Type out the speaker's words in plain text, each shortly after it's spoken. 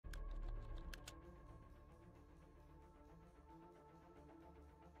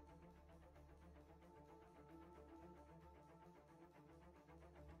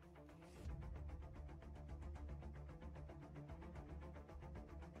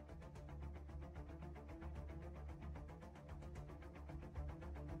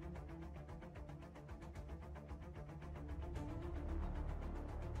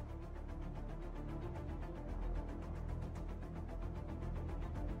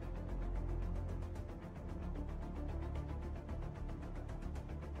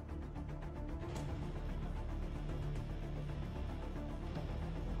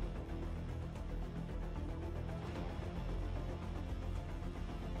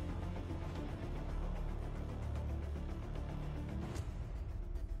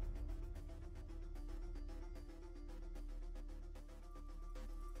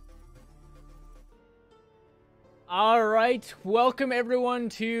Alright, welcome everyone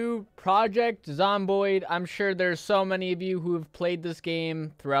to Project Zomboid. I'm sure there's so many of you who have played this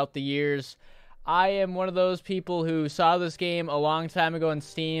game throughout the years. I am one of those people who saw this game a long time ago on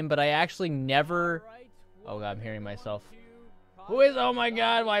Steam, but I actually never... Oh god, I'm hearing myself. Who is... Oh my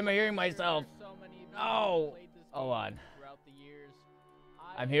god, why am I hearing myself? No! Hold on.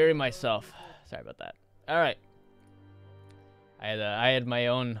 I'm hearing myself. Sorry about that. Alright. I had my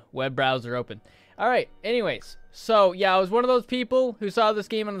own web browser open. Alright, anyways. So, yeah, I was one of those people who saw this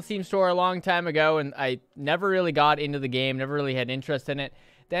game on the Steam store a long time ago, and I never really got into the game, never really had interest in it.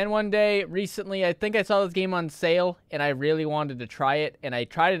 Then one day, recently, I think I saw this game on sale, and I really wanted to try it, and I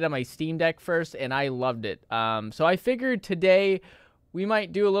tried it on my Steam Deck first, and I loved it. So I figured today we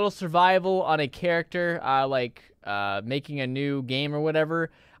might do a little survival on a character, making a new game or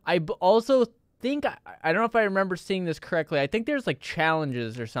whatever. I also think, I don't know if I remember seeing this correctly. I think there's like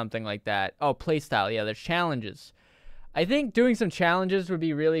challenges or something like that. Oh, playstyle. Yeah, there's challenges. I think doing some challenges would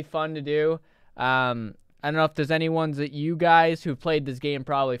be really fun to do. I don't know if there's any ones that you guys who've played this game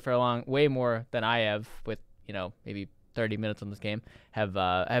probably for way more than I have, with, you know, maybe 30 minutes on this game,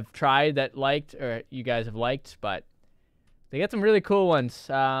 have tried that liked, or you guys have liked, but they got some really cool ones.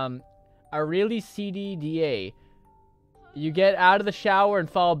 A really CDDA. You get out of the shower and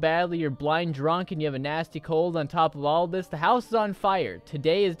fall badly, you're blind drunk, and you have a nasty cold. On top of all this, the house is on fire.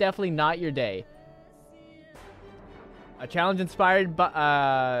 Today is definitely not your day. A challenge inspired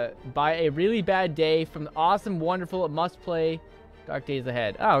by a really bad day from the awesome, wonderful, must play Dark Days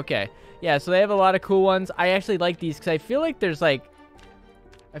Ahead. Oh, okay. Yeah, so they have a lot of cool ones. I actually like these because I feel like there's a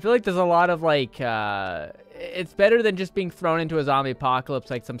lot of it's better than just being thrown into a zombie apocalypse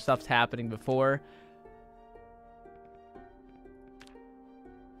like some stuff's happening before.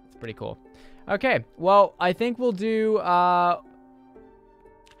 Pretty cool. Okay, well, I think we'll do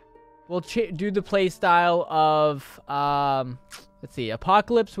do the play style of let's see,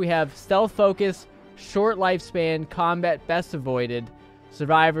 Apocalypse. We have stealth focus, short lifespan, combat best avoided.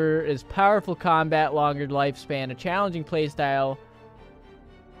 Survivor is powerful combat, longer lifespan, a challenging play style.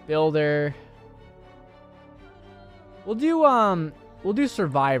 Builder. We'll do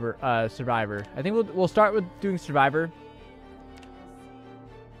Survivor. Survivor. I think we'll start with doing Survivor.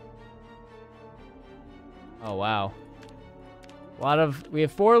 Oh, wow. We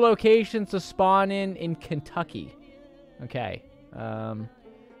have 4 locations to spawn in Kentucky. Okay.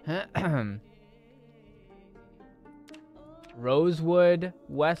 Rosewood,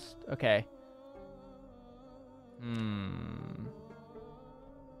 West, okay.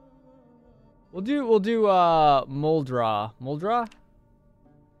 We'll do, Muldra. Muldra?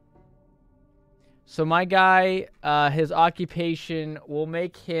 So my guy, his occupation, we'll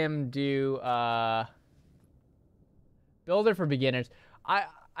make him do, Builder for beginners.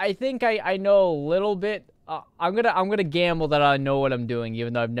 I think I know a little bit. I'm gonna gamble that I know what I'm doing,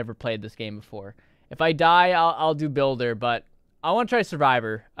 even though I've never played this game before. If I die, I'll do Builder, but I want to try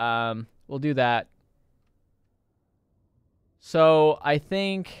Survivor. We'll do that. So I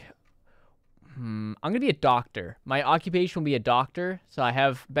think I'm gonna be a doctor. My occupation will be a doctor, so I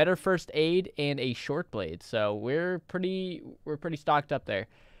have better first aid and a short blade. So we're pretty stocked up there.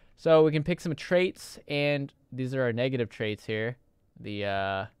 So we can pick some traits, and these are our negative traits here.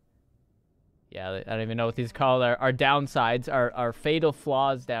 Yeah, I don't even know what these are called. Our downsides, our fatal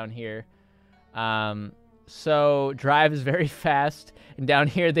flaws down here. So drive is very fast, and down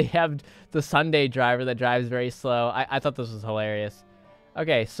here they have the Sunday driver that drives very slow. I thought this was hilarious.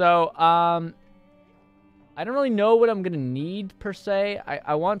 Okay, so I don't really know what I'm gonna need per se.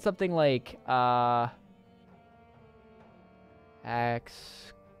 I want something like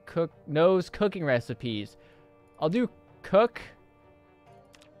knows cooking recipes. I'll do cook.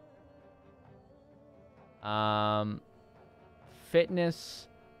 Fitness.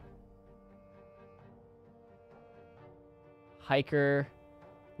 Hiker.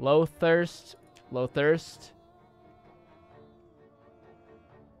 Low thirst. Low thirst.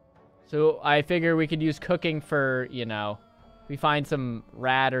 So I figure we could use cooking for, you know, if we find some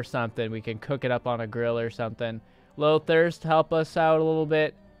rat or something, we can cook it up on a grill or something. Low thirst, help us out a little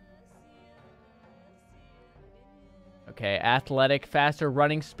bit. Okay, athletic, faster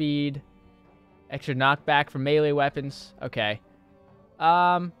running speed, extra knockback from melee weapons. Okay.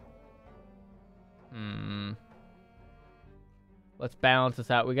 Let's balance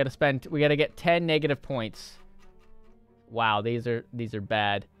this out. We gotta get 10 negative points. Wow, these are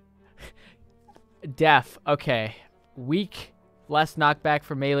bad. Deaf. Okay. Weak, less knockback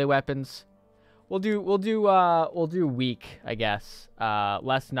for melee weapons. We'll do weak, I guess.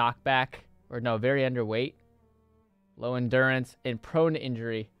 Less knockback, or no, very underweight. Low endurance, and prone to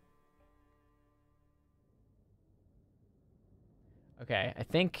injury. Okay, I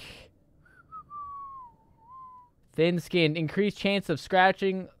think... Thin skin. Increased chance of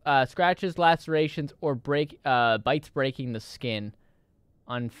scratches, lacerations, or bites breaking the skin.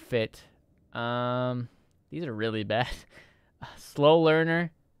 Unfit. These are really bad. Slow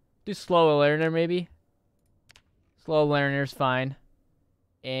learner. Do slow learner, maybe. Slow learner's fine.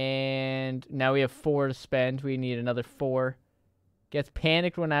 And now we have 4 to spend. We need another 4. Gets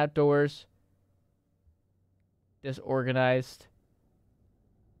panicked when outdoors. Disorganized.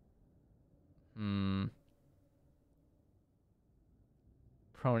 Prone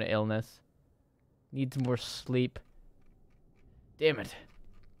to illness. Needs more sleep. Damn it.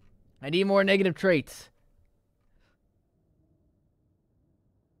 I need more negative traits.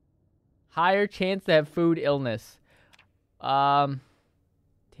 Higher chance to have food illness. Damn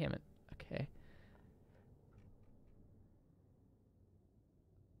it. Okay.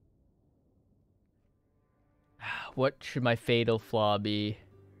 What should my fatal flaw be?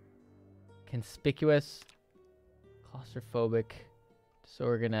 Conspicuous. Claustrophobic.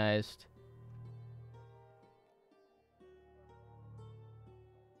 Disorganized.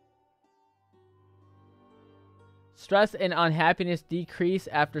 Stress and unhappiness decrease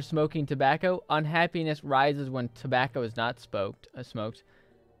after smoking tobacco. Unhappiness rises when tobacco is not smoked.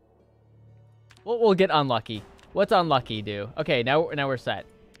 We'll get unlucky. What's unlucky do? Okay, now we're set.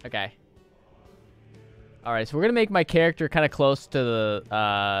 Okay. All right, so we're gonna make my character kind of close to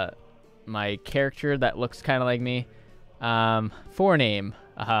the my character that looks kind of like me. Forename.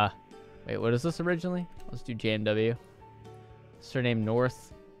 Wait, what is this originally? Let's do JMW. Surname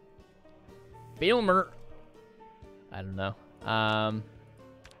North. Filmer. I don't know.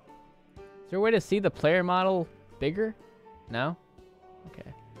 Is there a way to see the player model bigger? No?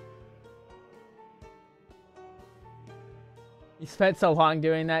 Okay. You spent so long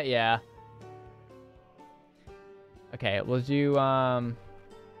doing that? Yeah. Okay, we'll do,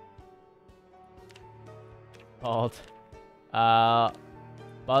 bald.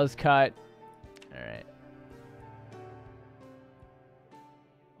 Buzz cut. Alright.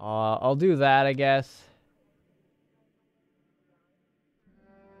 I'll do that, I guess.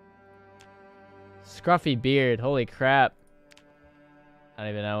 Scruffy beard. Holy crap. I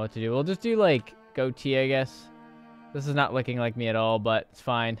don't even know what to do. We'll just do, like, goatee, I guess. This is not looking like me at all, but it's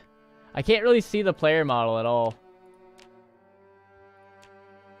fine. I can't really see the player model at all.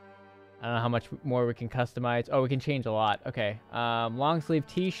 I don't know how much more we can customize. Oh, we can change a lot. Okay. Long sleeve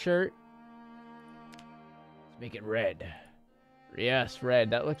t-shirt. Let's make it red. Yes,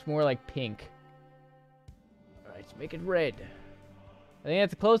 red. That looks more like pink. All right, let's make it red. I think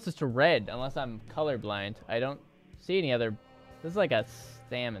that's the closest to red, unless I'm colorblind. I don't see any other. This is like a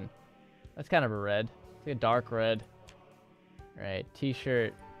salmon. That's kind of a red. It's like a dark red. All right,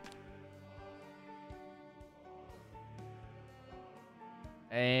 t-shirt.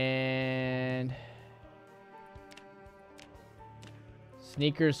 And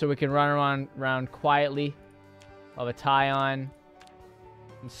sneakers so we can run around quietly. I'll have a tie on.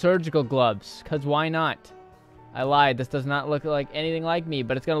 And surgical gloves, because why not? I lied. This does not look like anything like me,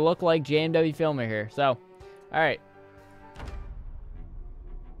 but it's going to look like JMW Filmer here. So, all right.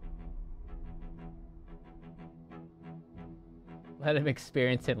 Let him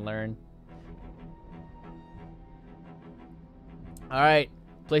experience and learn. All right.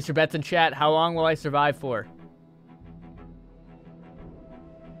 Place your bets in chat. How long will I survive for?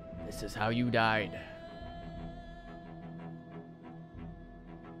 This is how you died.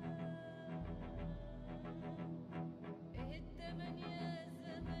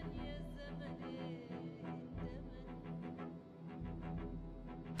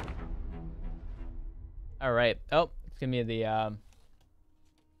 All right. Oh, it's gonna be the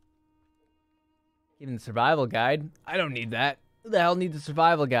even the survival guide. I don't need that. Who the hell needs a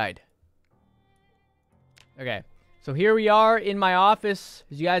survival guide? Okay, so here we are in my office.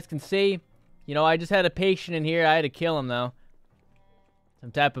 As you guys can see, you know, I just had a patient in here. I had to kill him though. Some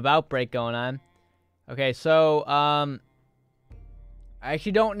type of outbreak going on. Okay, so I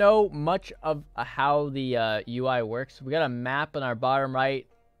actually don't know much of how the UI works. We got a map on our bottom right.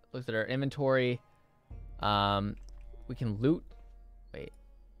 Looks at our inventory. We can loot. Wait.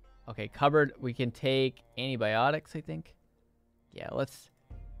 Okay, cupboard. We can take antibiotics, I think. Yeah, let's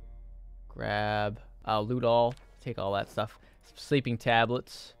grab, loot all, take all that stuff. Some sleeping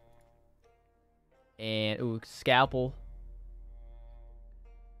tablets. And, ooh, scalpel.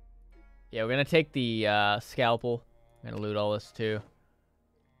 Yeah, we're gonna take the, scalpel. We're gonna loot all this, too.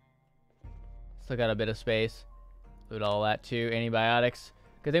 Still got a bit of space. Loot all that, too. Antibiotics.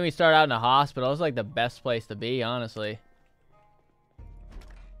 Good thing we start out in a hospital. It's like the best place to be, honestly.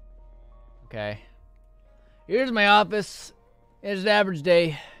 Okay. Here's my office. It's an average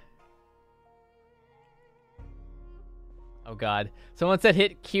day. Oh god. Someone said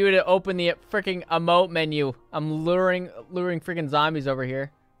hit Q to open the freaking emote menu. I'm luring freaking zombies over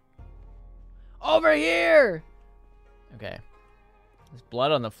here. Over here! Okay. There's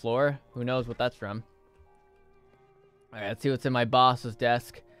blood on the floor. Who knows what that's from? Alright, let's see what's in my boss's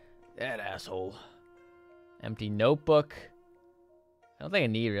desk. That asshole. Empty notebook. I don't think I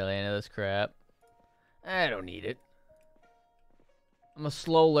need really any of this crap. I don't need it. I'm a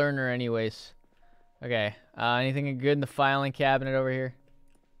slow learner anyways. Okay. Anything good in the filing cabinet over here?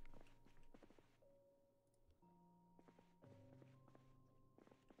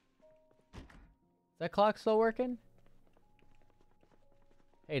 Is that clock still working?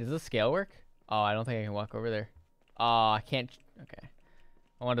 Hey, does this scale work? Oh, I don't think I can walk over there. Oh, I can't. Okay.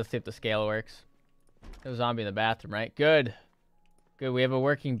 I wanted to see if the scale works. There's a zombie in the bathroom, right? Good. Good, we have a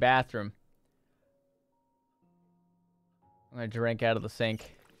working bathroom. I'm gonna drink out of the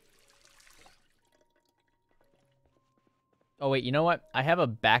sink. Oh, wait, you know what? I have a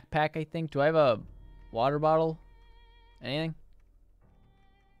backpack, I think. Do I have a water bottle? Anything?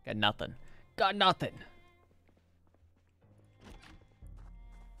 Got nothing. Got nothing.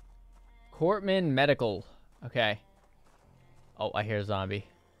 Cortman Medical. Okay. Oh, I hear a zombie.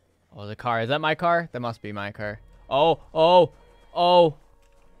 Oh, the car. Is that my car? That must be my car. Oh, oh, oh.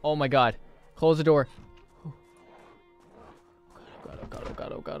 Oh my god. Close the door. Oh god, oh god, oh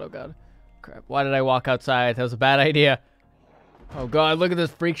god, oh god, oh god. Crap. Why did I walk outside? That was a bad idea. Oh god, look at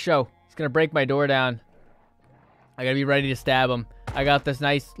this freak show. He's gonna break my door down. I gotta be ready to stab him. I got this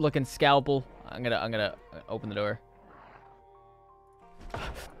nice looking scalpel. I'm gonna open the door.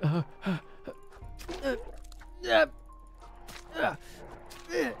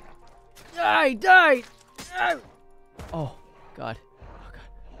 I died. Oh god. Oh god.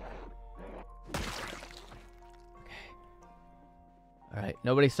 Okay. All right.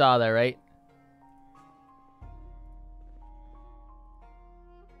 Nobody saw that, right?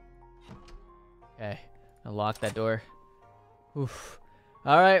 Okay. I'll lock that door. Oof.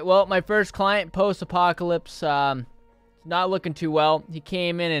 All right. Well, my first client post-apocalypse. Not looking too well. He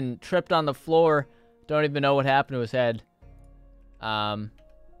came in and tripped on the floor. Don't even know what happened to his head. How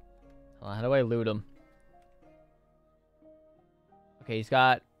do I loot him? Okay, he's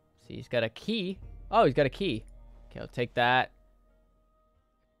got a key. Oh, he's got a key. Okay, I'll take that.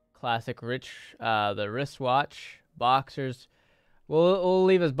 Classic rich, the wristwatch, boxers. We'll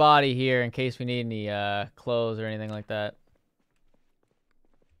leave his body here in case we need any clothes or anything like that.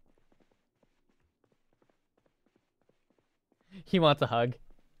 He wants a hug.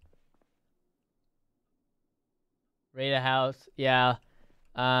 Raid a house. Yeah.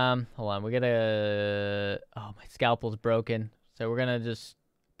 Hold on. We gotta... Oh, my scalpel's broken. So we're gonna just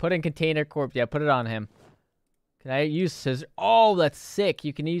put in container corpse. Yeah, put it on him. Can I use scissors? Oh, that's sick.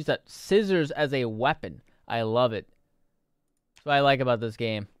 You can use that scissors as a weapon. I love it. That's what I like about this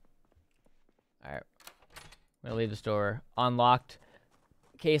game. Alright. I'm gonna leave this door unlocked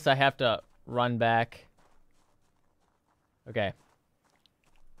in case I have to run back. Okay.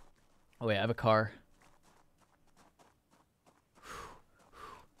 Oh, wait. I have a car.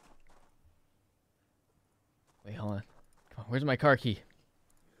 Wait, hold on. Come on, where's my car key?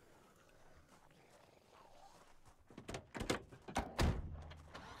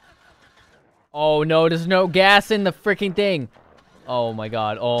 Oh no, there's no gas in the freaking thing. Oh my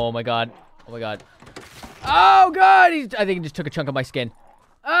god, oh my god, oh my god. Oh god, I think he just took a chunk of my skin.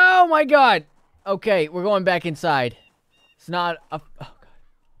 Oh my god. Okay, we're going back inside. It's not a... Oh god.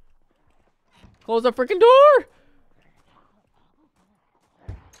 Close the freaking door!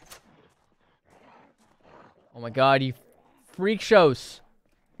 Oh my god, you freak shows.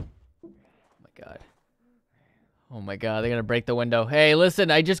 Oh my god. Oh my god, they're gonna break the window. Hey, listen,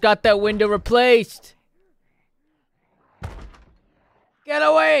 I just got that window replaced. Get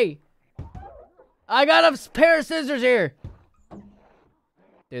away! I got a pair of scissors here.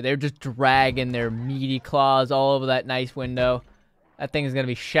 Dude, they're just dragging their meaty claws all over that nice window. That thing is gonna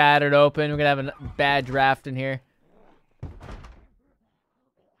be shattered open. We're gonna have a bad draft in here.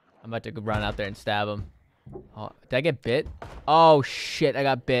 I'm about to go run out there and stab him. Oh, did I get bit? Oh shit, I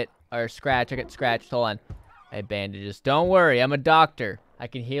got bit. Or scratch, I got scratched. Hold on. I have bandages. Don't worry, I'm a doctor. I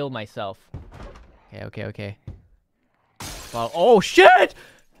can heal myself. Okay, okay, okay. Well, oh shit!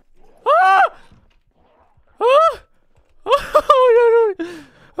 Ah! Ah! Oh, no, no.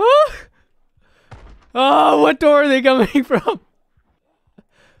 Ah! Oh, what door are they coming from?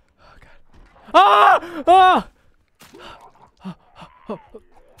 Oh god. Ah! Ah!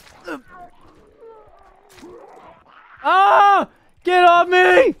 Ah! Get off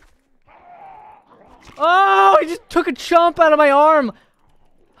me! Oh, I just took a chunk out of my arm.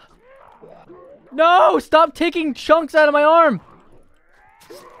 No, stop taking chunks out of my arm.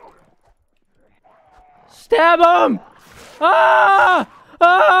 Stab him. Ah!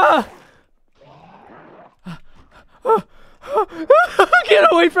 Ah!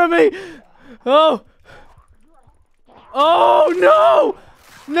 Get away from me. Oh. Oh, no.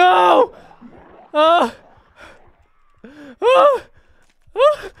 No.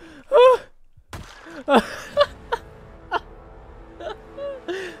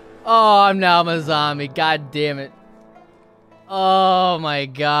 Oh, I'm a zombie. God damn it. Oh my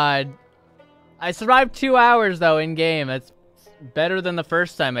god. I survived 2 hours though in game. That's better than the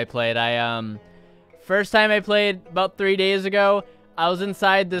first time I played. First time I played about 3 days ago, I was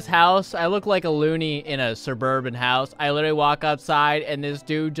inside this house. I look like a loony in a suburban house. I literally walk outside and this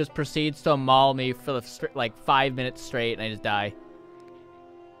dude just proceeds to maul me for like 5 minutes straight and I just die.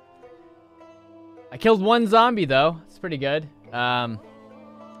 I killed 1 zombie though. It's pretty good.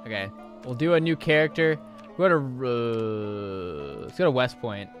 Okay. We'll do a new character. Go to let's go to West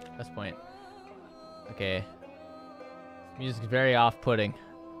Point. West Point. Okay. Music's very off-putting.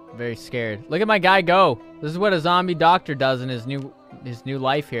 I'm very scared. Look at my guy go. This is what a zombie doctor does in his new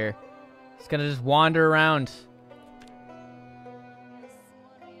life here. He's gonna just wander around.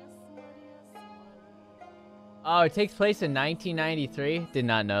 Oh, it takes place in 1993. Did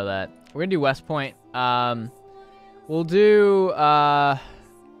not know that. We're gonna do West Point. We'll do a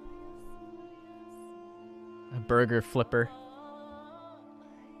burger flipper.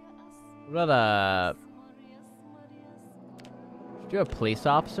 What about do a police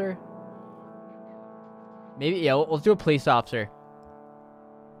officer? Maybe, yeah, let's do a police officer.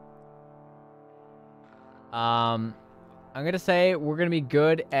 I'm gonna say we're gonna be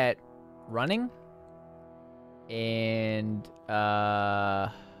good at running. And, yeah,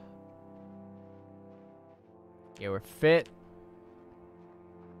 we're fit.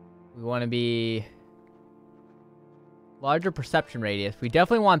 We want to be larger perception radius. We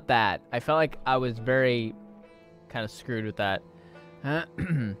definitely want that. I felt like I was very kind of screwed with that.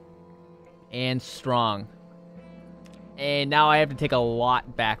 And strong. And now I have to take a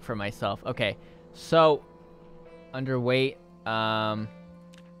lot back for myself. Okay, so underweight. Well,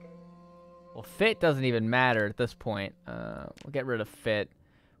 fit doesn't even matter at this point. We'll get rid of fit.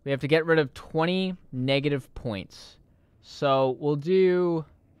 We have to get rid of 20 negative points. So we'll do...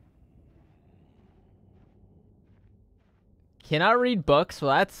 Cannot read books.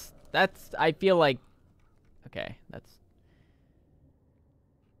 Well, that's I feel like... Okay, that's...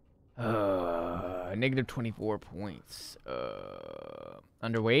 negative 24 points.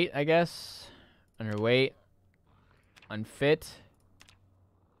 Underweight, I guess. Underweight. Unfit.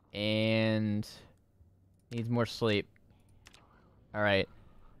 And needs more sleep. All right.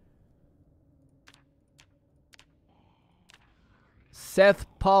 Seth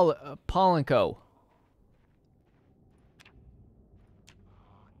Polenko.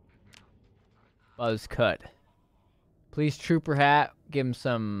 Buzz cut. Police trooper hat. Give him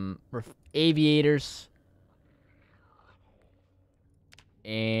some aviators.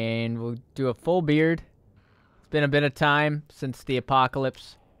 And we'll do a full beard. It's been a bit of time since the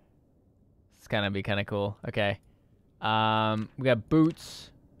apocalypse. It's gonna be kind of cool. Okay. We got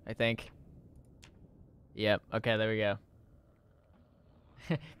boots, I think. Yep. Okay, there we go.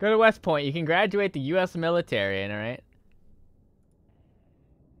 Go to West Point. You can graduate the U.S. military, all right?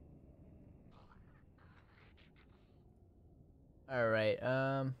 All right.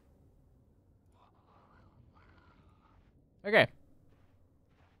 Okay.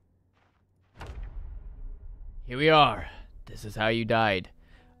 Here we are. This is how you died.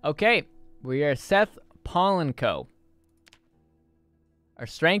 Okay. We are Seth Polenko. Our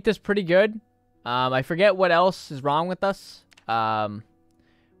strength is pretty good. I forget what else is wrong with us.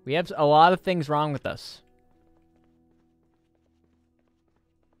 We have a lot of things wrong with us.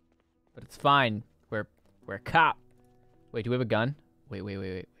 But it's fine. We're a cop. Wait, do we have a gun? Wait.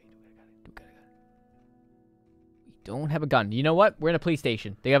 We don't have a gun. You know what? We're in a police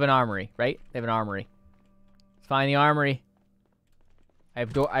station. They have an armory, right? They have an armory. Let's find the armory. I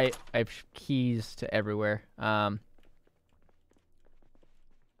have keys to everywhere.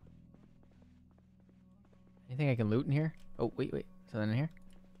 Anything I can loot in here? Oh, wait. Something in here?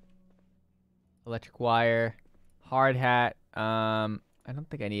 Electric wire. Hard hat. I don't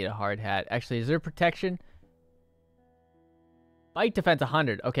think I need a hard hat. Actually, is there protection? Bite defense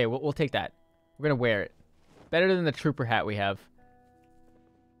 100. Okay, we'll take that. We're gonna wear it. Better than the trooper hat we have.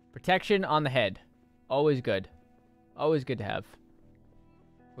 Protection on the head. Always good. Always good to have.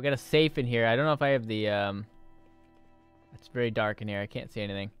 We got a safe in here. I don't know if I have the, It's very dark in here. I can't see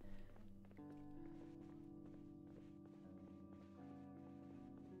anything.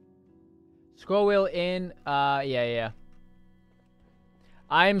 Scroll wheel in. Yeah.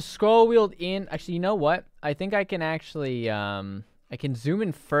 I'm scroll wheeled in. Actually, you know what? I think I can actually, I can zoom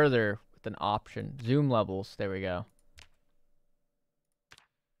in further with an option. Zoom levels. There we go.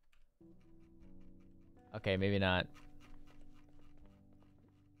 Okay, maybe not.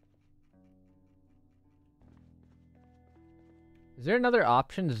 Is there another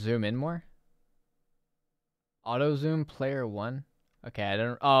option to zoom in more? Auto zoom player 1. Okay, I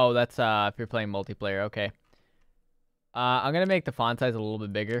don't. Oh, that's if you're playing multiplayer. Okay. I'm gonna make the font size a little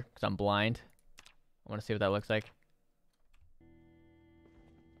bit bigger because I'm blind. I want to see what that looks like.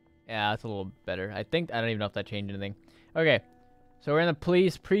 Yeah, that's a little better. I don't even know if that changed anything. Okay, so we're in the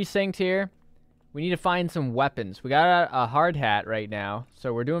police precinct here. We need to find some weapons. We got a hard hat right now,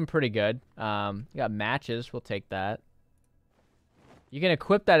 so we're doing pretty good. We got matches. We'll take that. You can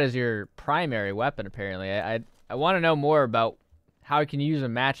equip that as your primary weapon, apparently. I want to know more about how you can use a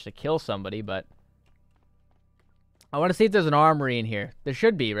match to kill somebody, but I want to see if there's an armory in here. There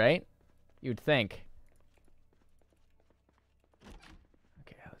should be, right? You'd think.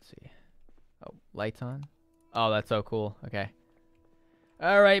 Okay, let's see. Oh, lights on? Oh, that's so cool. Okay.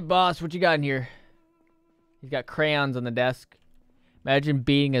 All right, boss, what you got in here? He's got crayons on the desk. Imagine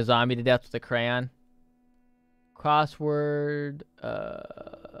beating a zombie to death with a crayon. Crossword. I'm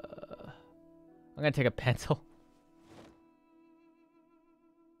gonna take a pencil.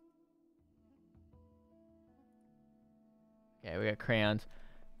 Okay, we got crayons.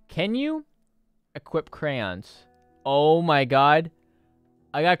 Can you equip crayons? Oh my god.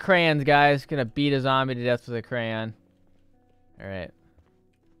 I got crayons, guys. Gonna beat a zombie to death with a crayon. Alright.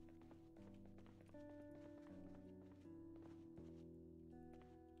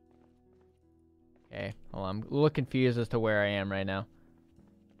 Okay, hold on. I'm a little confused as to where I am right now.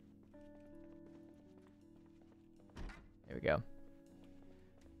 There we go.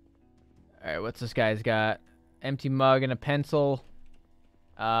 Alright, what's this guy's got? Empty mug and a pencil.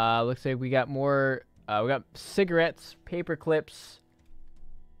 Looks like we got more. We got cigarettes, paper clips.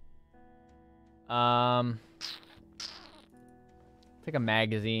 Take a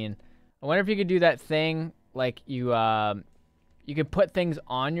magazine. I wonder if you could do that thing like you could put things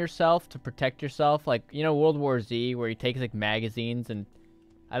on yourself to protect yourself, like, you know, World War Z, where he takes like magazines, and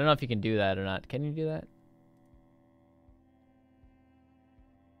I don't know if you can do that or not. Can you do that?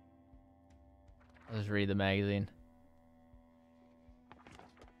 I'll just read the magazine.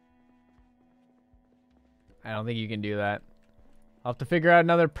 I don't think you can do that. I'll have to figure out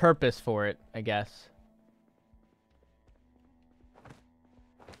another purpose for it, I guess.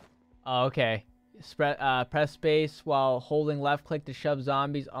 Oh, okay. Press space while holding left click to shove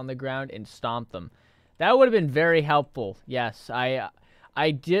zombies on the ground and stomp them. That would have been very helpful. Yes, I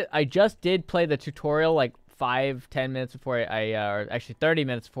just did play the tutorial like 5-10 minutes before or actually 30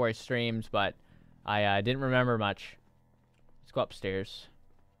 minutes before I streamed, but I didn't remember much. Let's go upstairs.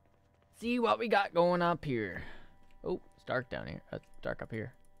 See what we got going up here. Oh, it's dark down here. It's dark up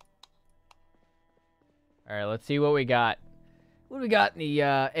here. All right, let's see what we got. What do we got in the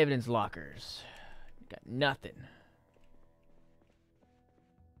evidence lockers? Got nothing.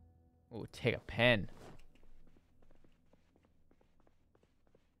 Oh, take a pen.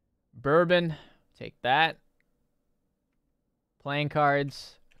 Bourbon. Take that. Playing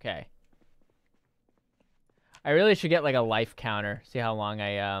cards. Okay. I really should get like a life counter. See how long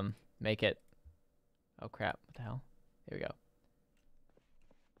I make it. Oh crap. What the hell? Here we go.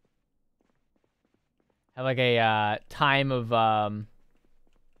 Have like a time of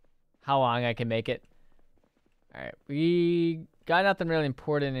how long I can make it. Alright, we got nothing really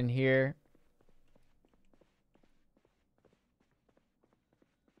important in here.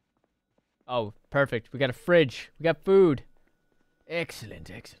 Oh, perfect. We got a fridge. We got food. Excellent,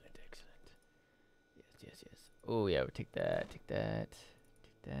 excellent, excellent. Yes. Oh, yeah, we'll take that, take that,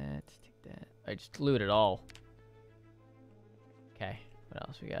 take that, take that. I just loot it all. Okay, what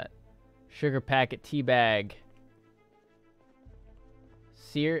else we got? Sugar packet, tea bag.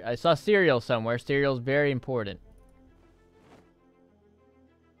 I saw cereal somewhere. Cereal's very important.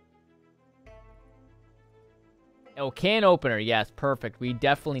 Oh, can opener. Yes, perfect. We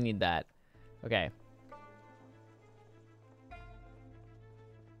definitely need that. Okay.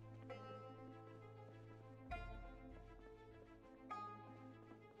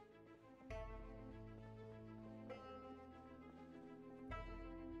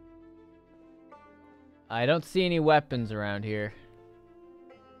 I don't see any weapons around here.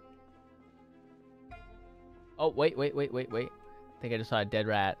 Oh, wait. I think I just saw a dead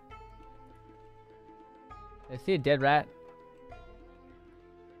rat. Did I see a dead rat?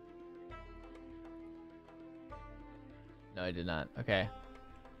 No, I did not. Okay.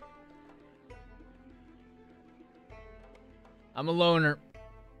 I'm a loner.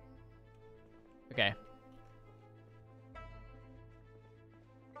 Okay.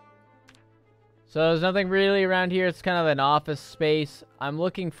 So there's nothing really around here. It's kind of an office space. I'm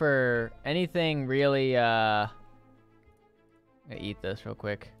looking for anything really, I'm gonna eat this real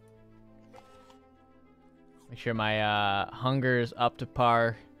quick. Make sure my, hunger's up to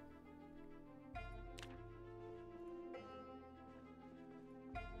par.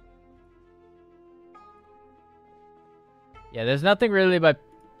 Yeah, there's nothing really but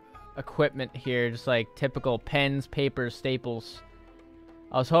equipment here. Just like typical pens, papers, staples.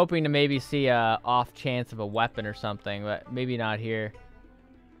 I was hoping to maybe see a off chance of a weapon or something, but maybe not here.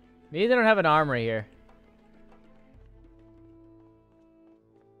 Maybe they don't have an armory here.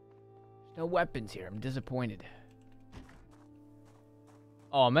 There's no weapons here. I'm disappointed.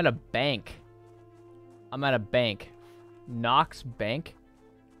 Oh, I'm at a bank. I'm at a bank. Knox Bank?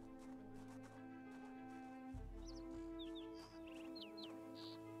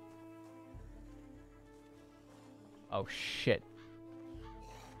 Oh, shit.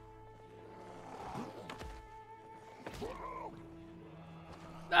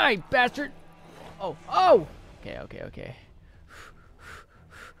 Die, bastard! Oh, oh! Okay, okay, okay.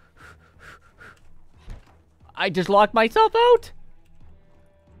 I just locked myself out!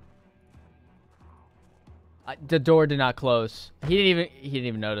 The door did not close. He didn't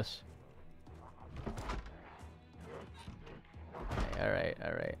even notice. Okay, alright,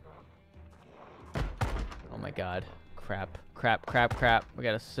 alright. Oh my god. Crap, crap, crap, crap. We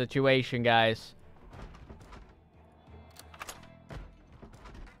got a situation, guys.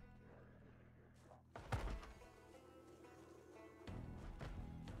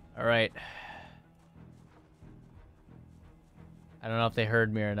 Alright. I don't know if they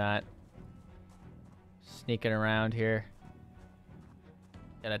heard me or not. Sneaking around here.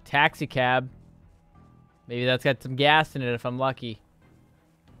 Got a taxi cab. Maybe that's got some gas in it if I'm lucky.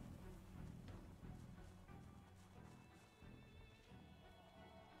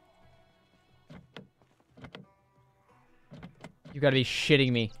 You gotta be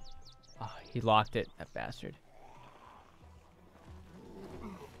shitting me. Oh, he locked it, that bastard.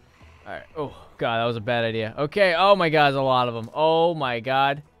 Alright. Oh, God, that was a bad idea. Okay, oh my God, there's a lot of them. Oh my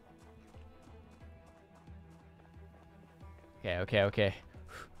God. Okay, okay, okay.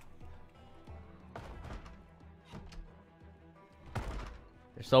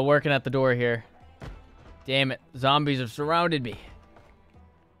 They're still working at the door here. Damn it, zombies have surrounded me.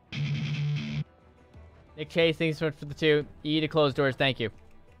 Nick Chase, thanks so much for the 2. E to close doors, thank you.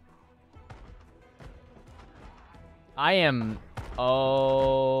 I am...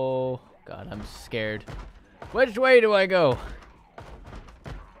 Oh... God, I'm scared. Which way do I go?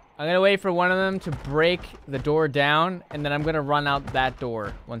 I'm gonna wait for one of them to break the door down, and then I'm gonna run out that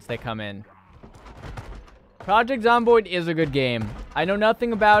door once they come in. Project Zomboid is a good game. I know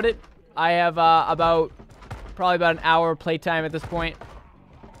nothing about it. I have probably about an hour playtime at this point.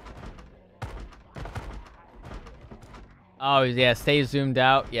 Oh, yeah, stay zoomed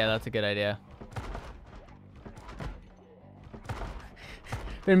out. Yeah, that's a good idea.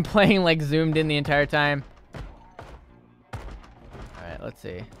 Been playing, like, zoomed in the entire time. Alright, let's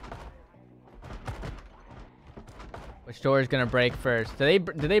see. Which door is gonna break first? Do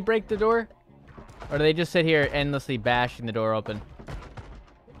they break the door? Or do they just sit here endlessly bashing the door open?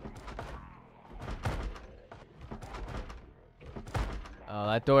 Oh,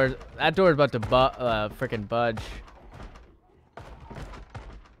 that door's about to frickin' budge.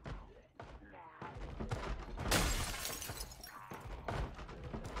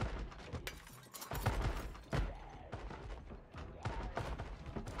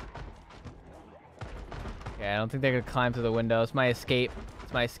 I don't think they're gonna climb through the window. It's my escape.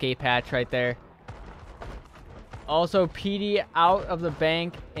 It's my escape hatch right there. Also, PD out of the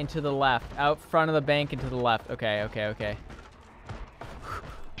bank into the left. Out front of the bank into the left. Okay, okay, okay.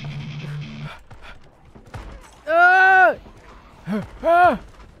 Ah! Ah!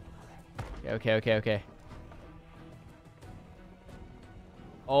 Okay, okay, okay.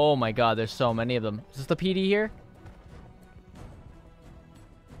 Oh my God, there's so many of them. Is this the PD here?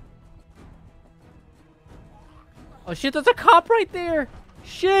 Oh shit, there's a cop right there!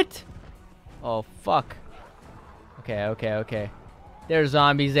 Shit! Oh fuck. Okay, okay, okay. There's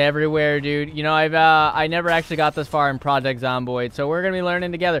zombies everywhere, dude. You know, I never actually got this far in Project Zomboid, so we're gonna be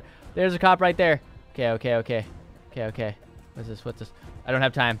learning together. There's a cop right there. Okay, okay, okay. Okay, okay. What's this? What's this? I don't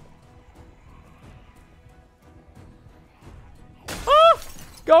have time. Ah!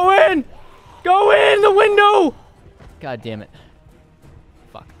 Go in! Go in the window! God damn it.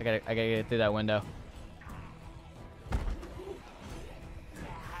 Fuck. I gotta get through that window.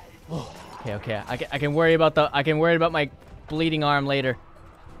 Okay, okay. I can worry about my bleeding arm later.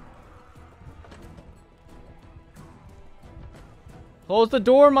 Close the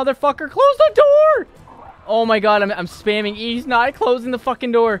door, motherfucker. Close the door! Oh my god, I'm spamming E. He's not closing the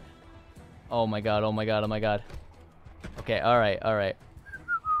fucking door. Oh my god, oh my god, oh my god. Okay, alright, alright.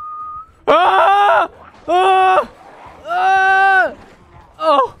 Ah! Ah! Ah!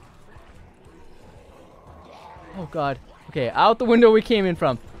 Oh! Oh god. Okay, out the window we came in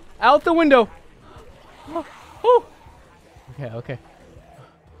from. Out the window! Oh! Oh! Okay, okay.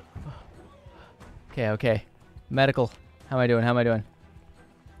 Okay, okay. Medical. How am I doing? How am I doing?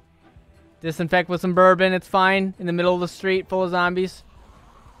 Disinfect with some bourbon. It's fine. In the middle of the street full of zombies.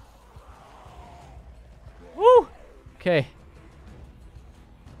 Woo! Okay.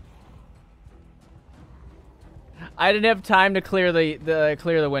 I didn't have time to clear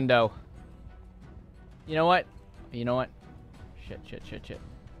the window. You know what? You know what? Shit, shit, shit, shit.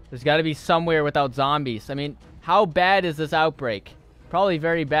 There's got to be somewhere without zombies. I mean, how bad is this outbreak? Probably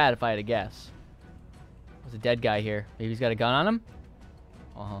very bad if I had to guess. There's a dead guy here. Maybe he's got a gun on him?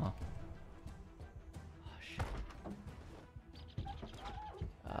 Uh-huh. Oh, shit.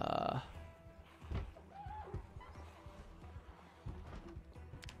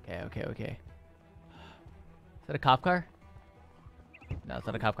 Okay, okay, okay. Is that a cop car? No, it's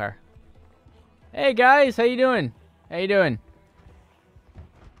not a cop car. Hey guys, how you doing? How you doing?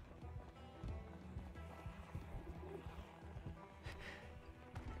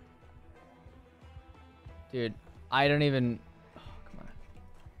 Dude, I don't even... Oh, come on.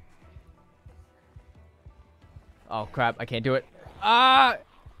 Oh, crap. I can't do it. Ah!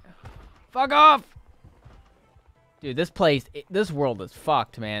 Fuck off! Dude, this place... this world is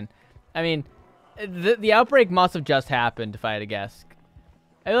fucked, man. I mean, the outbreak must have just happened, if I had to guess.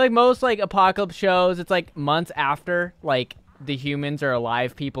 I feel like most, like, apocalypse shows, it's, like, months after, like, the humans are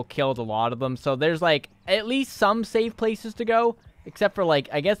alive. People killed a lot of them. So there's, like, at least some safe places to go. Except for, like,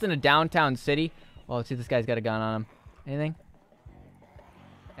 I guess in a downtown city... Oh, let's see if this guy's got a gun on him. Anything?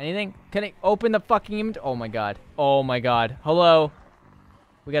 Anything? Can I open the fucking image? Oh my god. Oh my god. Hello.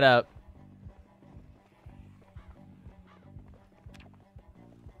 We gotta...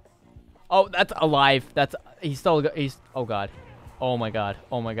 Oh, that's alive. That's... He's still... He's... Oh god. Oh my god.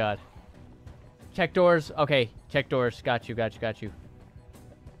 Oh my god. Check doors. Okay. Check doors. Got you. Got you. Got you.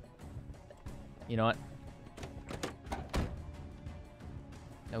 You know what?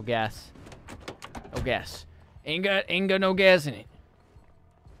 No gas. No gas. Ain't got no gas in it.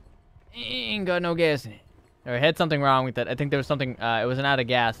 Ain't got no gas in it. Or I had something wrong with that. I think there was something, it wasn't out of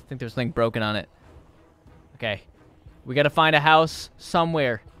gas. I think there was something broken on it. Okay. We gotta find a house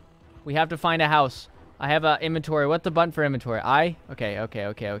somewhere. We have to find a house. I have a inventory. What's the button for inventory? I? Okay, okay,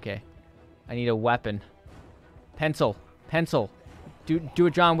 okay, okay. I need a weapon. Pencil. Pencil. Do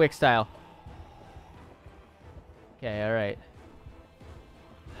it John Wick style. Okay, alright.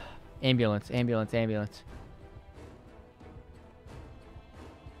 Ambulance, ambulance, ambulance.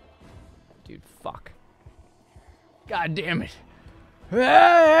 Dude, fuck. God damn it.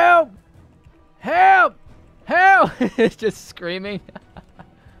 Help! Help! Help! It's just screaming.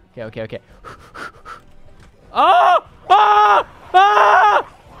 Okay, okay, okay. Oh! Ah!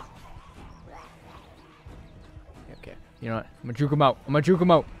 Ah! Okay, you know what? I'm gonna juke him out. I'm gonna juke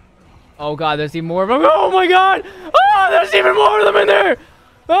him out. Oh god, there's even more of them. Oh my god! Oh, there's even more of them in there!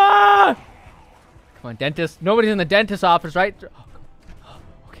 Ah! Come on, dentist. Nobody's in the dentist office, right? Oh,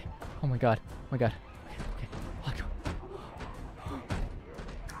 okay. Oh my god. Oh my god. Okay. Okay.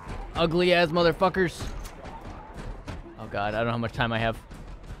 Ugly ass motherfuckers. Oh god, I don't know how much time I have.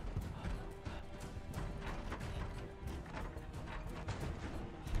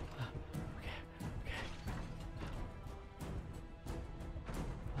 Okay.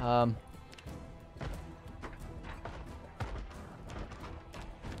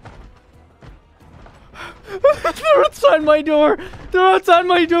 They're outside my door! They're outside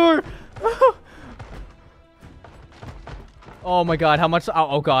my door! Oh my god, how much?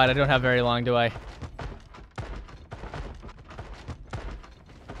 Oh god, I don't have very long, do I?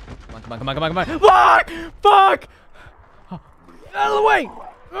 Come on, come on, come on, come on, come on! Fuck! Fuck! Out of the way!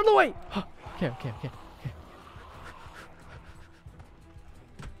 Out of the way! Okay, okay, okay.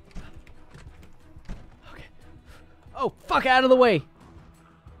 Okay. Oh, fuck, out of the way!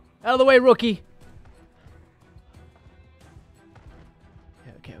 Out of the way, rookie!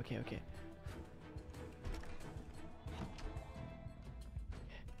 Okay, okay, okay.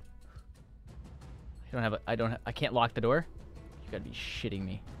 I can't lock the door? You gotta be shitting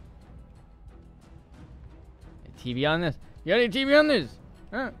me. TV on this? You got any TV on this?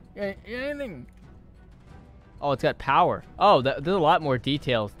 Huh? You got anything? Oh, it's got power. Oh, there's a lot more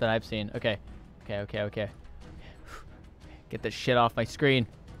details than I've seen. Okay. Okay, okay, okay. Get this shit off my screen.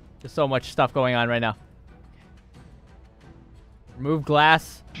 There's so much stuff going on right now. Remove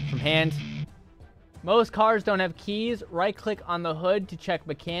glass from hand. Most cars don't have keys. Right-click on the hood to check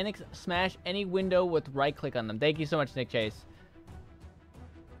mechanics. Smash any window with right-click on them. Thank you so much, Nick Chase.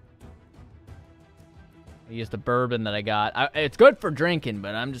 I used the bourbon that I got. It's good for drinking,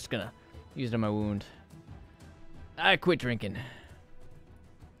 but I'm just gonna use it on my wound. I quit drinking.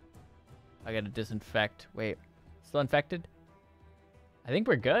 I gotta disinfect. Wait, still infected? I think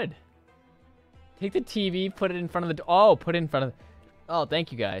we're good. Take the TV, put it in front of the... Oh, put it in front of... Oh,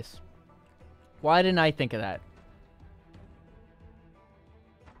 thank you guys. Why didn't I think of that?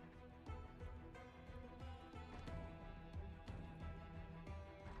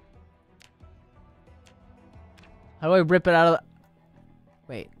 How do I rip it out of the...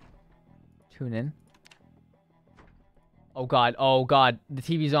 Wait. Tune in. Oh, God. Oh, God. The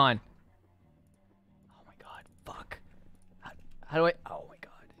TV's on. Oh, my God. Fuck. How do I... Oh, my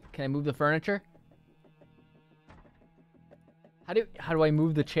God. Can I move the furniture? How do I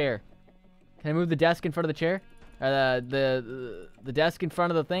move the chair? Can I move the desk in front of the chair? The desk in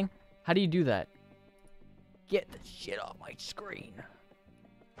front of the thing? How do you do that? Get the shit off my screen.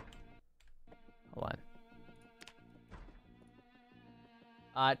 Hold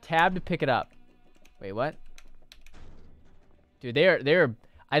on. Tab to pick it up. Wait, what? Dude, they're...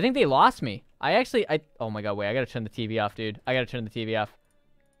 I think they lost me. Oh my God, wait, I gotta turn the TV off, dude. I gotta turn the TV off.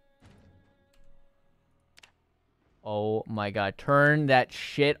 Oh my God, turn that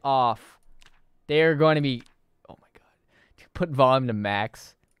shit off. They're going to be... Oh my God. Dude, put volume to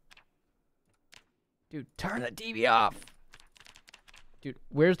max. Dude, turn the TV off. Dude,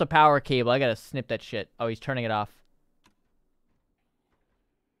 where's the power cable? I gotta snip that shit. Oh, he's turning it off.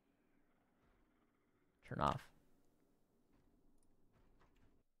 Turn off.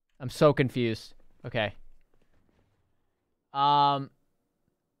 I'm so confused. Okay. I'm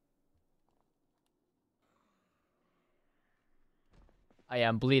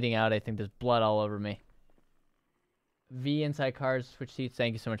bleeding out. I think there's blood all over me. V inside cars, switch seats.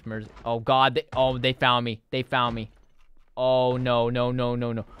 Thank you so much, Merz. Oh God, they found me. They found me. Oh no, no, no,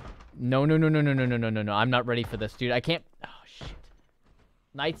 no, no. No, no, no, no, no, no, no, no, no, no. I'm not ready for this, dude. I can't. Oh shit.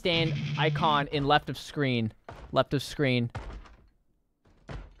 Nightstand icon in left of screen. Left of screen.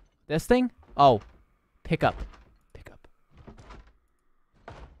 This thing? Oh. Pick up. Pick up.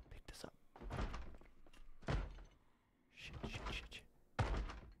 Pick this up. Shit, shit, shit, shit.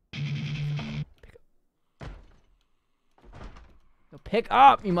 Pick up. No, pick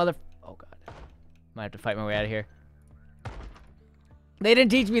up, you mother... Oh, God. Might have to fight my way out of here. They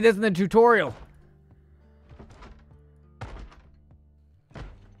didn't teach me this in the tutorial.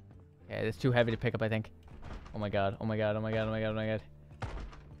 Okay, it's too heavy to pick up, I think. Oh my God, oh my God, oh my God, oh my God, oh my God.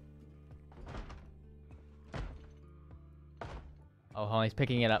 Oh, hold on, he's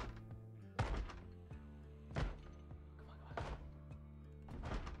picking it up.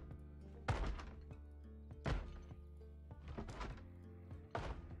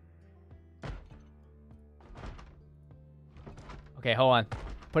 Okay, hold on.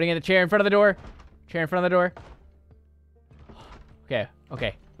 Putting in the chair in front of the door. Chair in front of the door. Okay,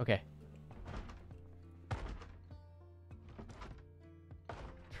 okay, okay.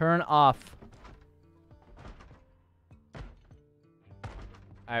 Turn off.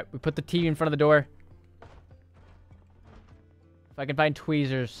 Alright, we put the TV in front of the door. If I can find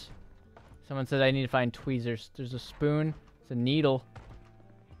tweezers. Someone said I need to find tweezers. There's a spoon. It's a needle.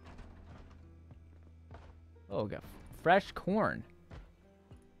 Oh, we got fresh corn.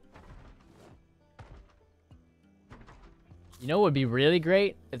 You know what would be really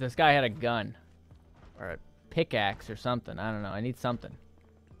great? If this guy had a gun. Or a pickaxe or something. I don't know. I need something.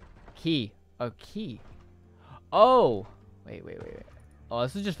 Key. A key. Oh! Wait, wait, wait, wait. Oh,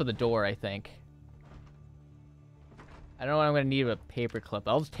 this is just for the door, I think. I don't know what I'm going to need with a paper clip.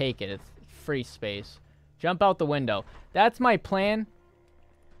 I'll just take it. It's free space. Jump out the window. That's my plan.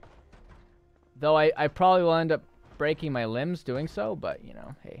 Though I probably will end up breaking my limbs doing so, but, you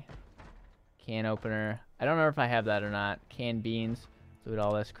know, hey. Can opener. I don't know if I have that or not. Canned beans. Loot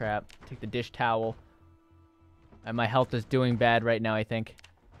all this crap. Take the dish towel. And my health is doing bad right now, I think.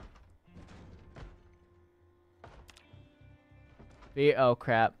 Oh,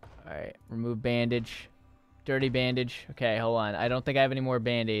 crap. Alright. Remove bandage. Dirty bandage. Okay, hold on. I don't think I have any more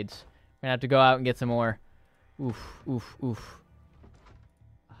band-aids. I'm gonna have to go out and get some more. Oof, oof, oof.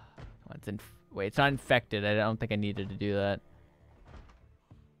 Wait, it's not infected. I don't think I needed to do that.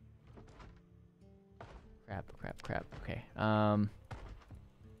 Crap, crap, crap. Okay.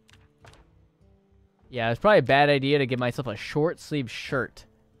 Yeah, it's probably a bad idea to give myself a short sleeve shirt.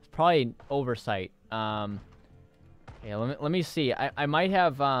 It's probably an oversight. Okay, let me see. I might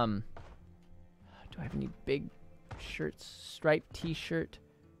have do I have any big shirts? Striped t-shirt.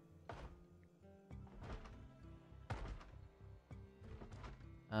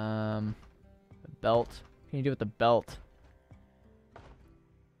 The belt. What can you do with the belt?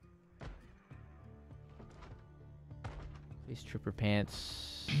 These trooper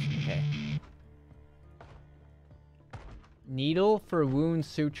pants. Okay. Needle for wound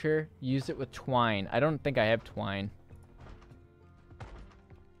suture. Use it with twine. I don't think I have twine.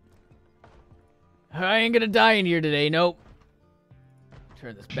 I ain't gonna die in here today. Nope.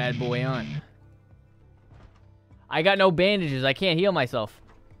 Turn this bad boy on. I got no bandages. I can't heal myself.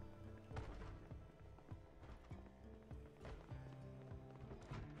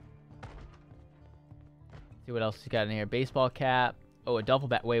 See what else he's got in here. Baseball cap. Oh, a duffel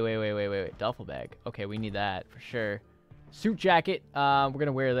bag. Wait. Duffel bag. Okay, we need that for sure. Suit jacket. We're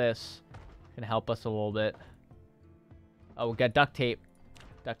gonna wear this. Gonna help us a little bit. Oh, we got duct tape.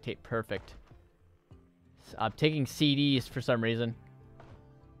 Duct tape, perfect. I'm taking CDs for some reason.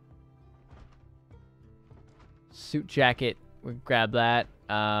 Suit jacket. We'll grab that.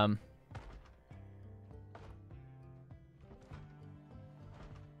 Can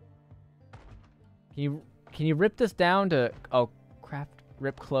you rip this down to craft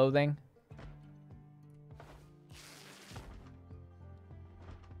rip clothing?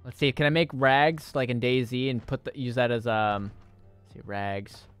 Let's see. Can I make rags like in DayZ and use that as let's see,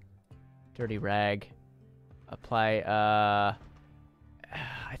 rags, dirty rag. Apply. I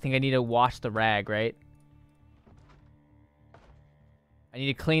think I need to wash the rag, right? I need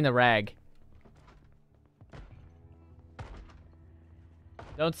to clean the rag.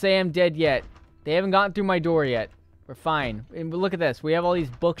 Don't say I'm dead yet. They haven't gotten through my door yet. We're fine. And look at this. We have all these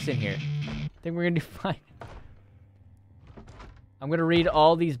books in here. I think we're gonna do fine. I'm gonna read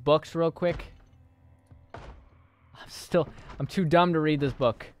all these books real quick. I'm too dumb to read this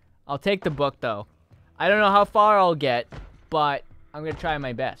book. I'll take the book though. I don't know how far I'll get, but I'm gonna try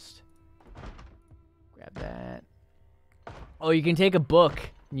my best. Grab that. Oh, you can take a book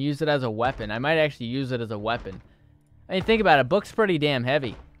and use it as a weapon. I might actually use it as a weapon. I mean, think about it. A book's pretty damn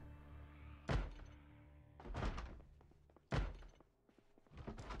heavy.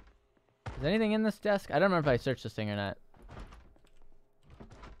 Is anything in this desk? I don't remember if I searched this thing or not.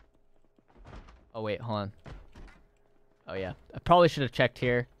 Oh, wait. Hold on. Oh, yeah. I probably should have checked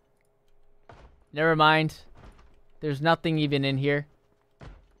here. Never mind. There's nothing even in here.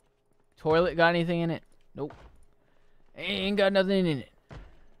 Toilet got anything in it? Nope. Ain't got nothing in it.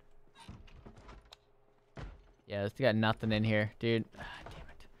 Yeah, it's got nothing in here, dude. Ah, damn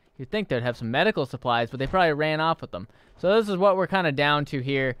it. You'd think they'd have some medical supplies, but they probably ran off with them. So this is what we're kind of down to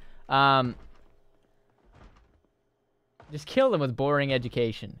here. Just kill them with boring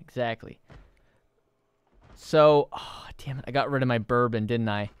education. Exactly. So, oh, damn it. I got rid of my bourbon, didn't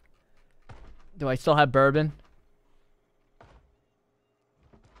I? Do I still have bourbon?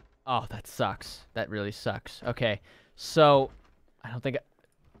 Oh, that sucks. That really sucks. Okay. So, I don't think...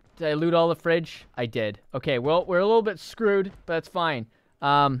 Did I loot all the fridge? I did. Okay, well, we're a little bit screwed, but that's fine.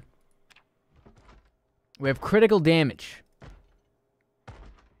 We have critical damage.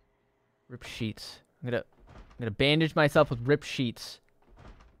 Rip sheets. I'm gonna bandage myself with rip sheets.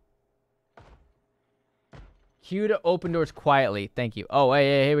 Q to open doors quietly. Thank you. Oh,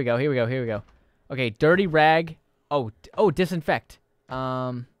 hey, here we go. Here we go. Okay, dirty rag. Oh, disinfect.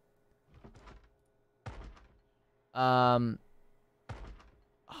 Oh, the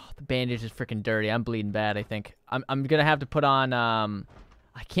bandage is freaking dirty. I'm bleeding bad, I think. I'm gonna have to put on,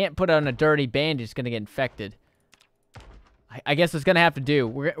 I can't put on a dirty bandage. It's gonna get infected. I guess it's gonna have to do.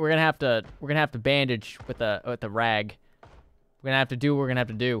 We're gonna have to bandage with the rag. We're gonna have to do what we're gonna have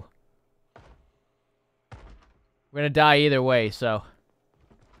to do. We're gonna die either way, so.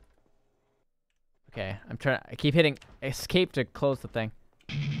 Okay, I keep hitting escape to close the thing.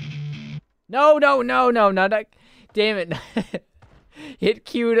 No, not that. Damn it. Hit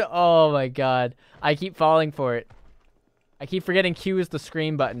Q to, oh my god. I keep falling for it. I keep forgetting Q is the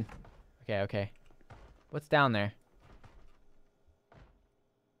scream button. Okay. What's down there?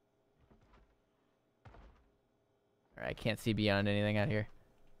 Alright, I can't see beyond anything out here.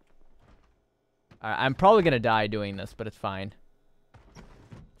 Alright, I'm probably gonna die doing this, but it's fine.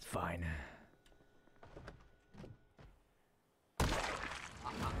 It's fine.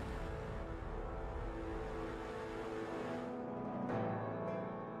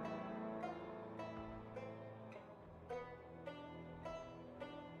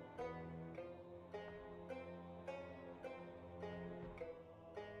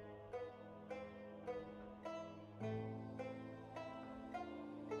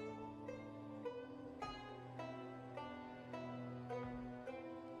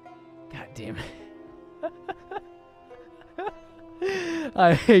 God damn it.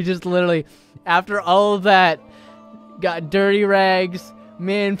 I just literally, after all of that, got dirty rags.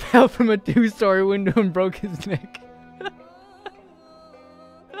 Man fell from a 2-story window and broke his neck.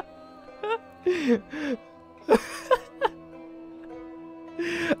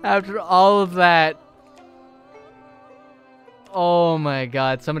 After all of that. Oh my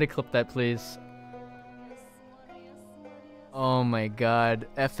god. Somebody clip that, please. Oh my god.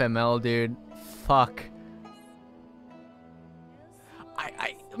 FML, dude. Fuck.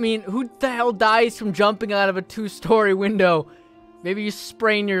 I mean, who the hell dies from jumping out of a 2-story window? Maybe you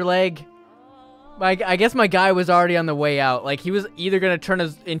sprain your leg. I guess my guy was already on the way out. Like, he was either going to turn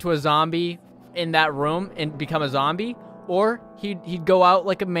into a zombie in that room and become a zombie, or he'd go out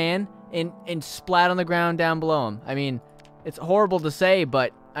like a man and splat on the ground down below him. I mean, it's horrible to say,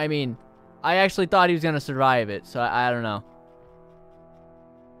 but, I mean, I actually thought he was going to survive it, so I don't know.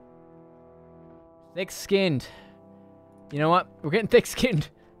 Thick-skinned. You know what? We're getting thick-skinned.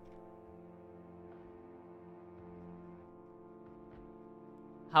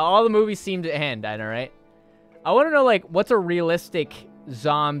 How all the movies seem to end, I know, right? I want to know, like, what's a realistic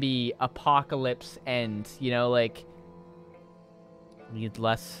zombie apocalypse end? You know, like, need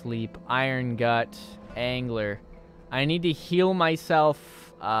less sleep, iron gut, angler. I need to heal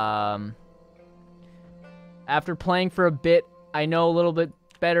myself. After playing for a bit, I know a little bit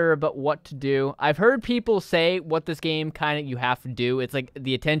better about what to do. I've heard people say what this game kind of you have to do. It's like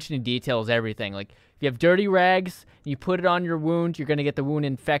the attention to detail is everything. Like, if you have dirty rags, you put it on your wound, you're going to get the wound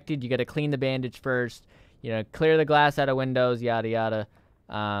infected. You got to clean the bandage first. You know, clear the glass out of windows, yada, yada.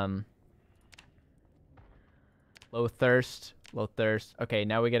 Low thirst. Low thirst. Okay,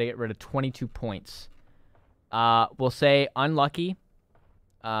 now we got to get rid of 22 points. We'll say unlucky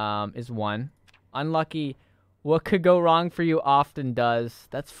is 1. Unlucky, what could go wrong for you often does.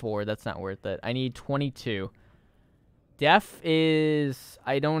 That's 4. That's not worth it. I need 22. Deaf is,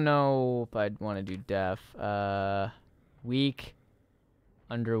 I don't know if I'd want to do deaf. Weak,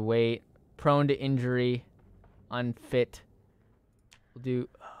 underweight, prone to injury, unfit. We'll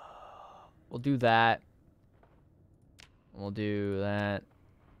do that. We'll do that.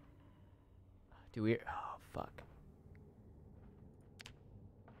 Oh, fuck.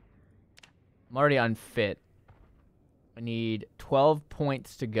 I'm already unfit. I need 12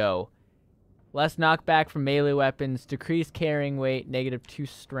 points to go. Less knockback from melee weapons. Decreased carrying weight. -2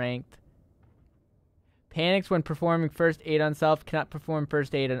 strength. Panics when performing first aid on self. Cannot perform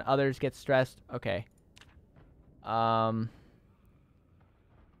first aid on others. Gets stressed. Okay.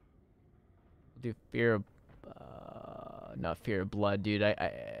 Do fear of... not fear of blood, dude.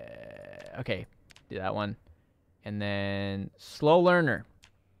 Okay. Do that one. And then... slow learner.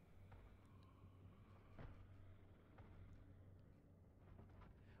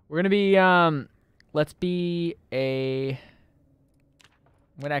 We're gonna be, let's be a... I'm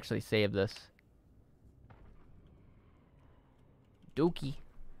gonna actually save this. Dokie.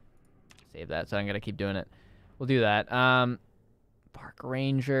 Save that, so I'm gonna keep doing it. We'll do that. Park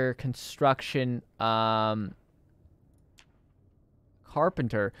ranger, construction,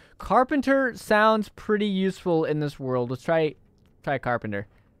 carpenter. Carpenter sounds pretty useful in this world. Let's try carpenter.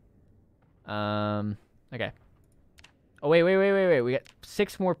 Okay. Oh, wait. We got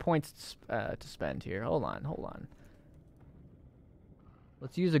 6 more points to spend here. Hold on.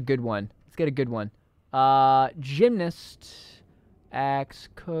 Let's use a good one. Let's get a good one. Gymnast, axe,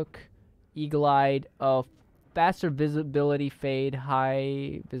 cook, eagle-eyed, faster visibility fade,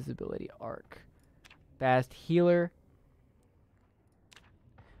 high visibility arc, fast healer.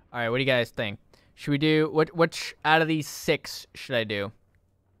 All right, what do you guys think? Should we do which out of these 6 should I do?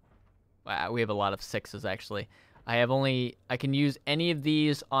 Wow, we have a lot of 6s actually. I can use any of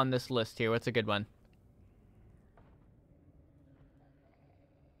these on this list here. What's a good one?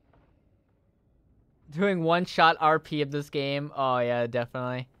 Doing one-shot RP of this game. Oh, yeah,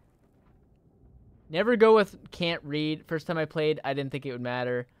 definitely. Never go with can't read. First time I played, I didn't think it would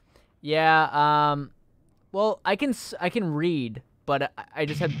matter. Yeah, well, I can read, but I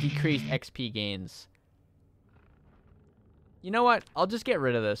just have decreased XP gains. You know what? I'll just get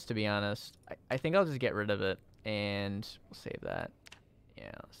rid of this, to be honest. I think I'll just get rid of it. And we'll save that.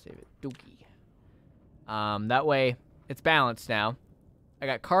 Yeah, let's save it. Dookie. That way, it's balanced now. I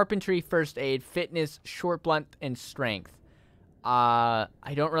got carpentry, first aid, fitness, short blunt, and strength. I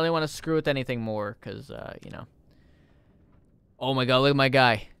don't really want to screw with anything more, because, you know. Oh my god, look at my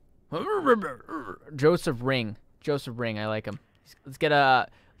guy. Joseph Ring. I like him. Let's get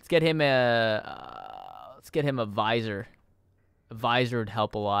him a visor. A visor would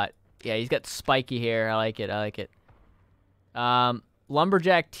help a lot. Yeah, he's got spiky hair. I like it.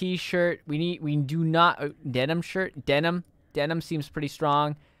 lumberjack t-shirt. We do not denim shirt. Denim seems pretty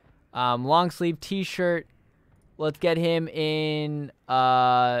strong. Long sleeve t-shirt. Let's get him in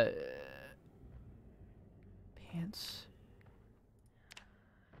pants.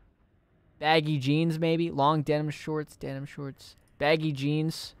 Baggy jeans maybe. Long denim shorts. Baggy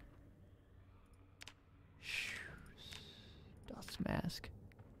jeans. Shoes. Dust mask.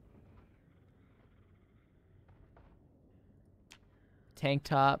 Tank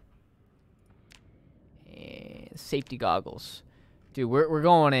top. And safety goggles. Dude, we're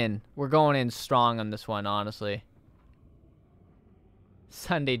going in. We're going in strong on this one, honestly.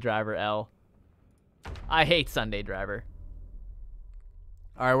 Sunday driver L. I hate Sunday driver.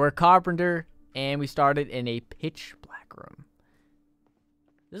 Alright, we're a carpenter, and we started in a pitch black room.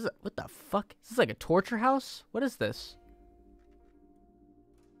 This is what the fuck? Is this like a torture house? What is this?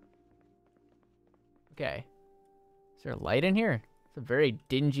 Okay. Is there a light in here? It's a very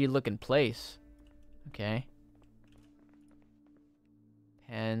dingy looking place. Okay.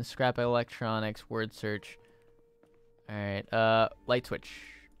 And scrap electronics, word search. Alright, light switch.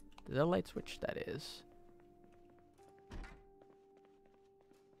 Is that a light switch? That is.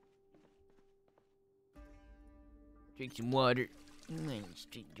 Drink some water.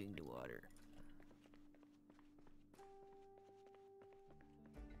 Drink the water.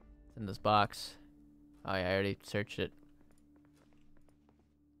 It's in this box. Oh yeah, I already searched it.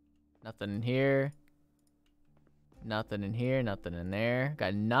 Nothing in here. Nothing in here, nothing in there.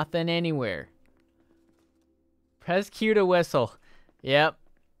 Got nothing anywhere. Press Q to whistle. Yep.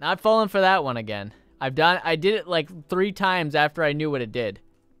 Not falling for that one again. I did it like 3 times after I knew what it did.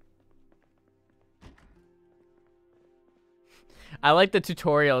 I like the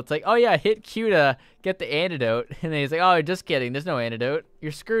tutorial. It's like, oh yeah, hit Q to get the antidote. And then he's like, oh, just kidding. There's no antidote.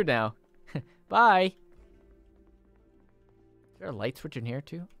 You're screwed now. Bye. Is there a light switch in here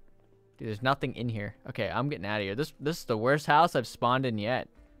too? Dude, there's nothing in here. Okay, I'm getting out of here. This is the worst house I've spawned in yet.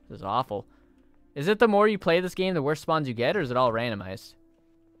 This is awful. Is it the more you play this game, the worse spawns you get, or is it all randomized?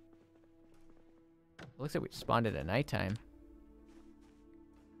 It looks like we spawned it at nighttime.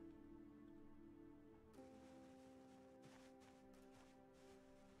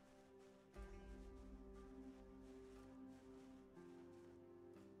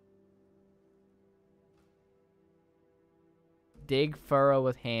 Dig furrow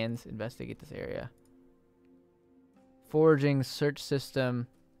with hands. Investigate this area. Foraging search system.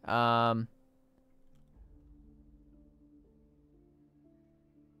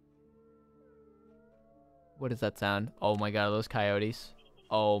 What does that sound? Oh my god, are those coyotes?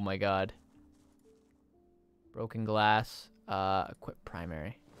 Oh my god. Broken glass. Equip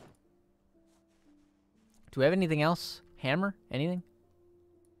primary. Do we have anything else? Hammer? Anything?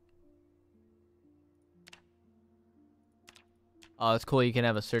 Oh, that's cool. You can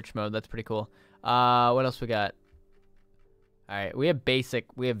have a search mode. That's pretty cool. What else we got? Alright, we have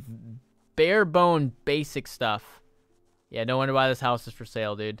bare bone basic stuff. Yeah, no wonder why this house is for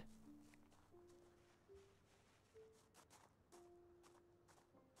sale, dude.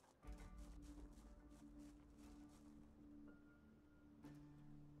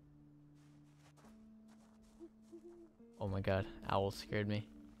 Oh my god, owl scared me.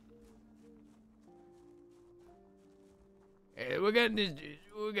 Hey, we got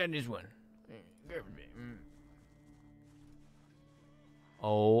this one.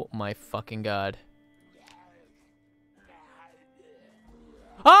 Oh my fucking god.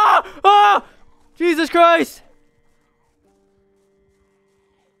 Ah! Ah! Jesus Christ!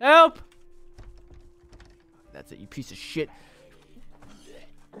 Help! That's it, you piece of shit.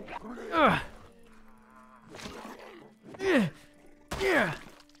 Ugh. Yeah.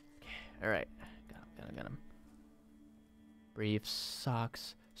 Alright. Got him. Briefs,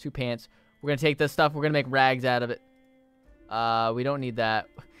 socks, suit pants. We're gonna take this stuff. We're gonna make rags out of it. We don't need that.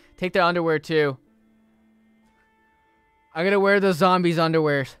 Take their underwear too. I'm gonna wear the zombies'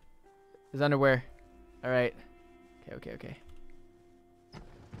 underwear. His underwear. Alright. Okay. Can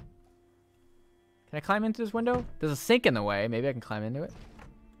I climb into this window? There's a sink in the way. Maybe I can climb into it.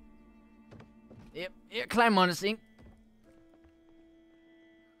 Yep, climb on the sink.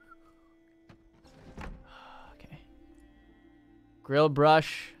 Okay. Grill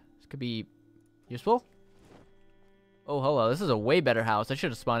brush. This could be useful. Oh, hello. This is a way better house. I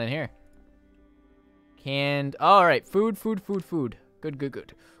should have spawned in here. Canned. All right. Food.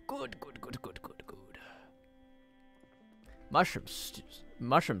 Good.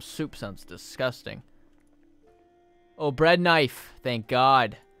 Mushroom soup sounds disgusting. Oh, bread knife. Thank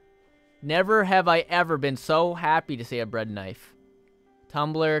God. Never have I ever been so happy to see a bread knife.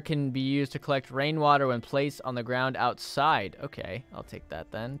 Tumbler can be used to collect rainwater when placed on the ground outside. Okay, I'll take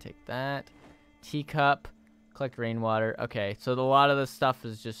that then. Take that. Teacup. Collect rainwater. Okay, so a lot of this stuff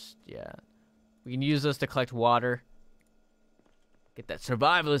is just, yeah. We can use this to collect water. Get that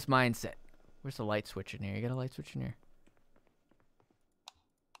survivalist mindset. Where's the light switch in here? You got a light switch in here?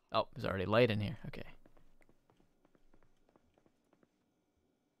 Oh, there's already light in here. Okay.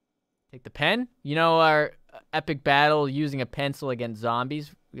 Take the pen. You know our epic battle using a pencil against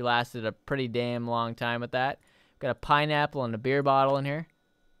zombies. We lasted a pretty damn long time with that. Got a pineapple and a beer bottle in here.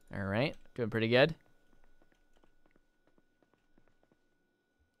 All right. Doing pretty good.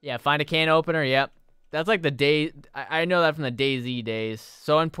 Yeah, find a can opener. Yep. That's like the day. I know that from the DayZ days.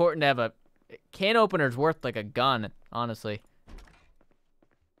 So important to have a can opener's worth like a gun, honestly.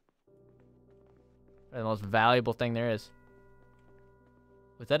 The most valuable thing there is.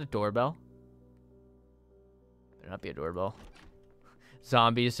 Was that a doorbell? Better not be a doorbell.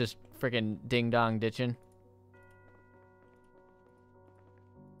 Zombies just freaking ding-dong ditching.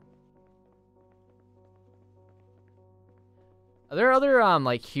 Are there other,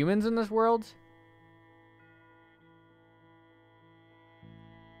 like, humans in this world?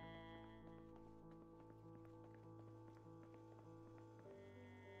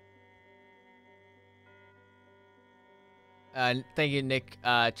 Thank you, Nick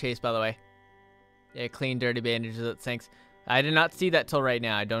Chase, by the way. Yeah, clean, dirty bandages, that sinks. I did not see that till right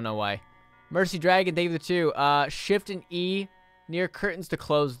now. I don't know why. Mercy Dragon, thank you for the 2. Shift and E near curtains to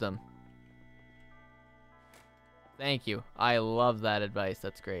close them. Thank you. I love that advice.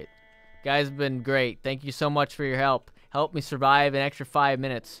 That's great. Guys have been great. Thank you so much for your help. Help me survive an extra 5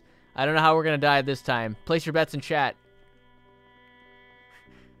 minutes. I don't know how we're going to die this time. Place your bets in chat.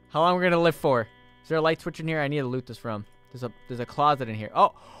 How long we're going to live for. Is there a light switch in here? I need to loot this from. There's a closet in here.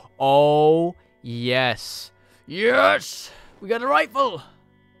 Oh, yes. Yes! We got a rifle!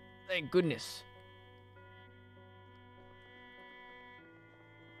 Thank goodness.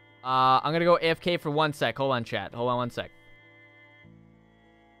 I'm gonna go AFK for 1 sec. Hold on, chat. Hold on 1 sec.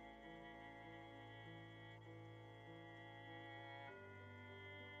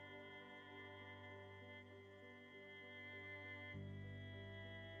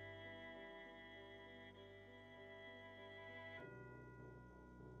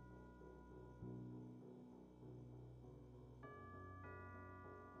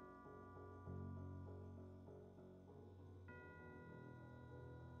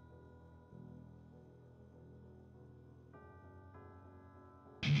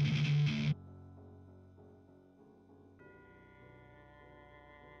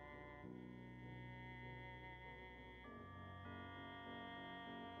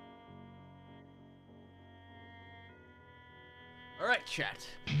 Alright, chat.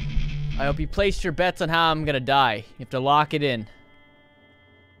 I hope you placed your bets on how I'm gonna die. You have to lock it in.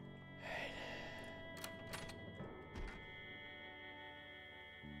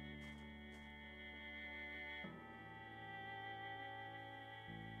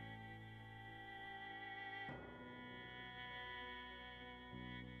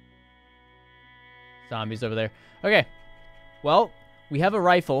 Zombies over there. Okay. Well, we have a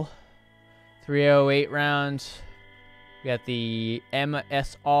rifle. 308 rounds. We got the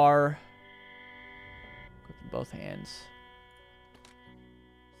MSR. Equipped in both hands.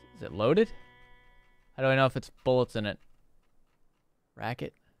 Is it loaded? How do I know if it's bullets in it?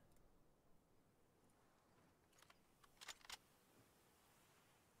 Racket.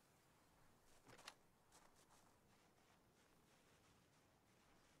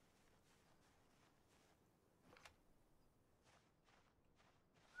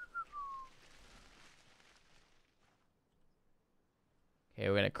 Okay,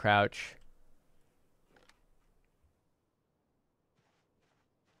 we're gonna crouch.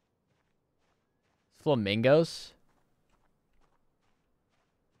 Flamingos?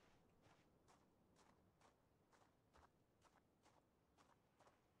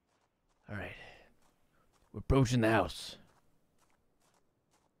 Alright. We're approaching the house.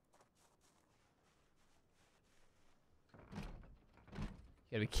 You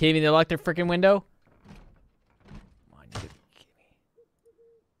gotta be kidding me, they locked their freaking window? Come on, you gotta be kidding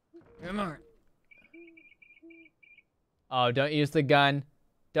me. Come on. Oh, don't use the gun.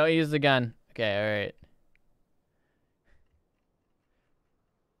 Don't use the gun. Okay, alright.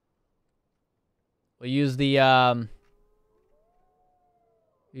 We'll use the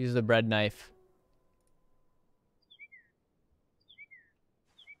bread knife.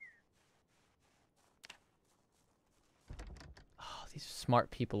 Oh, these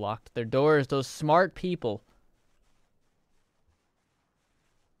smart people locked their doors. Those smart people.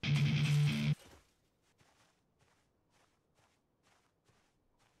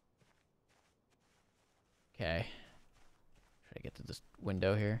 Okay. Try to get to this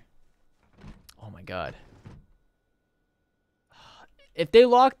window here. Oh my god. If they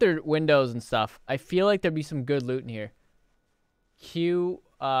lock their windows and stuff, I feel like there'd be some good loot in here. Q,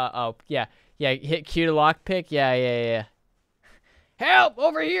 oh, yeah. Yeah, hit Q to lockpick. Yeah. Help!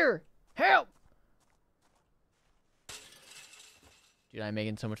 Over here! Help! Dude, I'm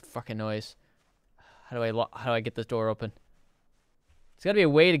making so much fucking noise. How do I get this door open? There's gotta be a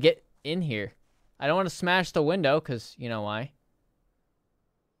way to get in here. I don't want to smash the window, because you know why.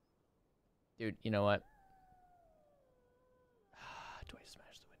 Dude, you know what? Do I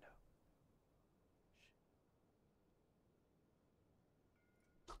smash the window?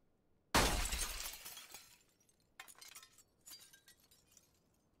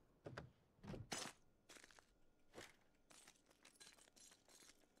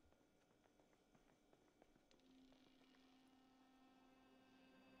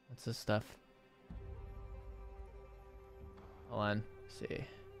 What's this stuff? Hold on. Let's see.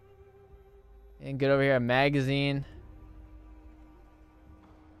 And get over here. A magazine.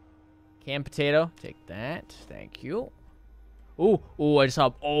 Canned potato. Take that. Thank you. Ooh, I just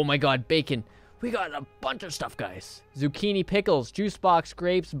saw. Oh my god, bacon. We got a bunch of stuff, guys. Zucchini pickles, juice box,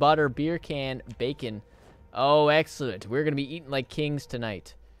 grapes, butter, beer can, bacon. Oh, excellent. We're going to be eating like kings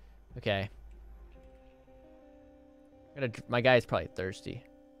tonight. Okay. My guy's probably thirsty.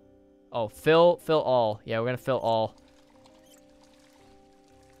 Oh, fill all. Yeah, we're going to fill all.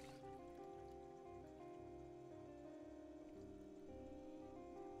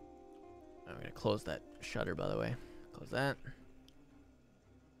 I'm going to close that shutter, by the way. Close that.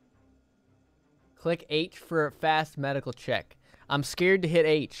 Click H for a fast medical check. I'm scared to hit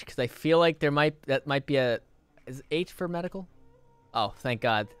H because I feel like that might be a... Is H for medical? Oh, thank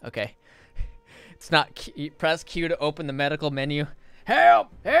God. Okay. It's not Q. Press Q to open the medical menu. Help!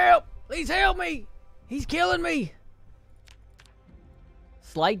 Help! Please help me! He's killing me!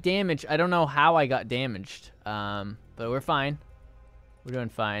 Slight damage. I don't know how I got damaged. But we're fine. We're doing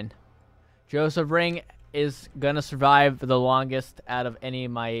fine. Joseph Ring is gonna survive the longest out of any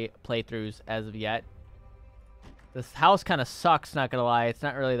of my playthroughs as of yet. This house kind of sucks, not gonna lie. It's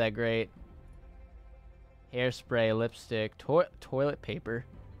not really that great. Hairspray, lipstick, toilet paper.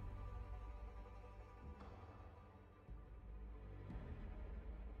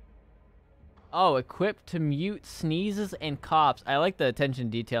 Oh, equipped to mute sneezes and coughs. I like the attention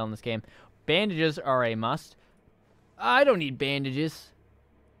to detail in this game. Bandages are a must. I don't need bandages.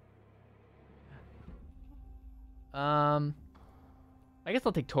 I guess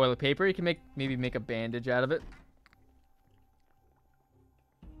I'll take toilet paper. You can maybe make a bandage out of it.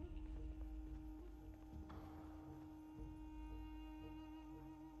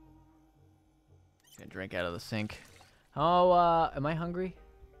 Gonna drink out of the sink. Oh, am I hungry?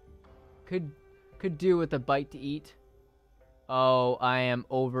 Could do with a bite to eat. Oh, I am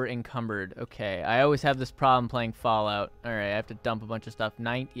over encumbered. Okay, I always have this problem playing Fallout. All right, I have to dump a bunch of stuff.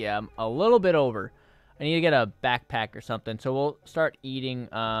 Yeah, I'm a little bit over. I need to get a backpack or something. So we'll start eating.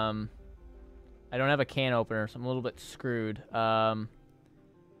 I don't have a can opener, so I'm a little bit screwed. Mug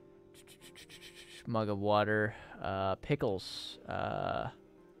of water. Pickles.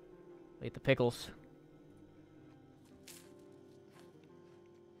 Eat the pickles.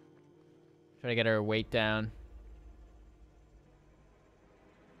 Try to get our weight down.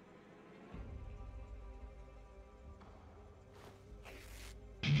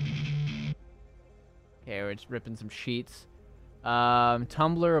 Okay, we're just ripping some sheets.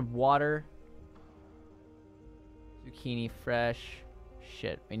 Tumbler of water. Zucchini fresh.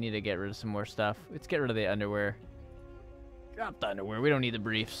 Shit, we need to get rid of some more stuff. Let's get rid of the underwear. Drop the underwear. We don't need the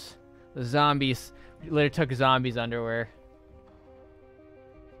briefs. The zombies. We literally took zombies' underwear.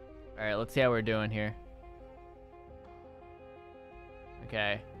 Alright, let's see how we're doing here.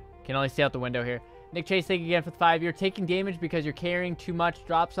 Okay. Can only see out the window here. Nick Chase, thank you again for the 5. You're taking damage because you're carrying too much.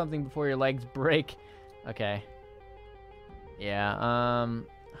 Drop something before your legs break. Okay. Yeah,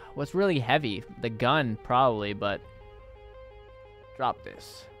 what's really heavy? The gun, probably, but... Drop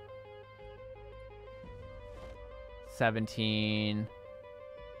this. 17...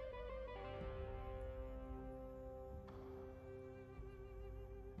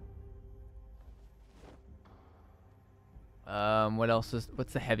 what else is...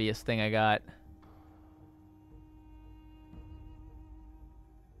 What's the heaviest thing I got?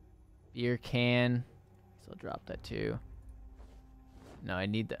 Beer can. So I'll drop that too. No, I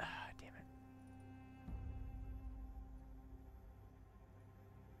need the... damn it.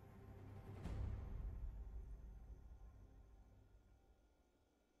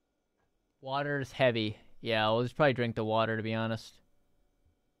 Water is heavy. Yeah, I'll just probably drink the water, to be honest.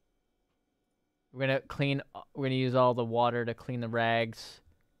 We're gonna use all the water to clean the rags.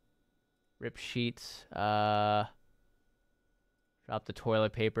 Rip sheets. Drop the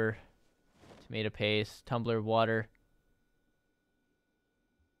toilet paper. Tomato paste. Tumbler of water.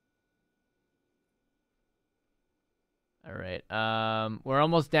 All right. We're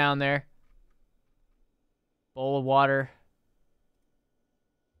almost down there. Bowl of water.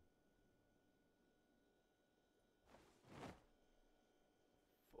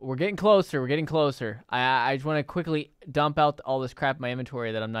 We're getting closer. We're getting closer. I just want to quickly dump out all this crap in my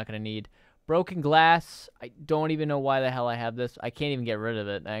inventory that I'm not going to need. Broken glass. I don't even know why the hell I have this. I can't even get rid of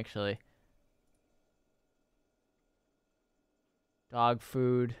it, actually. Dog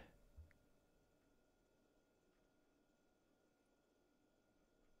food.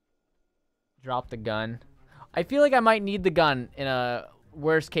 Drop the gun. I feel like I might need the gun in a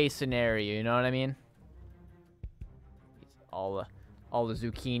worst case scenario, you know what I mean? All the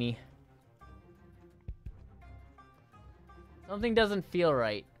zucchini. Something doesn't feel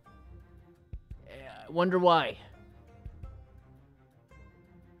right. I wonder why.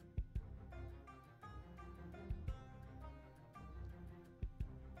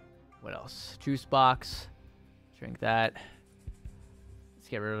 What else? Juice box. Drink that. Let's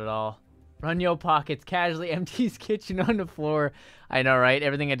get rid of it all. Run your pockets. Casually empties kitchen on the floor. I know, right?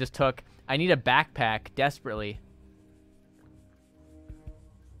 Everything I just took. I need a backpack desperately.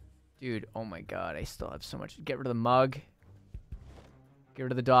 Dude, oh my god. I still have so much. Get rid of the mug. Get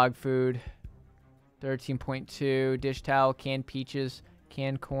rid of the dog food. 13.2. Dish towel. Canned peaches.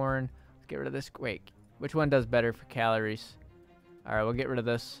 Canned corn. Let's get rid of this. Wait. Which one does better for calories? Alright, we'll get rid of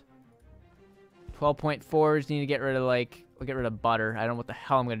this. 12.4s. Need to get rid of, like... We'll get rid of butter. I don't know what the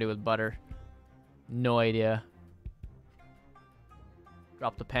hell I'm going to do with butter. No idea.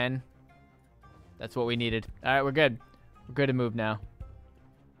 Drop the pen. That's what we needed. Alright, we're good. We're good to move now.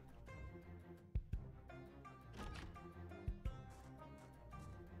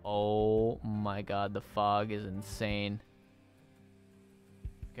 Oh my god, the fog is insane.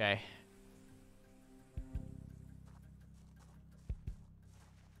 Okay.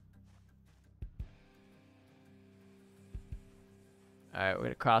 Alright, we're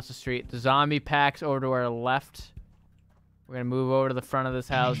gonna cross the street. The zombie pack's over to our left. We're gonna move over to the front of this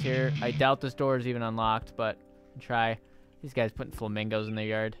house here. I doubt this door is even unlocked, but try. These guys putting flamingos in their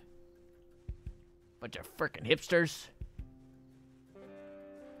yard. Bunch of frickin' hipsters.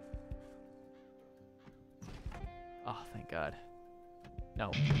 Oh, thank God.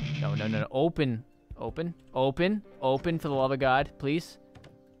 No. No, no, no, no. Open. Open. Open. Open, for the love of God, please.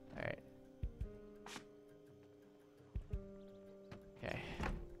 Alright. Okay.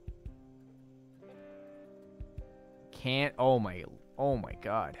 Can't. Oh my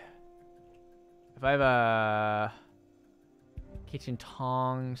God. If I have a kitchen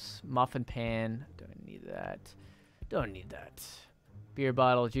tongs, muffin pan, don't need that. Don't need that. Beer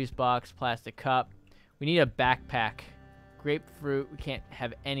bottle, juice box, plastic cup. We need a backpack. Grapefruit. We can't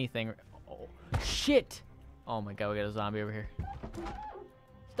have anything. Oh, shit. Oh my god, we got a zombie over here.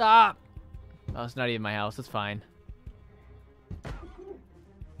 Stop. Oh, it's not even my house. It's fine.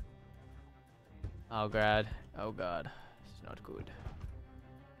 Oh god. Oh god. It's not good.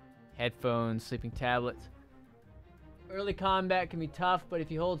 Headphones, sleeping tablets. Early combat can be tough, but if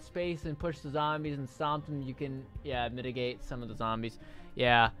you hold space and push the zombies and stomp them, you can, yeah, mitigate some of the zombies.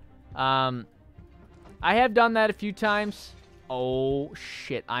 Yeah. I have done that a few times. Oh,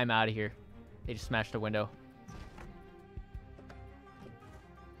 shit. I'm out of here. They just smashed a window.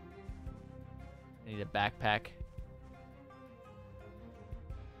 I need a backpack.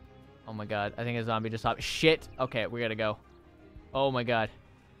 Oh, my God. I think a zombie just stopped. Shit. Okay, we gotta go. Oh, my God.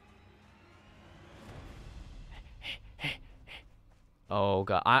 Oh,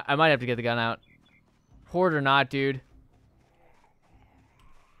 God. I might have to get the gun out. Horde or not, dude.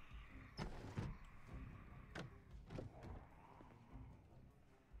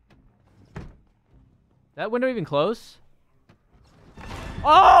 That window even close?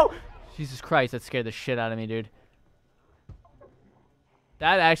 Oh! Jesus Christ, that scared the shit out of me, dude.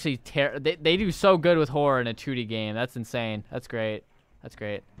 That actually they do so good with horror in a 2D game. That's insane. That's great. That's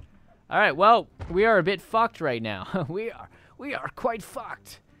great. Alright, well, we are a bit fucked right now. We are quite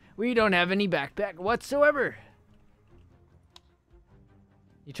fucked. We don't have any backpack whatsoever.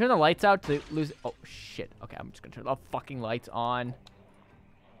 You turn the lights out to lose... Oh, shit. Okay, I'm just gonna turn the fucking lights on.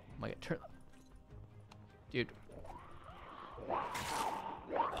 Oh my god, turn... Dude.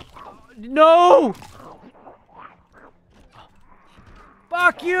 No!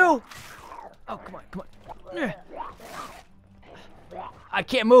 Fuck you! Oh, come on, come on. I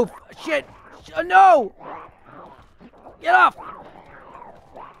can't move. Shit! No! Get off!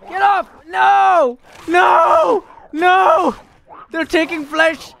 Get off! No! No! No! They're taking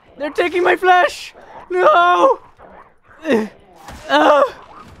flesh! They're taking my flesh! No!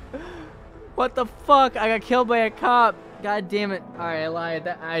 What the fuck? I got killed by a cop. God damn it. Alright, I lied.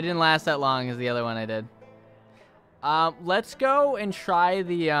 I didn't last that long as the other one I did. Let's go and try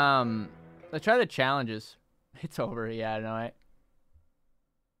the, let's try the challenges. It's over. Yeah, I know it.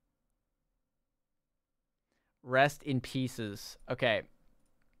 Rest in pieces. Okay.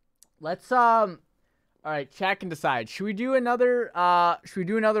 Let's, alright, chat can decide. Should we do another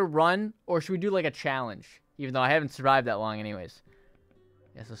run, or should we do, like, a challenge? Even though I haven't survived that long anyways.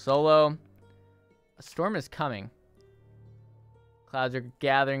 Yeah, so solo. A storm is coming. Clouds are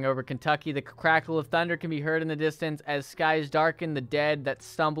gathering over Kentucky. The crackle of thunder can be heard in the distance. As skies darken, the dead that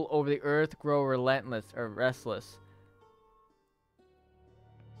stumble over the earth grow relentless or restless.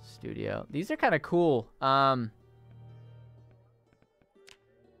 Studio. These are kind of cool.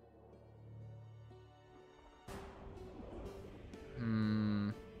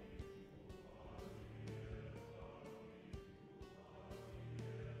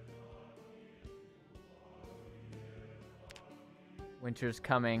 Winter's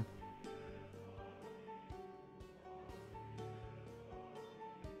coming.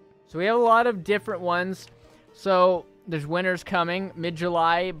 So we have a lot of different ones. So there's winter's coming,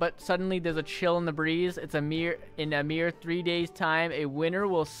 mid-July, but suddenly there's a chill in the breeze. It's in a mere 3 days time, a winter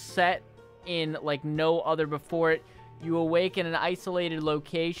will set in like no other before it. You awake in an isolated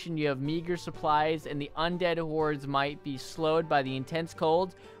location. You have meager supplies, and the undead hordes might be slowed by the intense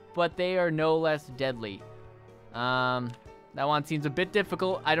cold, but they are no less deadly. That one seems a bit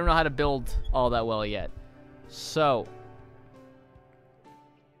difficult. I don't know how to build all that well yet. So.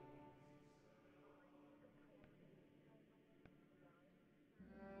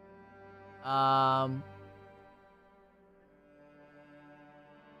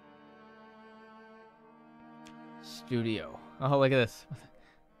 Studio. Oh, look at this.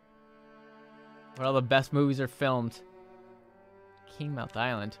 Where all the best movies are filmed. Kingmouth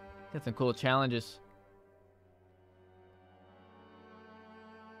Island. Got some cool challenges.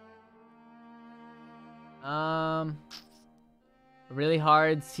 Really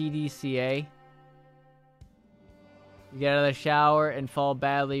hard CDCA. You get out of the shower and fall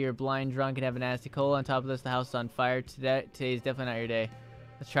badly. You're blind, drunk, and have a nasty cold. On top of this, the house is on fire. Today's definitely not your day.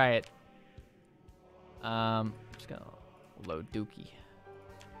 Let's try it. I'm just gonna load Dookie.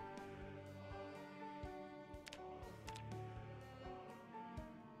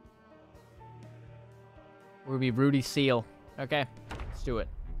 We'll be Rudy Seal. Okay, let's do it.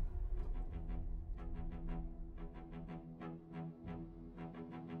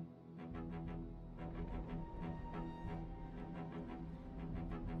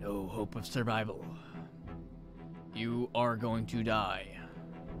 No hope of survival. You are going to die.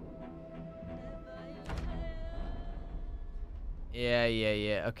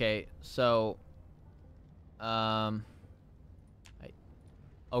 Yeah. Okay, so... Oh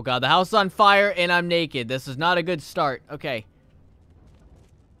god, the house is on fire and I'm naked. This is not a good start. Okay.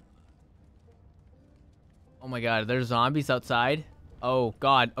 Oh my god, there's zombies outside. Oh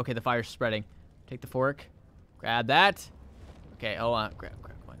god. Okay, the fire's spreading. Take the fork. Grab that. Okay, hold on. Grab.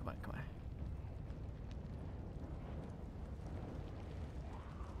 Come on.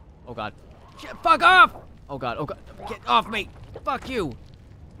 Oh god. Shit, fuck off! Oh god. Get off me! Fuck you!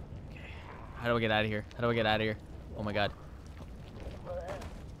 Okay. How do I get out of here? Oh my god.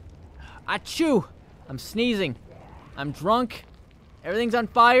 Achoo! I'm sneezing. I'm drunk. Everything's on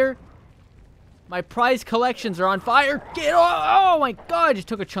fire. My prize collections are on fire. Get off! Oh my god! I just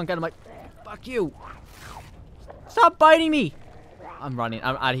took a chunk out of my... Fuck you! Stop biting me! I'm running.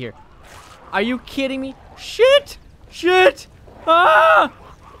 I'm out of here. Are you kidding me? Shit! Ah!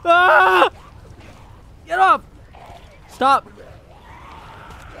 Get off! Stop!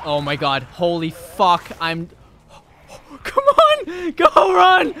 Oh my god. Holy fuck. Come on! Go,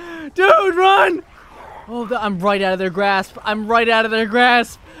 run! Dude, run! Oh, I'm right out of their grasp.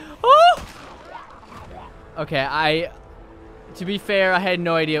 Oh! Okay, to be fair, I had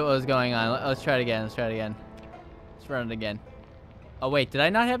no idea what was going on. Let's try it again. Let's run it again. Oh, wait. Did I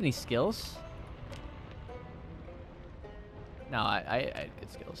not have any skills? No, I had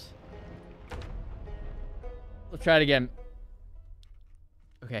good skills. Let's try it again.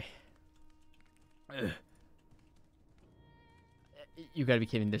 Okay. Ugh. You gotta be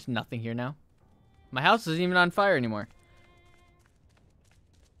kidding. There's nothing here now. My house isn't even on fire anymore.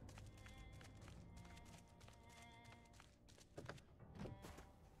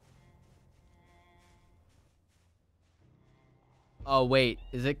 Oh, wait.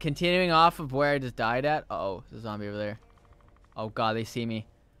 Is it continuing off of where I just died at? Uh-oh. There's a zombie over there. Oh, God. They see me.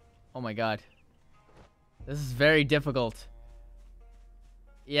 Oh my god. This is very difficult.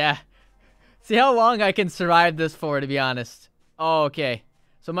 Yeah. See how long I can survive this for, to be honest. Oh, okay.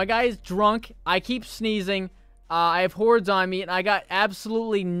 So my guy is drunk. I keep sneezing. I have hordes on me, and I got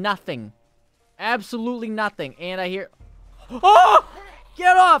absolutely nothing. Absolutely nothing. And I hear... Oh!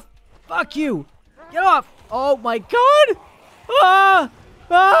 Get off! Fuck you! Get off! Oh my god! Ah!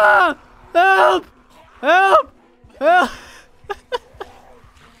 Ah! Help! Help! Help!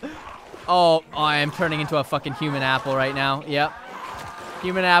 Oh, I am turning into a fucking human apple right now. Yep.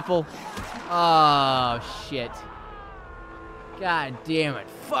 Human apple. Oh, shit. God damn it.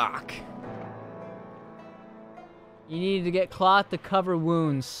 Fuck. You need to get cloth to cover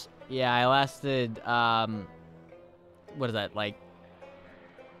wounds. Yeah, I lasted, what is that, like...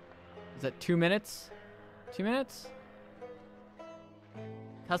 Is that 2 minutes? 2 minutes?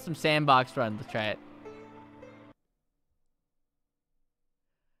 Custom sandbox run. Let's try it.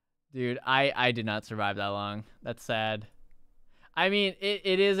 Dude, I did not survive that long. That's sad. I mean,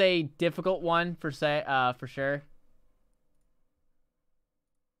 it is a difficult one for sure.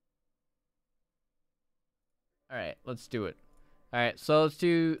 Alright, let's do it. Alright, so let's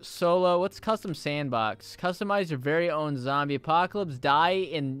do solo. What's custom sandbox? Customize your very own zombie apocalypse. Die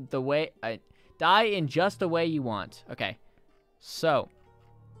in just the way you want. Okay. So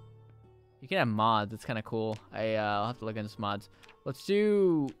you can have mods. It's kind of cool. I'll have to look into some mods. Let's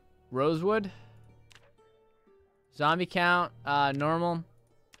do Rosewood. Zombie count, normal.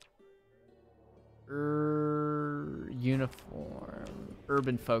 Uniform.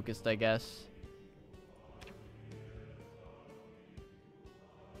 Urban focused, I guess.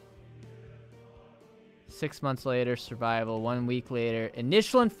 Six months later, survival. 1 week later,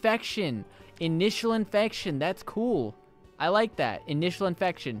 initial infection. Initial infection. That's cool. I like that. Initial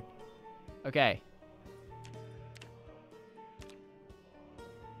infection. Okay.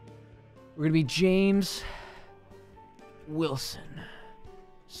 We're gonna be James Wilson,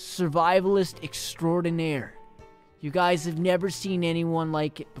 survivalist extraordinaire. You guys have never seen anyone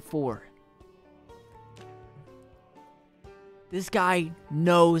like it before. This guy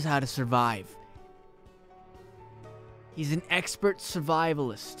knows how to survive. He's an expert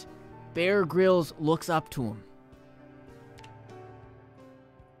survivalist. Bear Grylls looks up to him.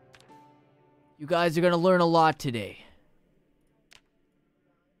 You guys are gonna learn a lot today.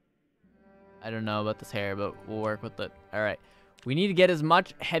 I don't know about this hair, but we'll work with it. All right. We need to get as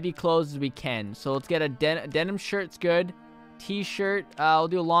much heavy clothes as we can. So let's get a denim shirt's good. T-shirt. I'll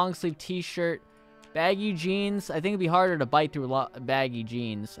do a long sleeve T-shirt. Baggy jeans. I think it'd be harder to bite through baggy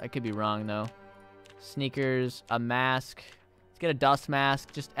jeans. I could be wrong, though. Sneakers. A mask. Let's get a dust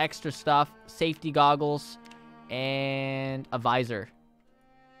mask. Just extra stuff. Safety goggles. And a visor.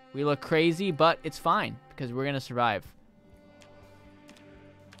 We look crazy, but it's fine because we're going to survive.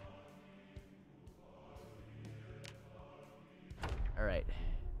 All right.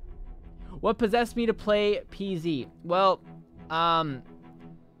 What possessed me to play PZ? Well, I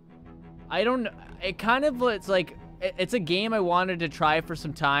don't know. It kind of, it's like, it's a game I wanted to try for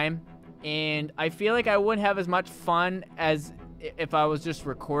some time, and I feel like I wouldn't have as much fun as if I was just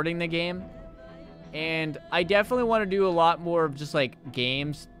recording the game. And I definitely want to do a lot more of just like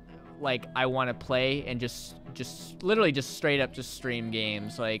games like I want to play and just literally just straight up just stream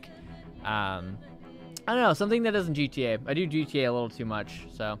games. Like, I don't know, something that isn't GTA. I do GTA a little too much,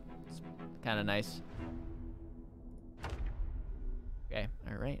 so it's kind of nice. Okay,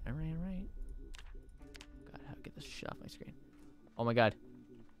 all right. God, how to get this shit off my screen? Oh my god.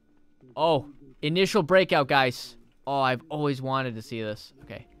 Oh, initial breakout, guys. Oh, I've always wanted to see this.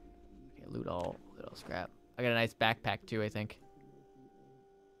 Okay, loot all scrap. I got a nice backpack too, I think.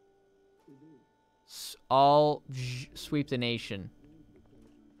 Sweep the nation.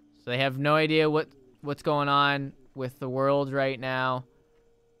 So they have no idea what's going on with the world right now.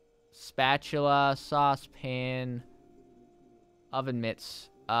 Spatula, saucepan, oven mitts.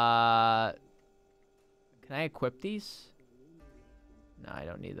 Can I equip these? No, I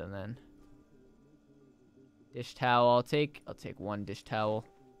don't need them then. Dish towel. I'll take one dish towel.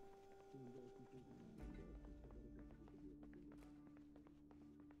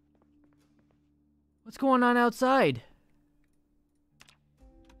 What's going on outside?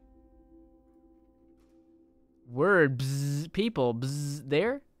 Word, bzz, people, bzz,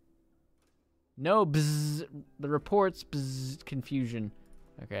 there? No, bzz, the reports, bzz, confusion.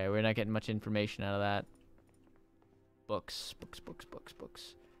 Okay, we're not getting much information out of that. Books.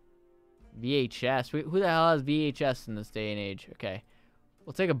 VHS, who the hell has VHS in this day and age? Okay,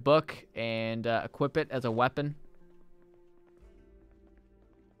 we'll take a book and equip it as a weapon.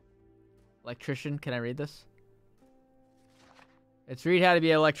 Electrician, can I read this? Let's read how to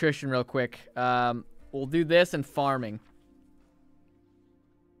be an electrician real quick. We'll do this and farming.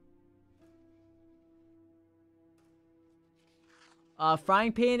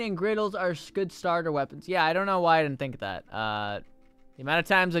 Frying pan and griddles are good starter weapons. Yeah, I don't know why I didn't think of that. The amount of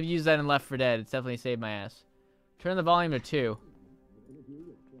times I've used that in Left 4 Dead, it's definitely saved my ass. Turn the volume to 2.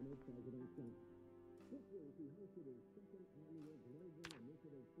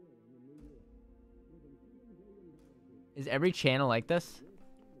 Is every channel like this?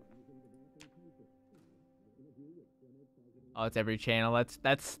 Oh, it's every channel.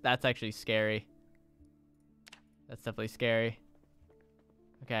 That's actually scary. That's definitely scary.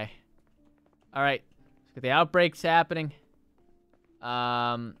 Okay. All right. Let's get the outbreaks happening.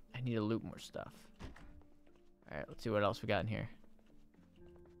 I need to loot more stuff. All right. Let's see what else we got in here.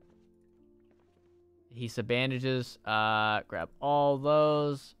 Adhesive bandages. Grab all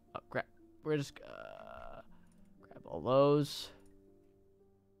those. We're just grab all those.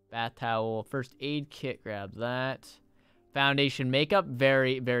 Bath towel. First aid kit. Grab that. Foundation makeup.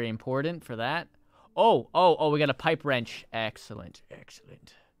 Very, very important for that. Oh, we got a pipe wrench. Excellent.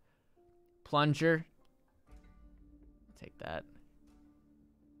 Plunger. Take that.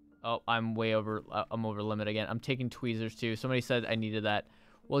 Oh, I'm way over, I'm over limit again. I'm taking tweezers too. Somebody said I needed that.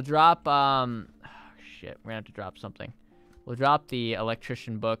 We'll drop, shit, we're gonna have to drop something. We'll drop the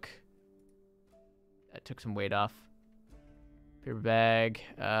electrician book. That took some weight off. Paper bag.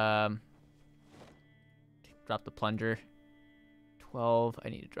 Drop the plunger. 12. I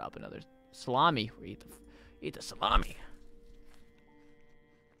need to drop another salami. We eat the salami.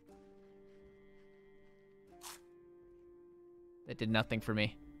 That did nothing for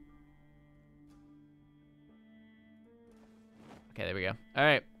me. Okay, there we go. All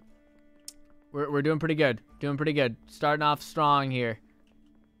right. We're doing pretty good. Starting off strong here.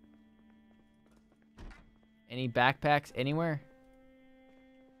 Any backpacks anywhere?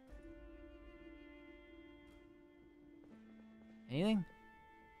 Anything?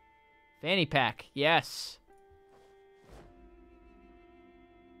 Fanny pack. Yes.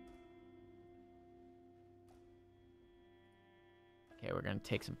 Okay, we're gonna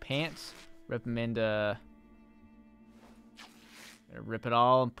take some pants, rip them into. Gonna rip it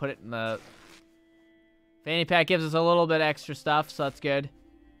all and put it in the fanny pack. Gives us a little bit extra stuff, so that's good.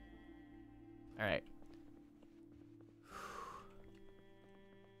 All right.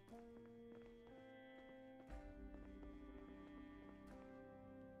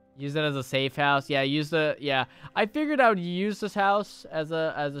 Use it as a safe house. Yeah, yeah. I figured I would use this house as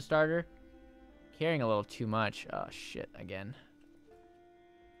a starter. Carrying a little too much. Oh shit, again.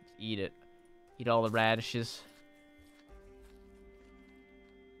 Let's eat it. Eat all the radishes.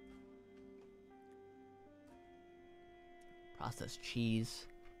 Processed cheese.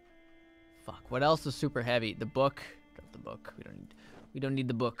 Fuck. What else is super heavy? The book. Drop the book. We don't need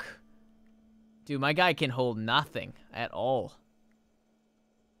the book. Dude, my guy can hold nothing at all.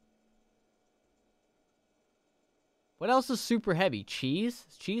 What else is super heavy? Cheese?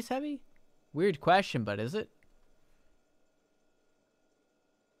 Is cheese heavy? Weird question, but is it?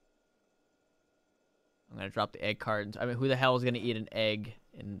 I'm gonna drop the egg cartons. I mean, who the hell is gonna eat an egg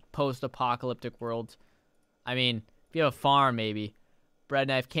in post-apocalyptic world? I mean, if you have a farm, maybe. Bread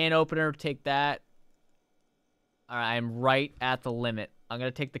knife, can opener, take that. Alright, I'm right at the limit. I'm gonna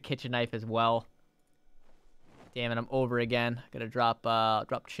take the kitchen knife as well. Damn it, I'm over again. Gonna drop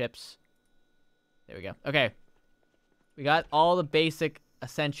chips. There we go. Okay. We got all the basic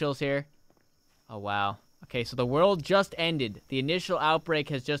essentials here. Oh, wow. Okay, so the world just ended. The initial outbreak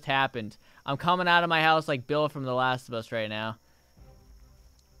has just happened. I'm coming out of my house like Bill from The Last of Us right now.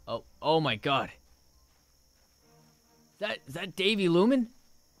 Oh my god. Is that Davy Lumen?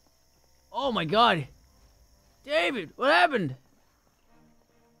 Oh my god. David, what happened?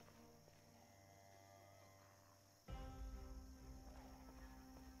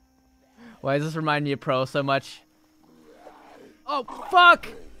 Why does this remind me of Pro so much? Oh, fuck!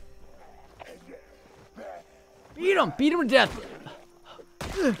 Beat him to death!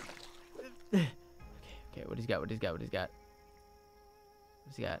 Okay, what he's got? He's got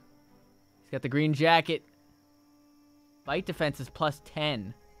the green jacket. Bite defense is plus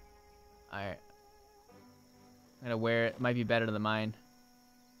 10. Alright. I'm gonna wear it. Might be better than mine.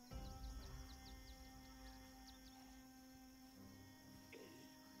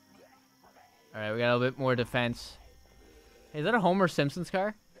 Alright, we got a little bit more defense. Hey, is that a Homer Simpson's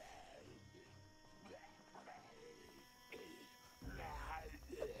car?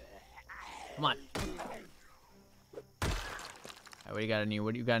 Come on. Alright, what do you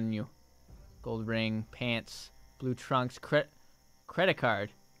got in you? Gold ring, pants, blue trunks, credit card.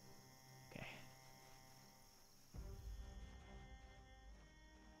 Okay.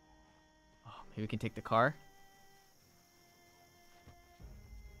 Maybe we can take the car.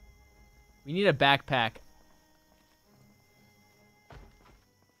 We need a backpack.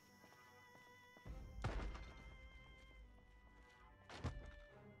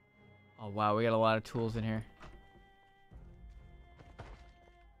 Oh, wow. We got a lot of tools in here.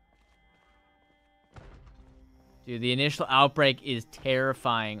 Dude, the initial outbreak is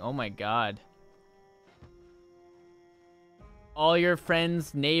terrifying. Oh, my God. All your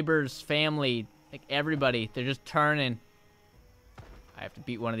friends, neighbors, family, like everybody, they're just turning. I have to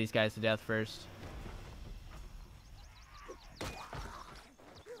beat one of these guys to death first.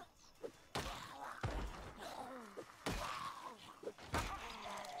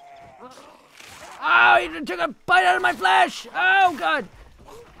 Oh, he took a bite out of my flesh! Oh, God!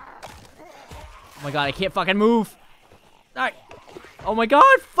 Oh, my God, I can't fucking move. All right. Oh, my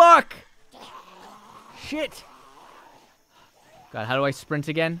God, fuck! Shit. God, how do I sprint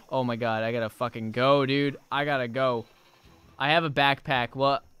again? Oh, my God, I gotta fucking go, dude. I gotta go. I have a backpack.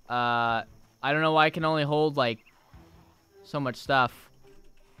 Well, I don't know why I can only hold, like, so much stuff.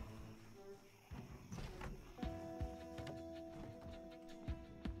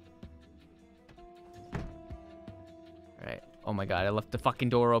 Alright. Oh my God, I left the fucking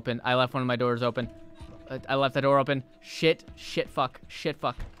door open. I left one of my doors open. I left the door open. Shit. Shit, fuck. Shit,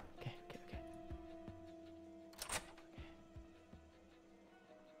 fuck. Okay, okay, okay.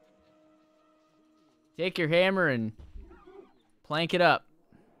 Take your hammer and plank it up.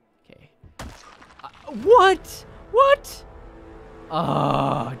 Okay. What? What?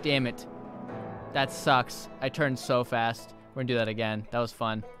 Oh, damn it. That sucks. I turned so fast. We're gonna do that again. That was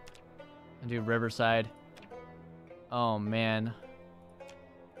fun. I'll do Riverside. Oh, man.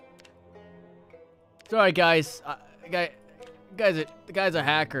 Sorry, guys. The guy's a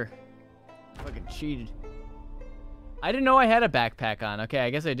hacker. Fucking cheated. I didn't know I had a backpack on. Okay, I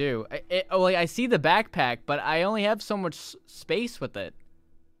guess I do. I see the backpack, but I only have so much space with it.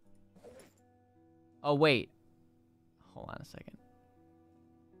 Oh, wait. Hold on a second.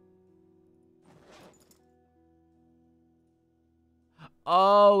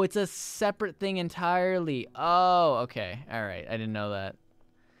 Oh, it's a separate thing entirely. Oh, okay. All right. I didn't know that.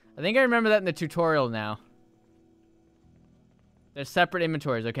 I think I remember that in the tutorial now. There's separate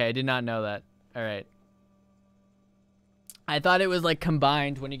inventories. Okay, I did not know that. All right. I thought it was like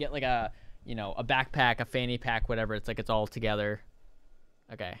combined when you get like a, you know, a backpack, a fanny pack, whatever. It's like it's all together.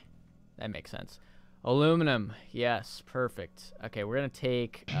 Okay. That makes sense. Aluminum. Yes, perfect. Okay, we're going to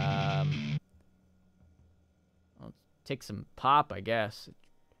take take some pop, I guess.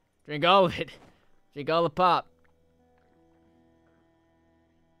 Drink all of it. Drink all the pop.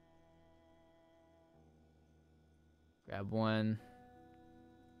 Grab one.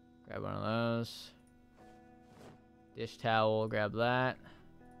 Grab one of those. Dish towel, grab that.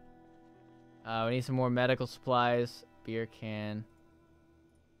 We need some more medical supplies. Beer can.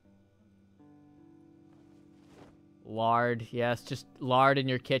 Lard, yes, just lard in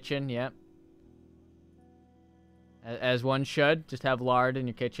your kitchen, yep. As one should, just have lard in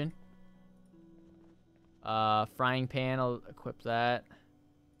your kitchen. Frying pan, I'll equip that.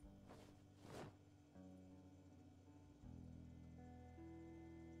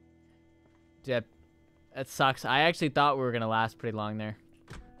 That sucks. I actually thought we were going to last pretty long there.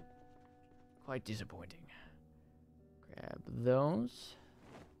 Quite disappointing. Grab those.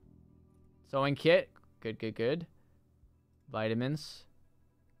 Sewing kit. Good, good, good. Vitamins.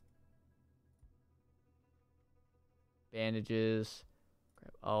 Bandages.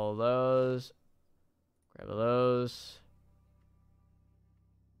 Grab all those. Grab those.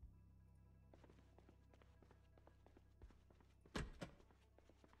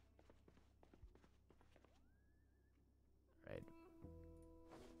 Right.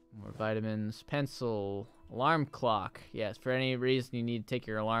 More vitamins. Pencil. Alarm clock. Yes, for any reason you need to take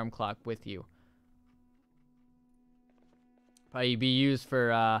your alarm clock with you. Probably be used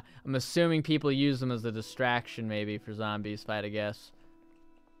for, I'm assuming people use them as a distraction, maybe, for zombies, if I had to guess.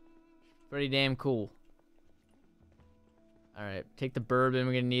 Pretty damn cool. Alright, take the bourbon.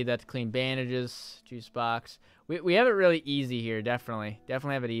 We're going to need that to clean bandages. Juice box. We have it really easy here, definitely.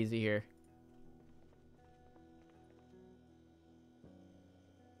 Definitely have it easy here.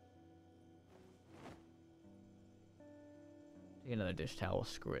 Take another dish towel.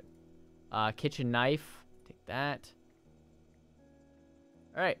 Screw it. Kitchen knife. Take that.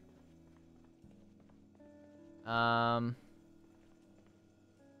 All right.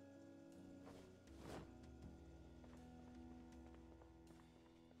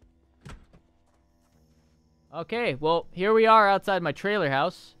 Okay, well, here we are outside my trailer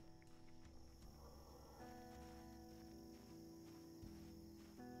house.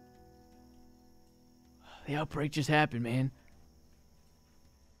 The outbreak just happened, man.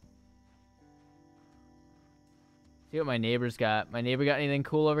 See what my neighbor's got. My neighbor got anything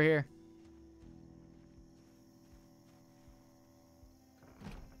cool over here?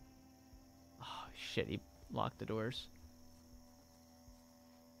 Oh, shit. He locked the doors.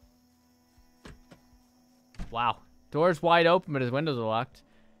 Wow. Door's wide open, but his windows are locked.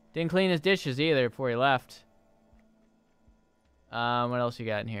 Didn't clean his dishes either before he left. What else you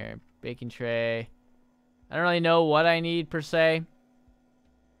got in here? Baking tray. I don't really know what I need per se.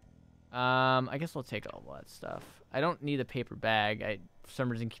 I guess I'll take all that stuff. I don't need a paper bag. I, for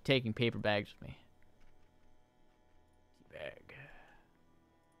some reason, keep taking paper bags with me. Bag.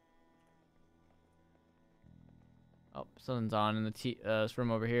 Oh, something's on in the this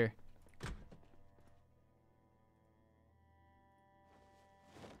room over here.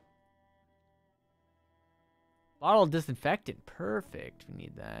 Bottle of disinfectant. Perfect. We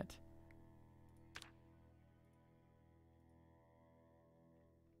need that.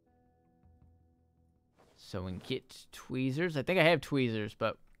 Sewing kit. Tweezers. I think I have tweezers,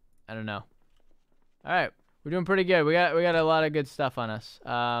 but I don't know. All right. We're doing pretty good. We got a lot of good stuff on us.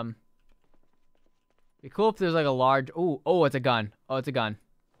 Be cool if there's like a large... Oh, it's a gun. Oh, it's a gun.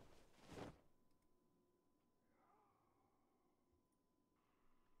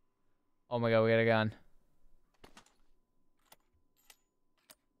 Oh my god, we got a gun.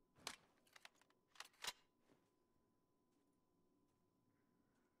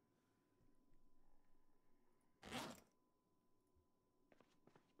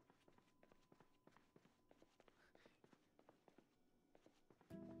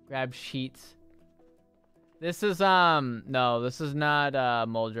 Grab sheets. This is, no, this is not,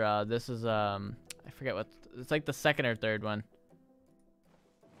 Muldra. This is, I forget what, it's like the second or third one.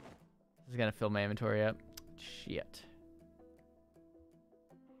 This is gonna fill my inventory up. Shit.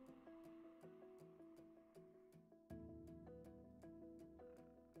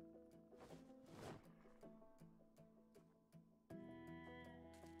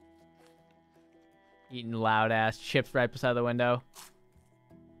 Eating loud ass chips right beside the window.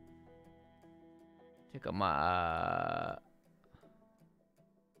 Take a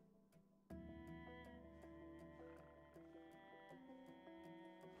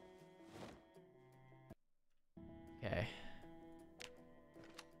okay.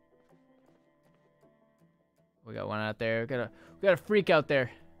 We got one out there. We got a freak out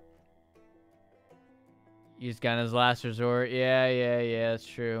there. Use gun as last resort. Yeah, that's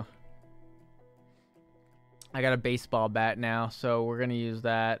true. I got a baseball bat now, so we're gonna use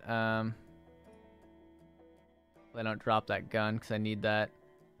that. I don't drop that gun because I need that.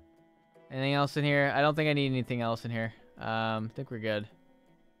 Anything else in here? I don't think I need anything else in here. I think we're good.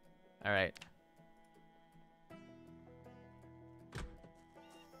 All right.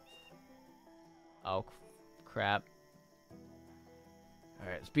 Oh, crap. All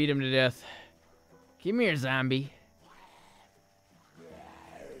right, let's beat him to death. Give me your zombie.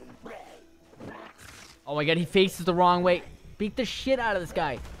 Oh my god, he faces the wrong way. Beat the shit out of this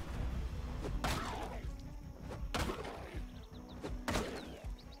guy.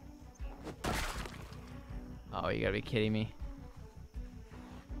 Oh, you gotta be kidding me.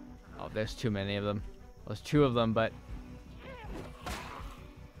 Oh, there's too many of them. Well, there's two of them, but...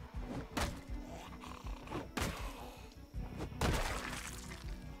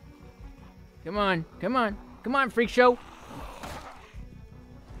 Come on, come on. Come on, freak show.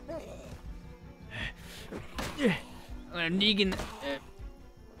 I'm Negan.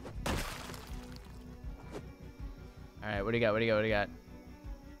 Alright, what do you got? What do you got? What do you got?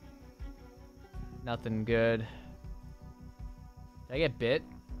 Nothing good. Did I get bit?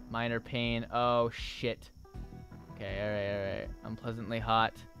 Minor pain. Oh, shit. Okay, alright. Unpleasantly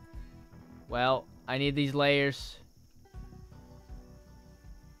hot. Well, I need these layers.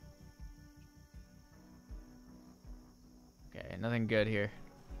 Okay, nothing good here.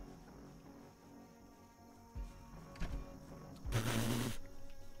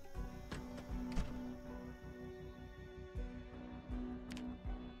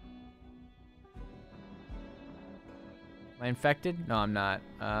 Am I infected? No, I'm not.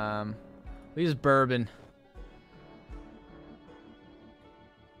 We use bourbon.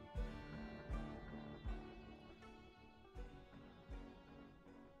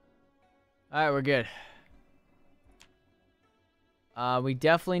 Alright, we're good. We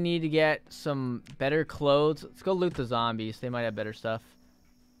definitely need to get some better clothes. Let's go loot the zombies. They might have better stuff.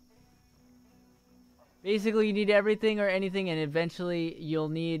 Basically, you need everything or anything, and eventually you'll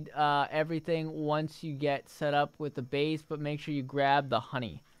need everything once you get set up with the base, but make sure you grab the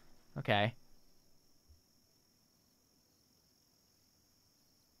honey. Okay.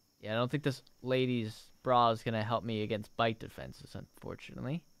 Yeah, I don't think this lady's bra is going to help me against bite defenses,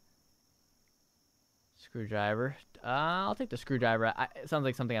 unfortunately. Screwdriver. I'll take the screwdriver. It sounds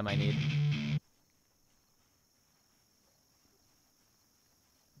like something I might need.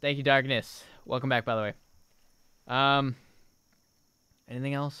 Thank you, Darkness. Welcome back, by the way.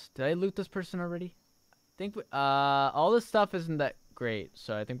 Anything else? Did I loot this person already? I think all this stuff isn't that great,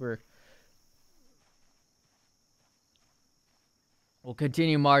 so I think we'll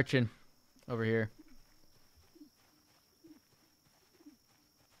continue marching over here.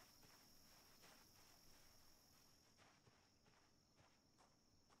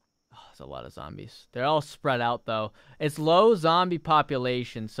 Oh, there's a lot of zombies. They're all spread out, though. It's low zombie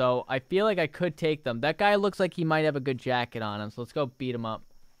population, so I feel like I could take them. That guy looks like he might have a good jacket on him, so let's go beat him up.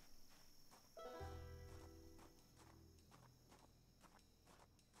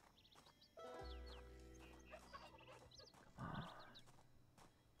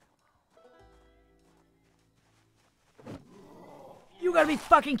 You gotta be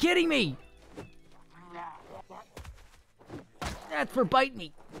fucking kidding me! That's for biting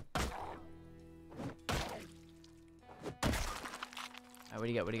me. Alright, what do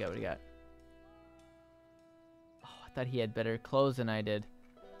you got? What do you got? What do you got? Oh, I thought he had better clothes than I did.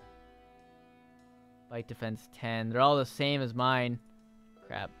 Bite defense 10. They're all the same as mine.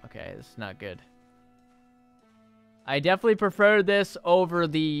 Crap. Okay, this is not good. I definitely prefer this over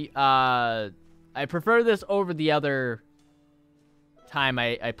the, I prefer this over the other time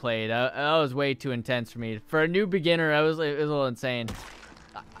I played. That was way too intense for me. For a new beginner, it was a little insane.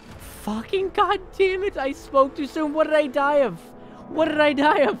 Fucking goddamn it! I spoke too soon. What did I die of? What did I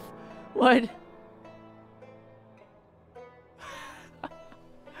die of? What?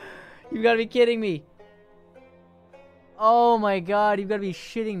 You gotta be kidding me. Oh my god, you gotta be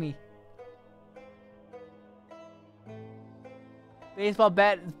shitting me. Baseball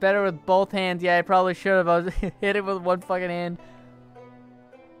bat is better with both hands. Yeah, I probably should have. I was hit it with one fucking hand.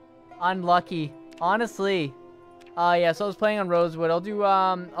 Unlucky. Honestly. Yeah, so I was playing on Rosewood. I'll do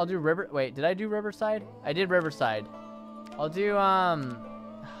River. Wait, did I do Riverside? I did Riverside. I'll do,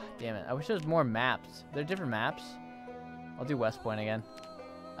 damn it. I wish there was more maps. There are different maps. I'll do West Point again.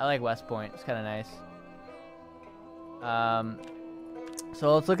 I like West Point. It's kind of nice.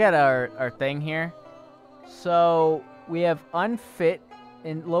 So let's look at our thing here. So we have unfit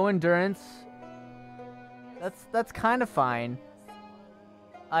and low endurance. That's kind of fine.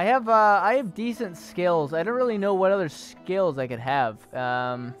 I have decent skills. I don't really know what other skills I could have.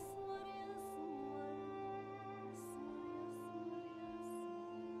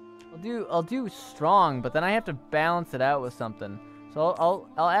 I'll do strong, but then I have to balance it out with something. So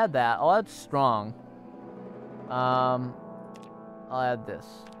I'll add that. I'll add strong. I'll add this.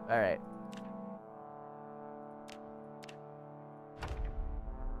 All right.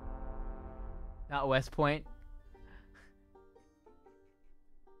 Not West Point.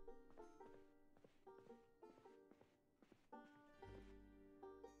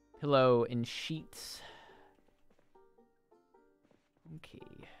 Pillow and sheets. Okay.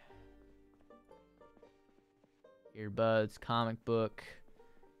 Earbuds, comic book.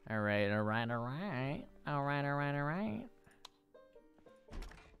 Alright, alright, alright. Alright, alright, alright.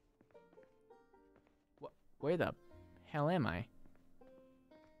 Where the hell am I?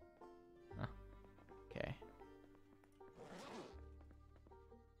 Oh, okay.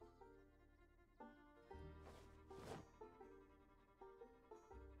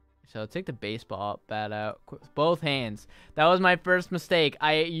 So take the baseball bat out. Both hands. That was my first mistake.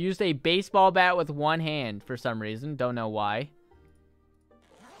 I used a baseball bat with one hand for some reason. Don't know why.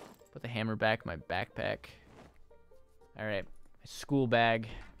 Put the hammer back in my backpack. Alright. My school bag.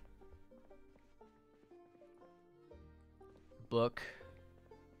 Book.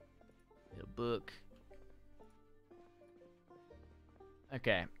 Little book.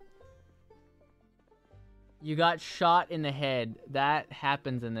 Okay. You got shot in the head. That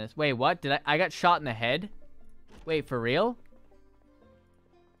happens in this. Wait, what? Did I got shot in the head? Wait, for real?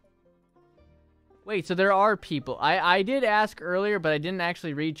 Wait, so there are people. I did ask earlier, but I didn't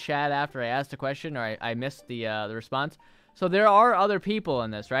actually read chat after I asked a question, or I missed the response. So there are other people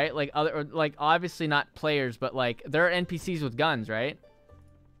in this, right? Like obviously not players, but like there are NPCs with guns, right?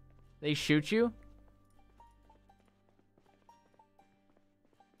 They shoot you?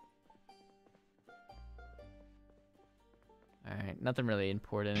 Alright, nothing really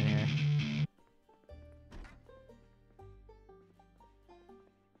important in here.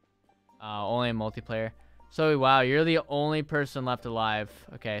 Only a multiplayer. So, wow, you're the only person left alive.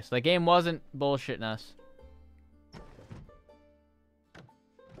 Okay, so the game wasn't bullshitting us.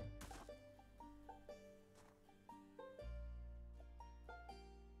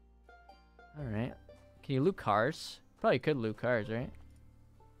 Alright. Can you loot cars? Probably could loot cars, right?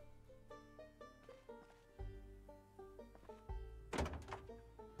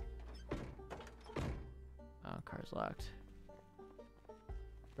 Oh, car's locked.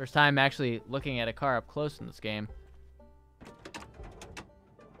 First time actually looking at a car up close in this game.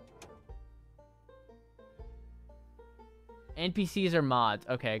 NPCs are mods.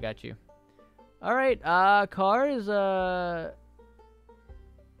 Okay, I got you. Alright, car is,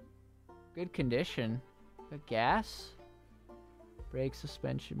 good condition. Got gas. Brake,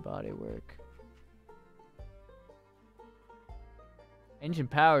 suspension, bodywork. Engine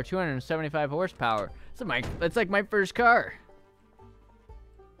power, 275 horsepower. That's like my first car.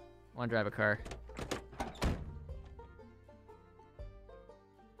 I want to drive a car.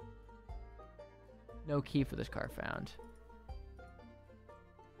 No key for this car found.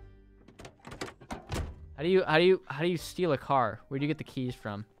 How do you steal a car? Where do you get the keys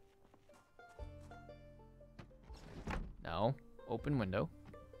from? No. Open window.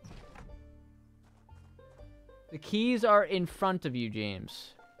 The keys are in front of you,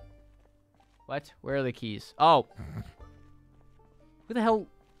 James. What? Where are the keys? Oh. Who the hell?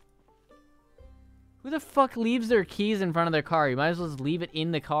 Who the fuck leaves their keys in front of their car? You might as well just leave it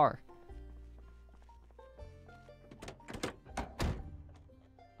in the car.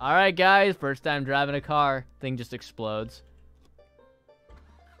 Alright, guys. First time driving a car. Thing just explodes.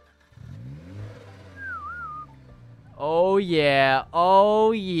 Oh, yeah.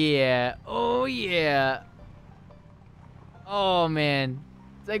 Oh, yeah. Oh, yeah. Oh, man.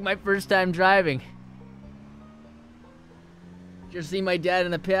 It's like my first time driving. Just see my dad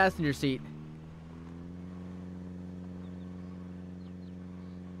in the passenger seat.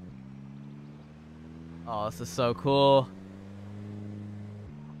 Oh, this is so cool.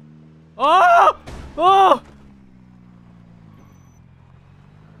 Oh! Oh!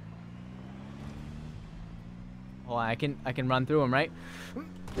 Oh, I can run through them, right?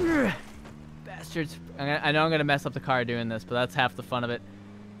 Bastards. I know I'm gonna mess up the car doing this, but that's half the fun of it.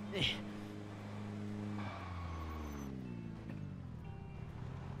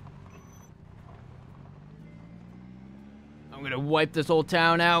 I'm gonna wipe this old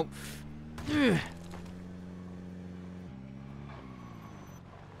town out.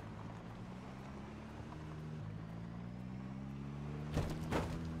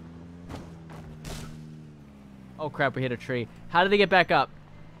 Oh crap, we hit a tree. How did they get back up?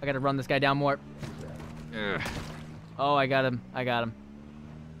 I gotta run this guy down more. Ugh. Oh, I got him. I got him.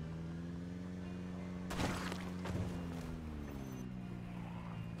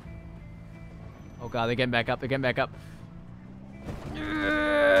 Oh god, they're getting back up. They're getting back up.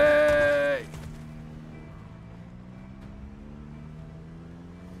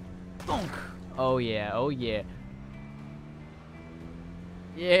 Bonk. Oh yeah, oh yeah.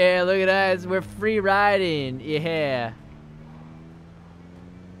 Yeah, look at us. We're free riding. Yeah.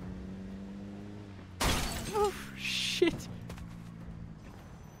 Oh, shit.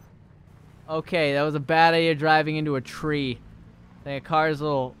 Okay, that was a bad idea driving into a tree. I think a car's a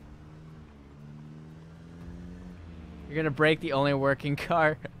little... You're gonna break the only working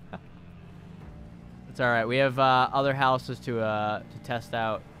car. It's alright. We have other houses to test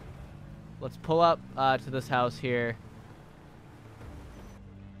out. Let's pull up to this house here.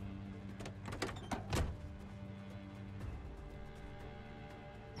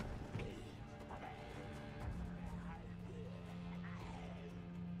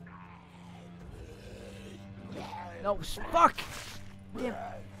 No, fuck! Damn.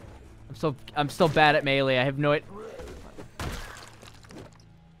 I'm still bad at melee. I have no idea.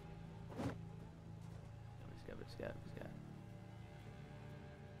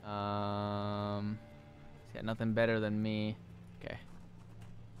 He's got nothing better than me. Okay.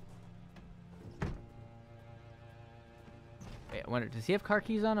 Wait, I wonder, does he have car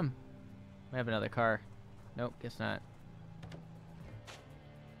keys on him? We have another car. Nope, guess not.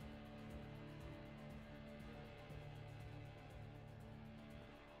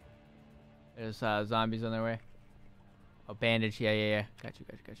 There's zombies on their way. Oh, bandage. Yeah. Got you.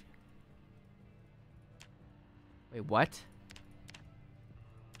 Wait, what?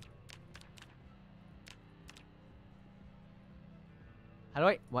 How do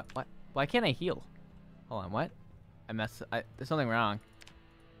I... What? Why can't I heal? Hold on, what? There's something wrong.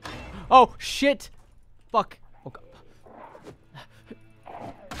 Oh, shit! Fuck. Oh, God.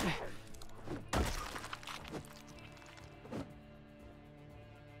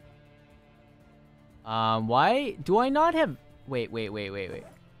 Why do I not have... Wait.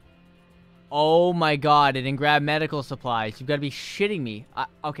 Oh my god, it didn't grab medical supplies. You've got to be shitting me.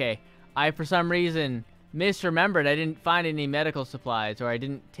 Okay. I, for some reason, misremembered. I didn't find any medical supplies, or I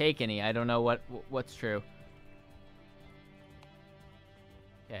didn't take any. I don't know what's true.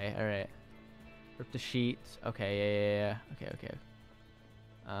 Okay, all right. Rip the sheets. Okay, yeah. Okay.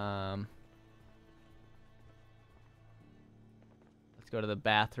 Let's go to the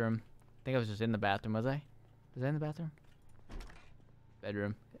bathroom. I think I was just in the bathroom, was I? Was I in the bathroom?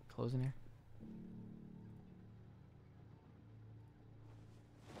 Bedroom. Clothes in here.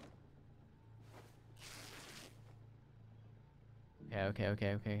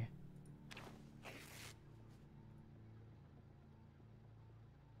 Okay.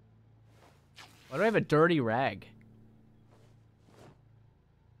 Why do I have a dirty rag?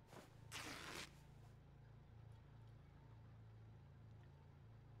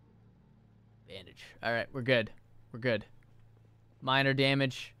 Bandage. Alright, we're good. We're good. Minor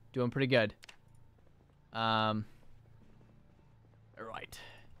damage. Doing pretty good. Alright.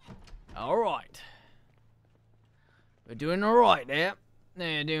 Alright. We're doing alright there.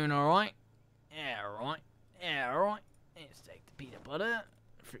 They're doing alright. Yeah, alright. Let's take the peanut butter.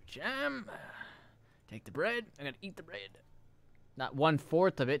 Fruit jam. Take the bread. I'm gonna eat the bread. Not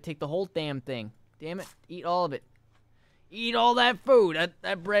 1/4 of it. Take the whole damn thing. Damn it. Eat all of it. Eat all that food.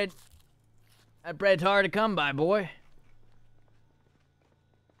 That bread. That bread's hard to come by, boy.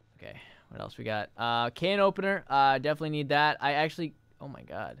 Okay. What else we got? Can opener. Definitely need that. I actually. Oh my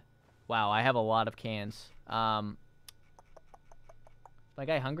god. Wow. I have a lot of cans. My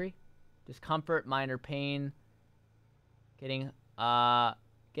guy hungry? Discomfort. Minor pain.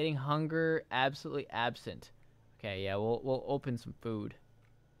 Getting hunger absolutely absent. Okay, yeah, we'll open some food.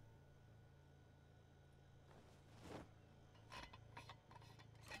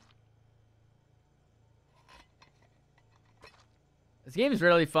 This game is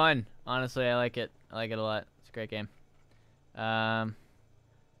really fun. Honestly, I like it. I like it a lot. It's a great game.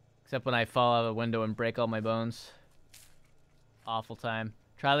 Except when I fall out of the window and break all my bones. Awful time.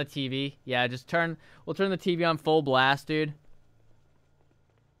 Try the TV. Yeah, we'll turn the TV on full blast, dude.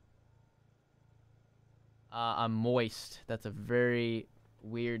 I'm moist. That's a very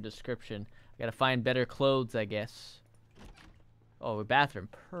weird description. I gotta find better clothes, I guess. Oh, a bathroom.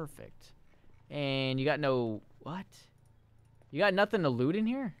 Perfect. And you got no... What? You got nothing to loot in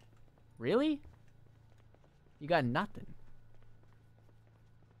here? Really? You got nothing.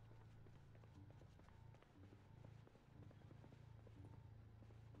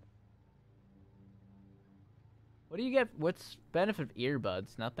 What do you get? What's benefit of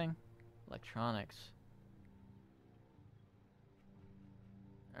earbuds? Nothing? Electronics.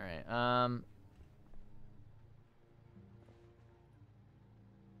 Alright,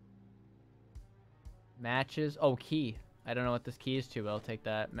 matches. Oh, key. I don't know what this key is to, but I'll take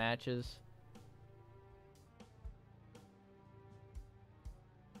that. Matches.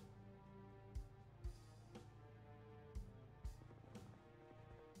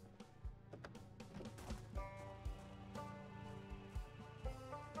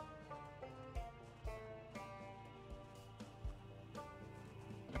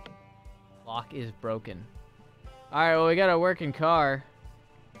 Lock is broken. Alright, well, we got a working car.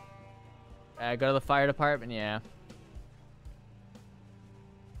 Go to the fire department, yeah.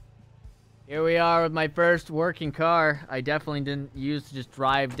 Here we are with my first working car. I definitely didn't use to just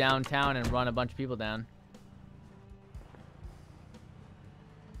drive downtown and run a bunch of people down.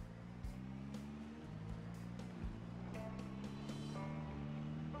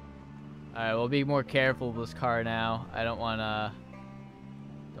 Alright, we'll be more careful with this car now. I don't wanna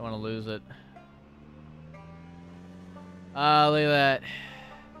lose it. Look at that.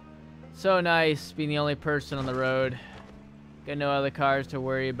 So nice being the only person on the road. Got no other cars to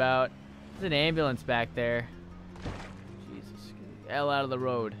worry about. There's an ambulance back there. Jesus, get the hell out of the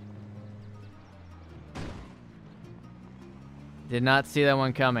road. Did not see that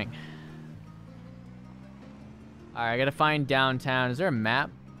one coming. Alright, I gotta find downtown. Is there a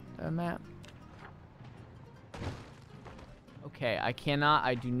map? Is there a map? Okay, I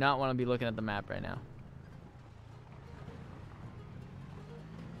do not want to be looking at the map right now.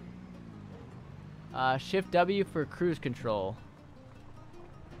 Shift W for cruise control.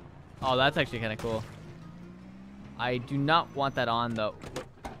 Oh, that's actually kind of cool. I do not want that on, though.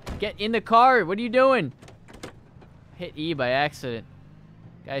 Get in the car! What are you doing? Hit E by accident.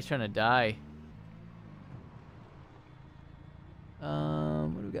 Guy's trying to die.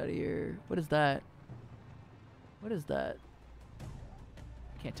 What do we got here? What is that? What is that?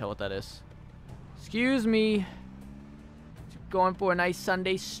 Can't tell what that is. Excuse me. Going for a nice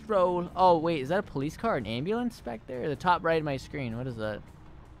Sunday stroll. Oh, wait. Is that a police car? An ambulance back there? The top right of my screen. What is that?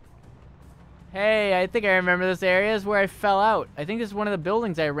 Hey, I think I remember this area. This is where I fell out. I think this is one of the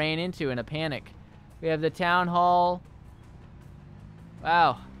buildings I ran into in a panic. We have the town hall.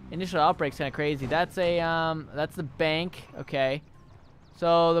 Wow. Initial outbreak's kind of crazy. That's that's the bank. Okay.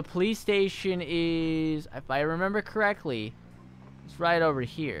 So the police station is, if I remember correctly, it's right over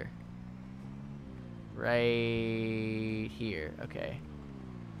here. Right here. Okay.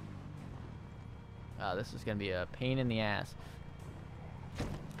 Oh, this is gonna be a pain in the ass.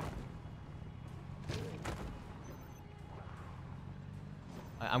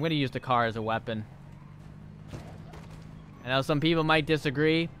 I'm gonna use the car as a weapon. I know some people might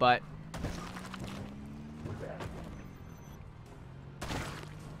disagree, but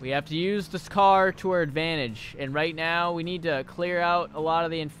we have to use this car to our advantage. And right now, we need to clear out a lot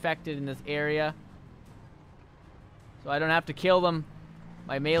of the infected in this area, so I don't have to kill them.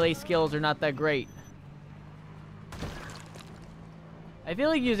 My melee skills are not that great. I feel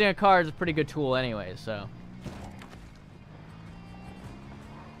like using a car is a pretty good tool anyway, so.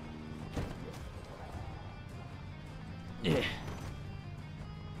 Yeah.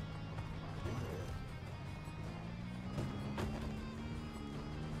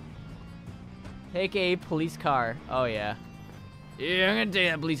 Take a police car. Oh, yeah. Yeah, I'm gonna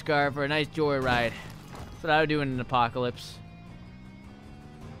take that police car for a nice joyride. That's what I would do in an apocalypse.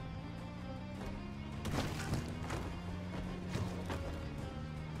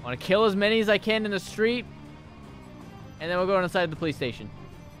 I want to kill as many as I can in the street, and then we'll go inside the police station.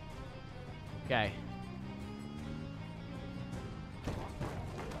 Okay.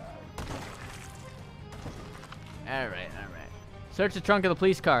 Alright. Search the trunk of the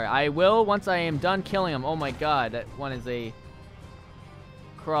police car. I will once I am done killing him. Oh my god, that one is a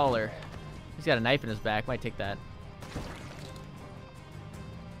crawler. He's got a knife in his back. Might take that.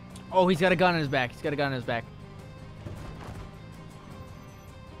 Oh, he's got a gun in his back. He's got a gun in his back.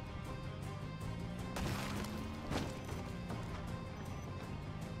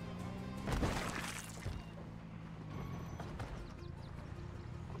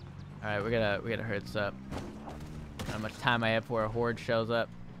 Alright, we gotta hurry this up. How much time I have before a horde shows up.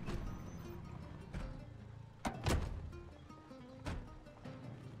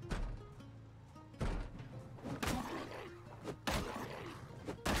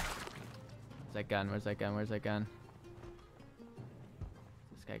 Where's that gun? Where's that gun? Where's that gun?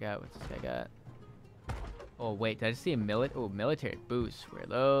 What's this guy got? What's this guy got? Oh wait, did I just see a military boots? Where are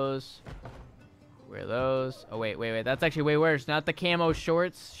those? Where are those? Oh wait. That's actually way worse. Not the camo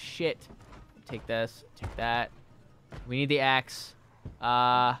shorts. Shit. Take this. Take that. We need the axe.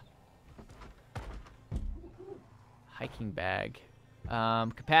 Hiking bag.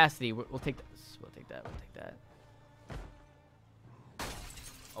 Capacity. We'll take this. We'll take that. We'll take that.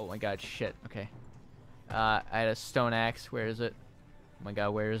 Oh my god, shit. Okay. I had a stone axe. Where is it? Oh my god,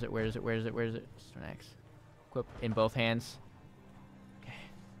 where is it? Where is it? Where is it? Where is it? Stone axe. Equip in both hands. Okay.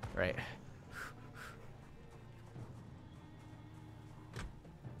 Right.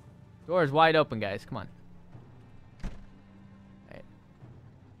 Door is wide open, guys. Come on. Alright.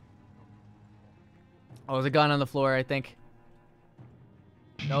 Oh, there's a gun on the floor, I think.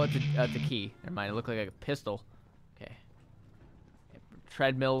 No, it's a key. Never mind. It looked like a pistol. Okay.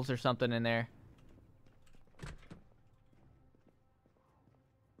 Treadmills or something in there.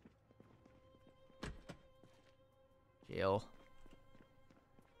 Jail.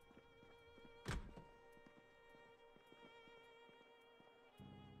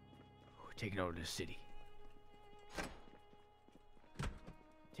 Taking over the city.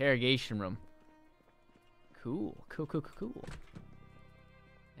 Interrogation room. Cool.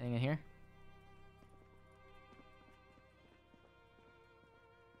 Anything in here?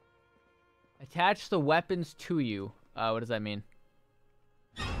 Attach the weapons to you. What does that mean?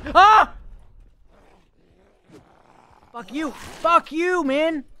 Ah! Fuck you! Fuck you,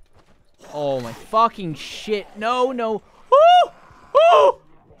 man! Oh my fucking shit! No! Woo! Woo!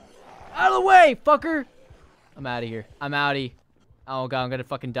 Out of the way, fucker! I'm out of here. I'm outie. Oh god, I'm gonna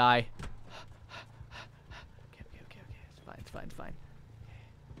fucking die. Okay. It's fine.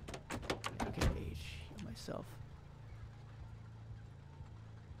 Okay, heal myself.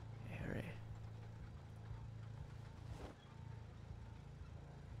 Okay, alright.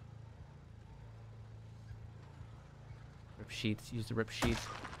 Rip sheets. Use the rip sheets.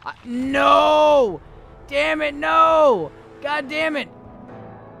 No! Damn it, no! God damn it!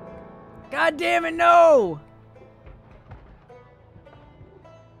 God damn it, no!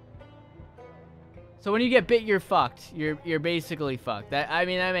 So when you get bit, you're fucked. You're basically fucked. I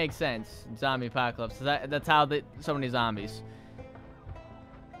mean, that makes sense. Zombie apocalypse. That's how so many zombies.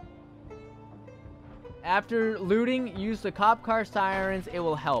 After looting, use the cop car sirens. It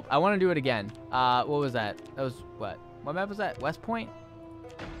will help. I want to do it again. What was that? That was what? What map was that? West Point?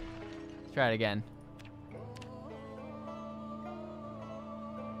 Let's try it again.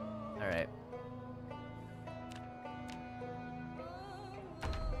 Alright.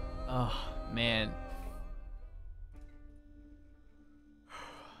 Oh, man.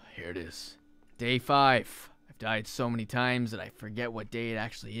 Here it is. Day 5. I've died so many times that I forget what day it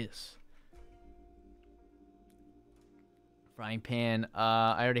actually is. Frying pan.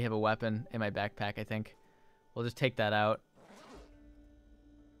 I already have a weapon in my backpack, I think. We'll just take that out.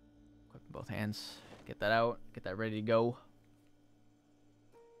 Equip both hands. Get that out. Get that ready to go.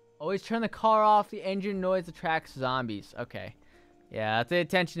 Always turn the car off. The engine noise attracts zombies. Okay. Yeah, that's the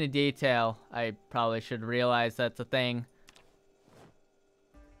attention to detail. I probably should realize that's a thing.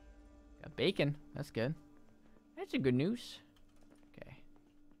 Got bacon. That's good. That's a good news. Okay.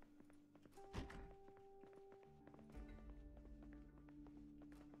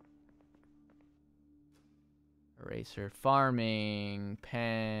 Eraser, farming,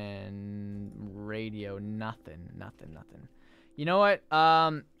 pen, radio, nothing. You know what?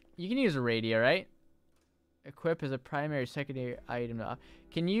 You can use a radio, right? Equip as a primary, secondary item.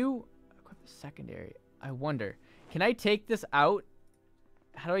 Can you equip a secondary? I wonder. Can I take this out?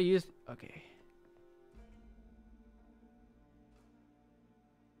 How do I use? Okay.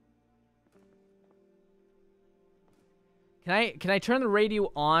 Can I turn the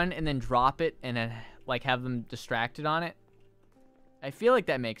radio on and then drop it and then like have them distracted on it? I feel like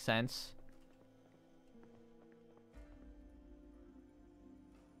that makes sense.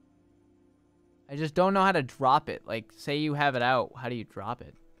 I just don't know how to drop it. Like, say you have it out. How do you drop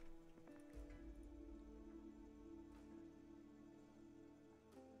it?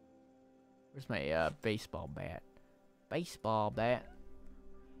 Where's my baseball bat? Baseball bat.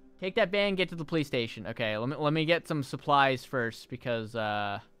 Take that van, get to the police station. Okay, let me get some supplies first because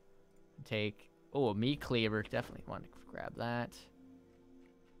take a meat cleaver. Definitely want to grab that.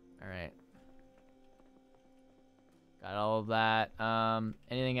 All right. Got all of that.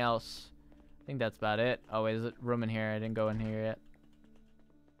 Anything else? I think that's about it. Oh, wait, is it room in here? I didn't go in here yet.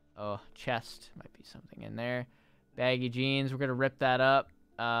 Oh, chest. Might be something in there. Baggy jeans. We're going to rip that up.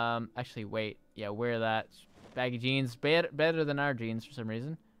 Actually, wait. Yeah, wear that. Baggy jeans. Better than our jeans for some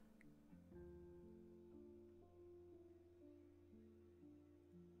reason.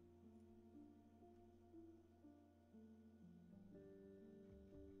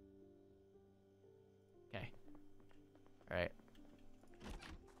 Okay. All right.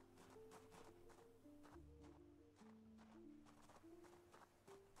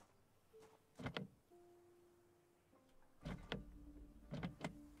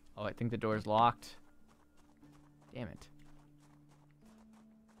 Oh, I think the door's locked. Damn it.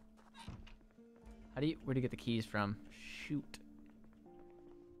 Where do you get the keys from? Shoot.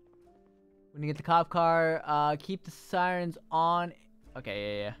 When you get the cop car, keep the sirens on.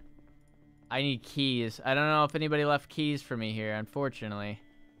 Okay, yeah. I need keys. I don't know if anybody left keys for me here, unfortunately.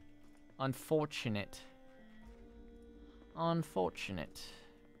 Unfortunate.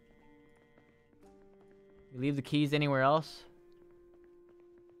 You leave the keys anywhere else?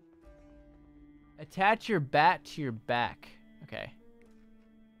 Attach your bat to your back. Okay.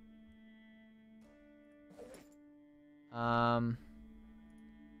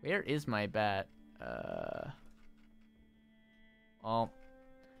 Where is my bat? I'll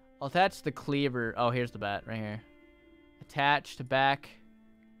attach the cleaver. Oh, here's the bat right here. Attach to back.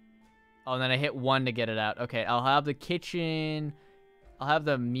 Oh, and then I hit 1 to get it out. Okay, I'll have the kitchen. I'll have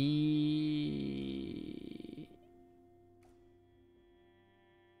the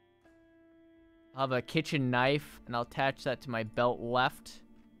I'll have a kitchen knife, and I'll attach that to my belt left.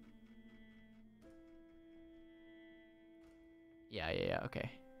 Yeah,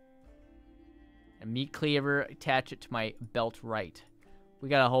 okay. A meat cleaver, attach it to my belt right. We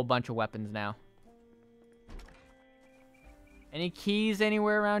got a whole bunch of weapons now. Any keys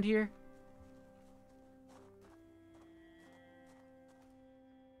anywhere around here?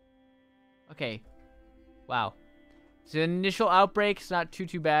 Okay. Wow. So the initial outbreak's not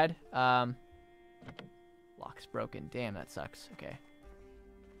too bad. Lock's broken. Damn, that sucks. Okay.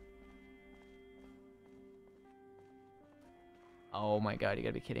 Oh my god, you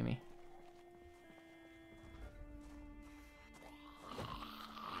gotta be kidding me.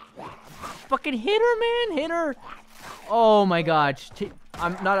 Fucking hit her, man! Hit her! Oh my god.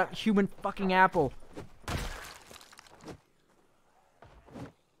 I'm not a human fucking apple.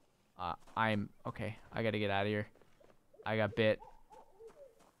 Okay. I gotta get out of here. I got bit.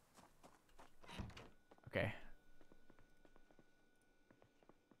 Okay.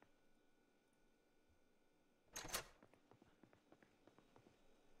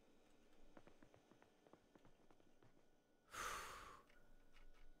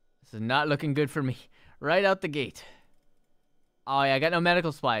 This is not looking good for me. Right out the gate. Oh, yeah, I got no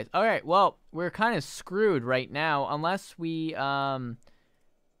medical supplies. All right, well, we're kind of screwed right now unless we, tank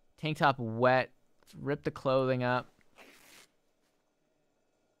top wet. Let's rip the clothing up.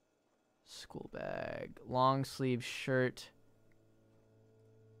 School bag. Long sleeve shirt.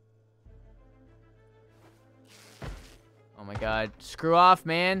 Oh, my God. Screw off,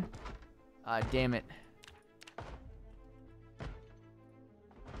 man. Damn it.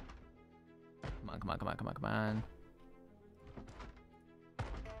 Come on, come on, come on, come on, come on.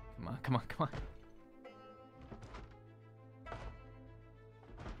 Come on, come on, come on.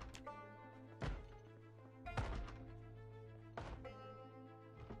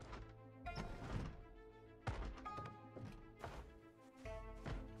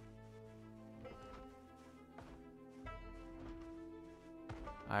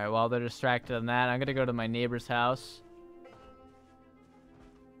 Alright, while they're distracted on that, I'm gonna go to my neighbor's house.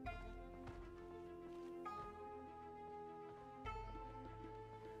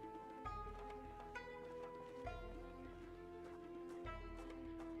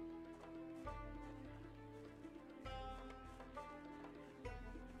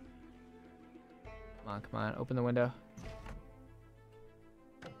 Come on, come on, open the window.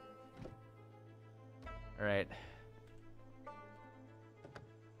 Alright.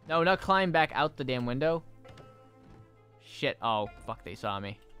 No, not climb back out the damn window. Shit. Oh, fuck, they saw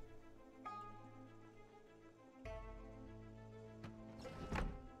me.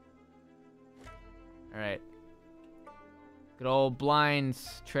 Alright. Good old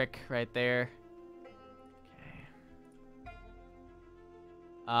blinds trick right there. Okay.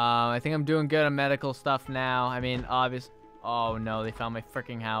 I think I'm doing good on medical stuff now. I mean, obvious. Oh, no, they found my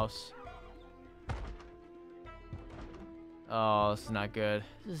freaking house. Oh, this is not good.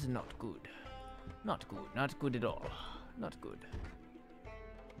 This is not good. Not good. Not good at all. Not good.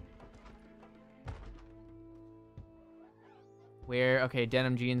 Where? Okay,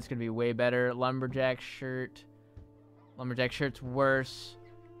 denim jeans gonna be way better. Lumberjack shirt. Lumberjack shirt's worse.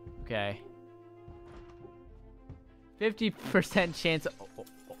 Okay. 50% chance. Oh,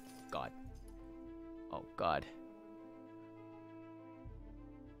 God. Oh, God.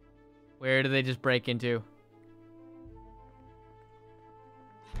 Where do they just break into?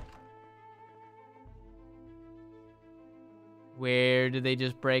 Where did they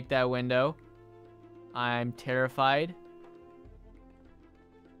just break that window? I'm terrified.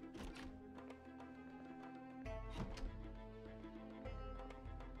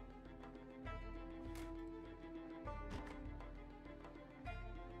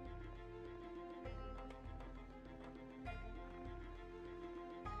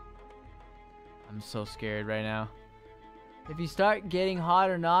 I'm so scared right now. If you start getting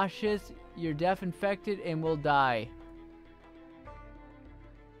hot or nauseous, you're deaf infected and will die.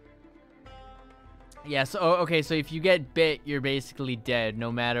 Yeah, so, okay, so if you get bit, you're basically dead,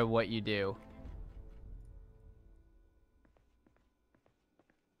 no matter what you do.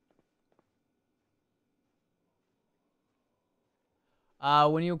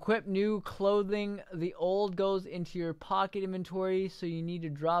 When you equip new clothing, the old goes into your pocket inventory, so you need to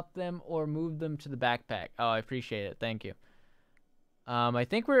drop them or move them to the backpack. Oh, I appreciate it. Thank you. I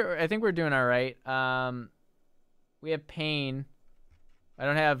think we're doing all right. We have pain. I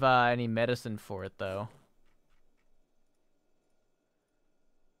don't have any medicine for it though.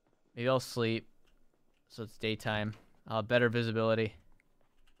 Maybe I'll sleep, so it's daytime. Better visibility.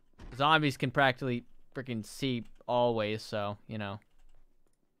 Zombies can practically freaking see always, so you know.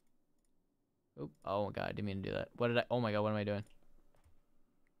 Oop. Oh my God, I didn't mean to do that. What did I? Oh my God, what am I doing?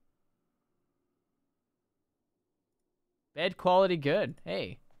 Bed quality good.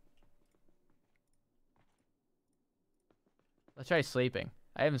 Hey. Let's try sleeping.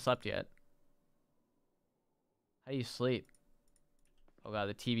 I haven't slept yet. How do you sleep? Oh God,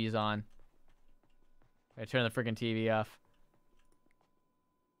 the TV's on. I turn the freaking TV off.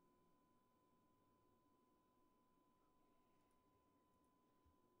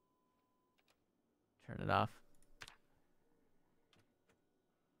 Turn it off.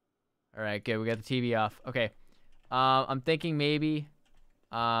 All right, good. We got the TV off. Okay. I'm thinking maybe,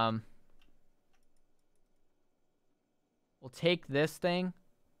 we'll take this thing.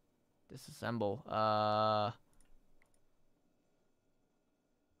 Disassemble.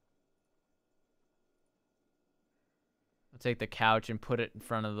 We'll take the couch and put it in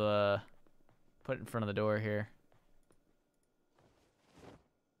front of the door here.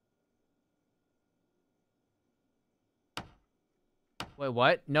 Wait,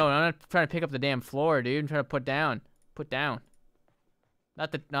 what? No, I'm not trying to pick up the damn floor, dude. I'm trying to put down. Put down.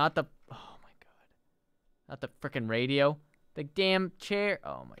 Not the, oh my God. Not the freaking radio. The damn chair.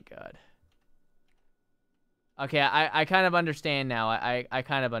 Oh my God. Okay, I kind of understand now. I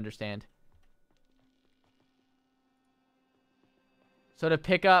kind of understand. So to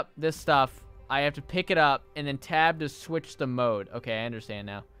pick up this stuff, I have to pick it up and then tab to switch the mode. Okay, I understand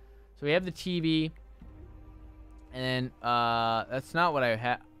now. So we have the TV. And then, that's not what I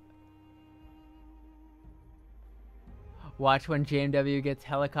have. Watch when JMW gets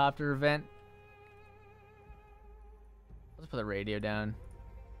helicopter event. Let's put the radio down.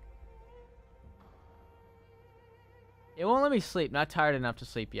 It won't let me sleep. Not tired enough to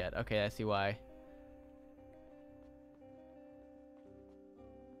sleep yet. Okay, I see why.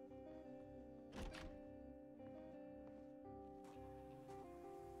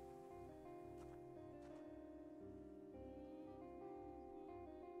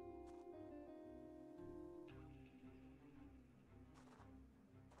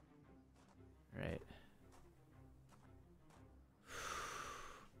 Right.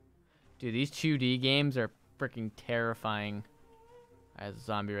 Dude, these 2D games are freaking terrifying. There's a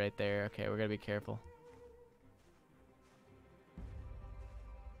zombie right there. Okay, we're gonna be careful.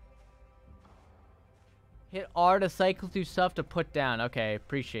 Hit R to cycle through stuff to put down. Okay,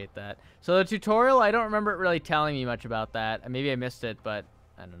 appreciate that. So the tutorial, I don't remember it really telling me much about that. Maybe I missed it, but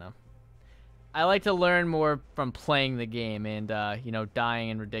I don't know. I like to learn more from playing the game and, you know, dying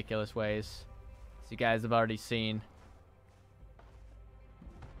in ridiculous ways. As you guys have already seen.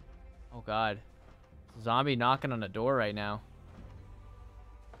 Oh, God. Zombie knocking on the door right now.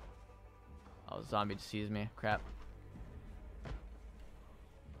 Oh, zombie just sees me. Crap.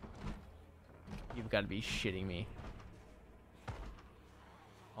 You've got to be shitting me.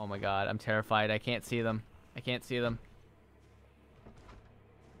 Oh, my God. I'm terrified. I can't see them. I can't see them.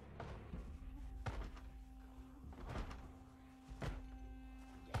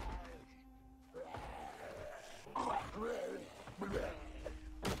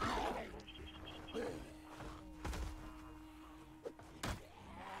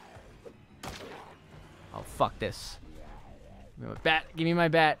 Oh, fuck this. Give me my bat. Give me my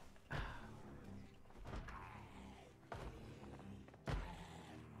bat.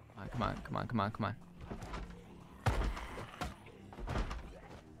 Come on, come on, come on, come on.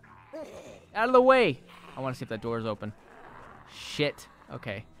 Out of the way. I want to see if that door is open. Shit.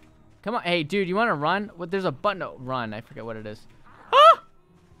 Okay. Come on. Hey, dude, you want to run? What? There's a button to run. I forget what it is. Ah!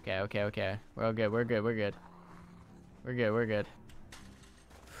 Okay, okay, okay. We're all good. We're good. We're good. We're good. We're good.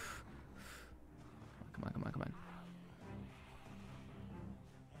 Come on, come on, come on.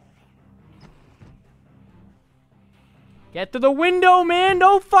 Get to the window, man!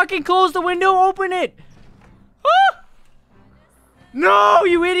 Don't fucking close the window! Open it! Ah! No,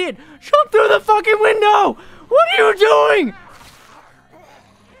 you idiot! Jump through the fucking window! What are you doing?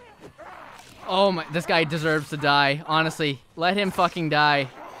 Oh my, this guy deserves to die. Honestly, let him fucking die.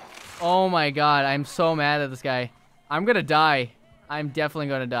 Oh my God, I'm so mad at this guy. I'm gonna die. I'm definitely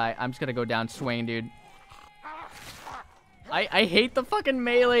gonna die. I'm just gonna go down swinging, dude. I hate the fucking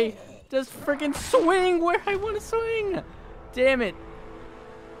melee. Just freaking swing where I want to swing. Damn it.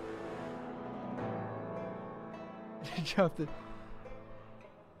 Dropped it.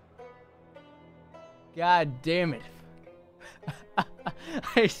 God damn it.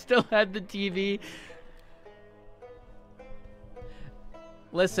 I still had the TV.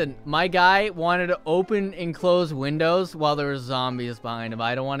 Listen, my guy wanted to open and close windows while there were zombies behind him.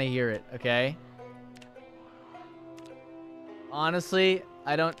 I don't want to hear it, okay? Honestly,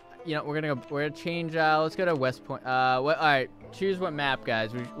 I don't... You know, we're gonna change, let's go to West Point. Alright, choose what map,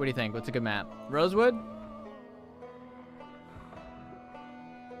 guys. What do you think? What's a good map? Rosewood?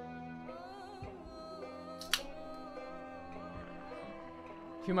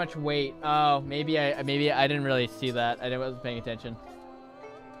 Too much weight. Oh, maybe I didn't really see that. I wasn't paying attention.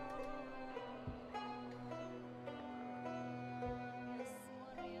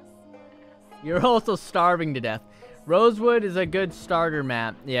 You're also starving to death. Rosewood is a good starter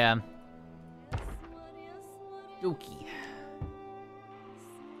map. Yeah. Dookie.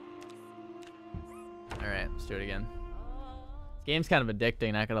 Alright, let's do it again. This game's kind of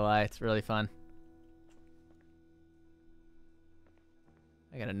addicting, not gonna lie. It's really fun.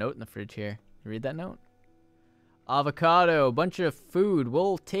 I got a note in the fridge here. You read that note? Avocado, bunch of food.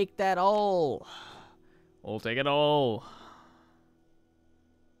 We'll take that all. We'll take it all.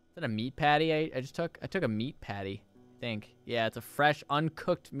 Is that a meat patty I just took? I took a meat patty, I think. Yeah, it's a fresh,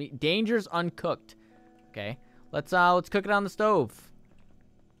 uncooked meat. Danger's uncooked. Okay. Let's cook it on the stove.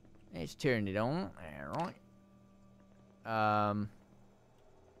 Let's turn it on. Alright.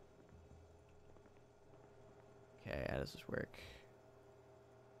 Okay, how does this work?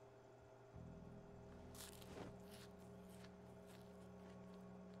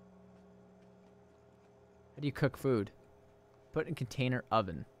 do you cook food? Put in container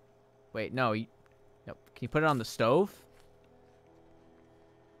oven. Wait, no. Nope. Can you put it on the stove?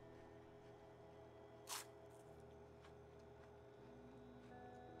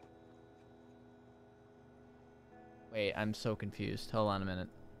 Wait, I'm so confused. Hold on a minute.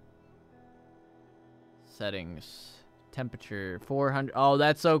 Settings. Temperature. 400. Oh,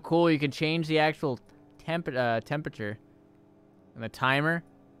 that's so cool. You can change the actual temperature. And the timer.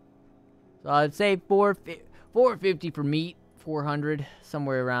 So I'd say 450 for meat. 400.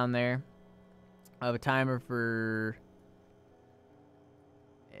 Somewhere around there. I have a timer for...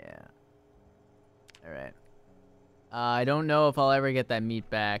 Yeah. Alright. I don't know if I'll ever get that meat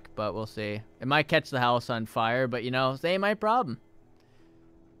back, but we'll see. It might catch the house on fire, but you know, this ain't my problem.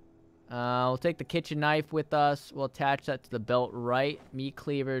 We'll take the kitchen knife with us. We'll attach that to the belt right. Meat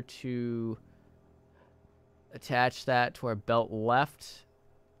cleaver to attach that to our belt left.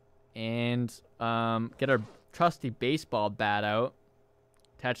 And get our trusty baseball bat out.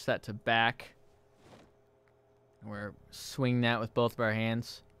 Attach that to back. We're swinging that with both of our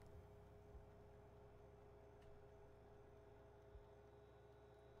hands.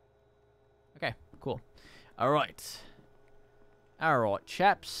 Okay, cool. Alright. Alright,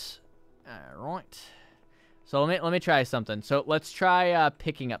 chaps. Alright. So let me try something. So let's try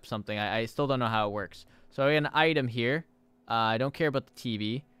picking up something. I still don't know how it works. So I got an item here. I don't care about the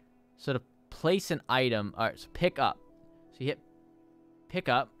TV. So to place an item, alright, so pick up. So you hit pick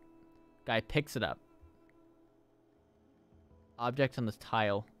up. Guy picks it up. Object on this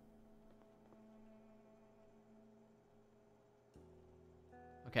tile.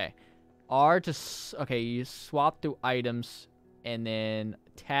 Okay. R to... Okay, you swap through items. And then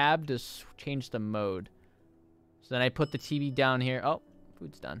tab to change the mode. So then I put the TV down here. Oh,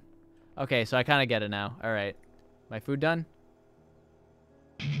 food's done. Okay, so I kind of get it now. All right. My food done?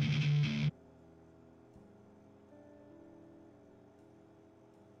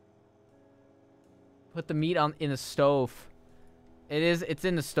 Put the meat in the stove. It's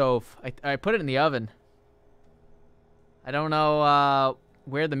in the stove. I put it in the oven. I don't know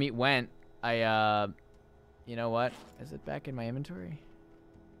where the meat went. You know what? Is it back in my inventory?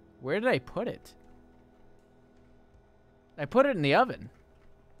 Where did I put it? I put it in the oven.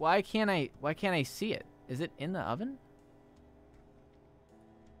 Why can't I see it? Is it in the oven?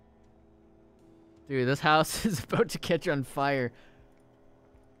 Dude, this house is about to catch on fire.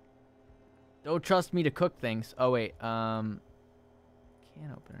 Don't trust me to cook things. Oh wait, can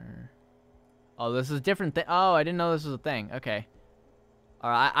opener. Oh, this is a different thing. Oh, I didn't know this was a thing. Okay.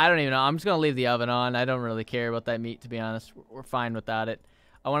 Alright, I don't even know. I'm just going to leave the oven on. I don't really care about that meat, to be honest. We're fine without it.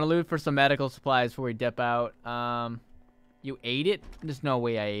 I want to loot for some medical supplies before we dip out. You ate it? There's no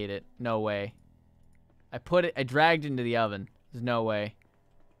way I ate it. No way. I dragged it into the oven. There's no way.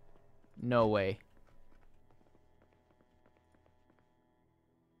 No way.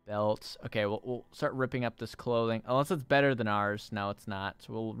 Belts. Okay, we'll start ripping up this clothing. Unless it's better than ours. No, it's not.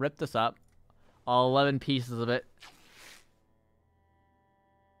 So we'll rip this up. All 11 pieces of it.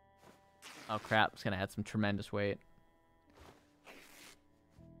 Oh crap, it's gonna add some tremendous weight.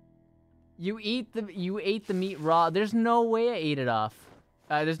 You ate the meat raw. There's no way I ate it off.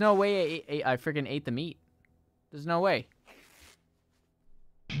 There's no way I freaking ate the meat. There's no way.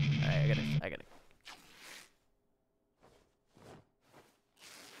 Alright, I gotta.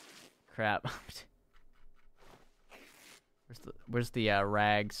 Crap. Where's the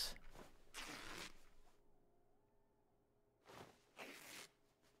rags?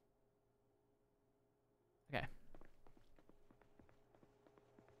 Okay.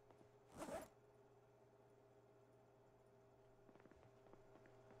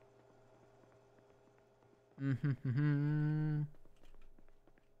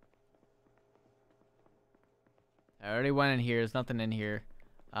 I already went in here. There's nothing in here.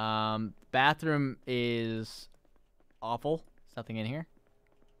 Bathroom is awful. There's nothing in here.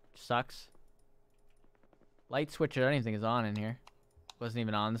 Which sucks. Light switch or anything is on in here. Wasn't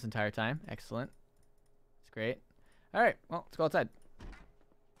even on this entire time. Excellent. It's great. Alright, well, let's go outside.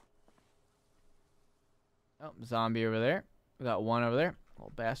 Oh, zombie over there. We got one over there.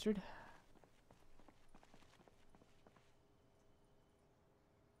 Little bastard.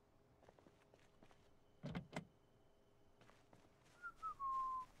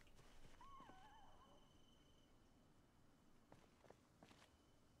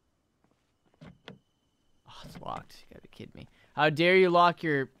 Oh, it's locked. You gotta be kidding me. How dare you lock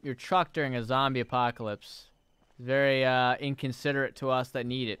your truck during a zombie apocalypse? It's very inconsiderate to us that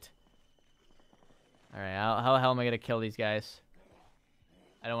need it. Alright, how the hell am I gonna kill these guys?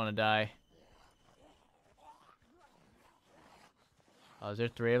 I don't want to die. Oh, is there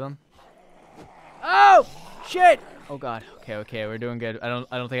 3 of them? Oh! Shit! Oh god. Okay, okay, we're doing good. I don't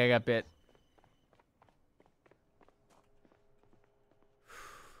think I got bit.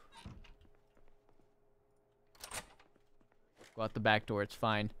 Go out the back door, it's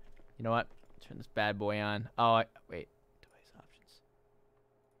fine. You know what? Turn this bad boy on. Oh, wait. Device options.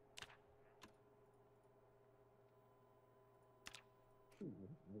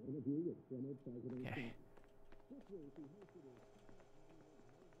 Okay.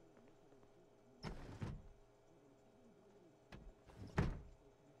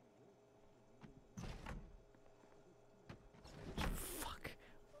 Fuck.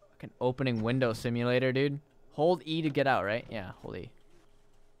 Fucking opening window simulator, dude. Hold E to get out, right? Yeah, hold E.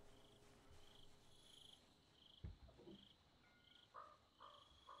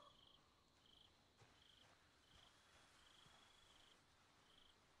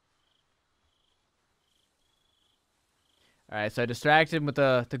 Alright, so I distracted him with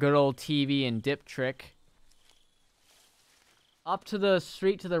the good old TV and dip trick. Up to the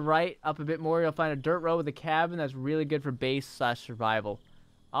street to the right, up a bit more, you'll find a dirt road with a cabin that's really good for base/survival.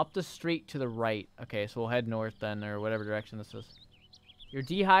 Up the street to the right. Okay, so we'll head north then, or whatever direction this is. You're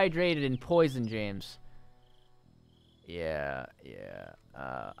dehydrated and poisoned, James. Yeah.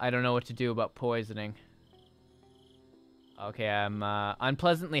 I don't know what to do about poisoning. Okay, I'm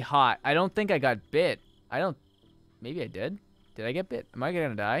unpleasantly hot. I don't think I got bit. Maybe I did. Did I get bit? Am I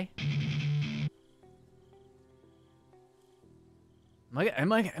gonna die?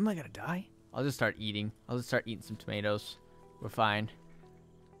 Am I gonna die? I'll just start eating. I'll just start eating some tomatoes. We're fine.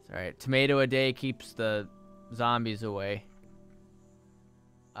 It's alright. Tomato a day keeps the zombies away.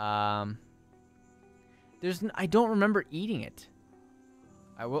 I don't remember eating it.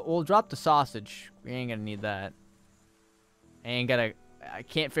 We'll drop the sausage. We ain't gonna need that. I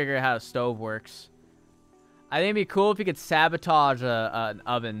can't figure out how a stove works. I think it'd be cool if you could sabotage an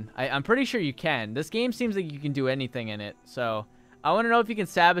oven. I'm pretty sure you can. This game seems like you can do anything in it. So I want to know if you can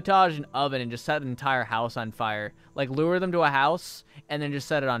sabotage an oven and just set an entire house on fire. Like lure them to a house and then just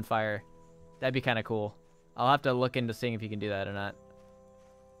set it on fire. That'd be kind of cool. I'll have to look into seeing if you can do that or not.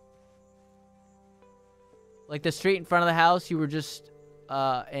 Like the street in front of the house, you were just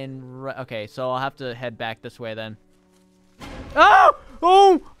okay, so I'll have to head back this way then. Oh!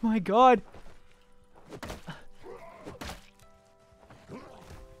 Oh my god!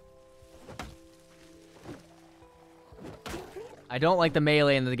 I don't like the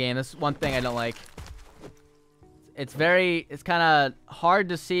melee in the game. That's one thing I don't like. It's kind of hard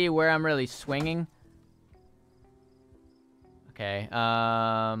to see where I'm really swinging. Okay,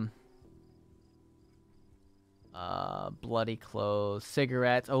 bloody clothes,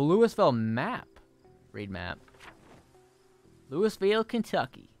 cigarettes. Oh, Louisville map. Read map. Louisville,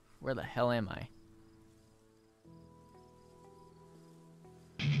 Kentucky. Where the hell am I?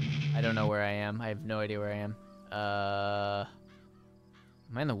 I don't know where I am. I have no idea where I am.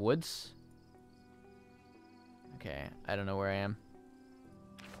 Am I in the woods? Okay, I don't know where I am.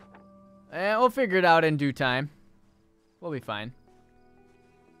 We'll figure it out in due time. We'll be fine.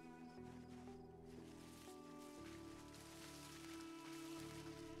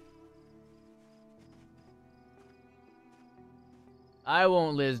 I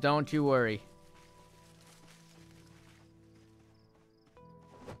won't, Liz. Don't you worry.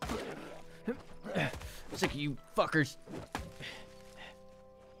 Sick of you fuckers.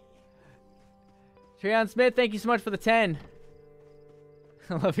 Treon Smith, thank you so much for the 10.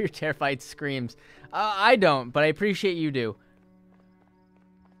 I love your terrified screams. I don't, but I appreciate you do.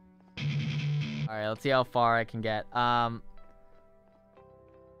 Alright, let's see how far I can get.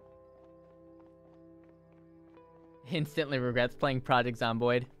 Instantly regrets playing Project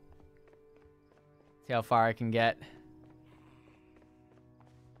Zomboid. See how far I can get.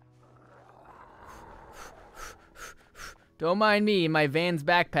 Don't mind me, my Vans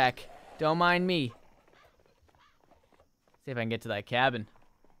backpack. Don't mind me. See if I can get to that cabin.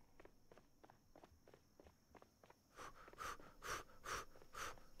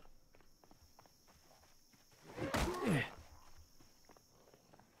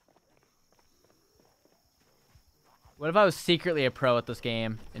 What if I was secretly a pro at this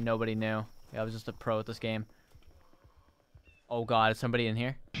game and nobody knew? Yeah, I was just a pro at this game. Oh god, is somebody in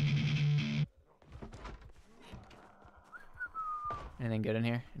here? Anything good in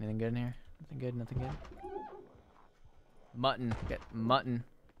here? Anything good in here? Nothing good, nothing good. Mutton. Get mutton.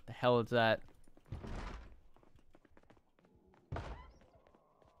 The hell is that?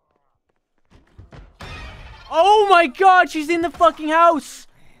 Oh my god, she's in the fucking house!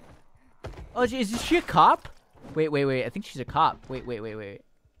 Oh, is she a cop? Wait. I think she's a cop. Wait. What?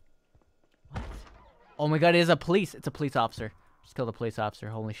 Oh my god, it is a police. It's a police officer. Just killed a police officer.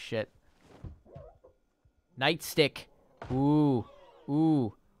 Holy shit. Nightstick. Ooh.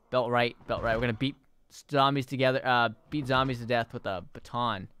 Ooh. Belt right. Belt right. We're gonna beat zombies together. Beat zombies to death with a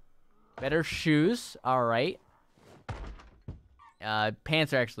baton. Better shoes. All right.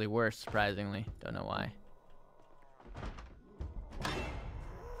 Pants are actually worse, surprisingly. Don't know why.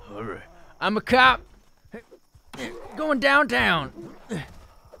 I'm a cop. Going downtown. Look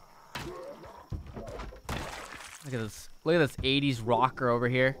at this. Look at this 80s rocker over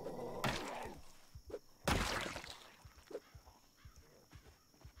here.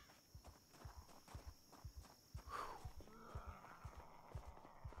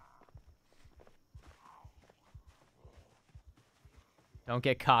 Don't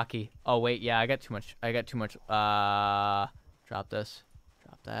get cocky. Oh wait, yeah, I got too much. Drop this.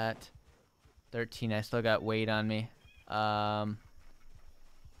 Drop that. 13. I still got weight on me. What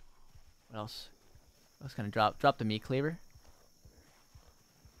else? I was gonna drop the meat cleaver.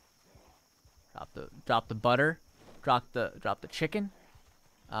 Drop the butter. Drop the chicken.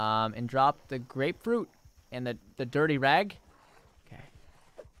 And drop the grapefruit and the dirty rag. Okay.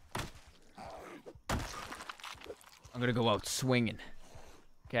 I'm gonna go out swinging.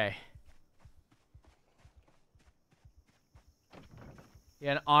 Okay.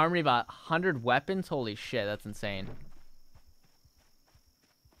 Yeah, an armory of 100 weapons? Holy shit, that's insane.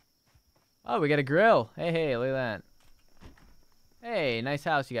 Oh, we got a grill. Hey, hey, look at that. Hey, nice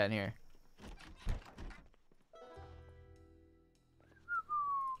house you got in here.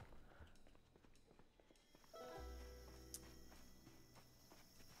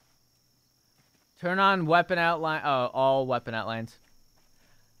 Turn on weapon outline. Oh, all weapon outlines.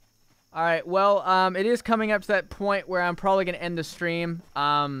 All right, well, it is coming up to that point where I'm probably going to end the stream.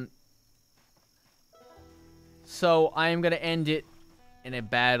 So I am going to end it in a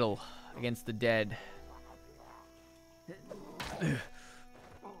battle against the dead.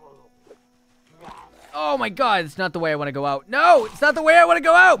 Oh my god, it's not the way I want to go out. No, it's not the way I want to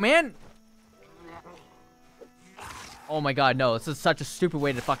go out, man. Oh my god, no, this is such a stupid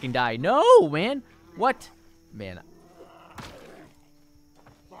way to fucking die. No, man. What? Man.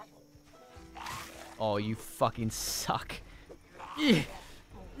 Oh, you fucking suck. I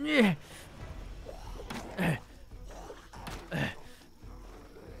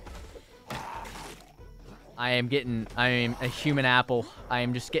am a human apple. I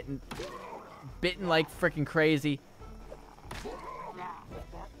am just getting bitten like freaking crazy.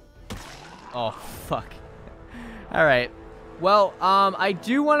 Oh, fuck. Alright. Well, I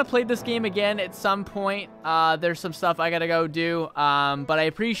do want to play this game again at some point. There's some stuff I gotta go do. But I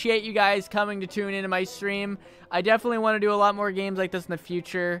appreciate you guys coming to tune into my stream. I definitely want to do a lot more games like this in the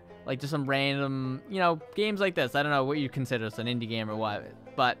future. Like just some random, you know, games like this. I don't know what you consider this, an indie game or what.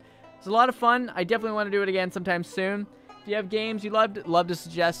 But it's a lot of fun. I definitely want to do it again sometime soon. If you have games you'd love to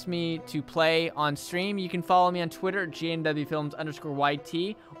suggest me to play on stream, you can follow me on Twitter at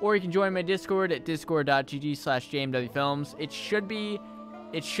jmwfilms_YT, or you can join my Discord at discord.gg/jmwfilms. It should be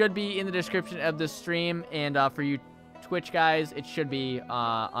in the description of this stream, and for you Twitch guys, it should be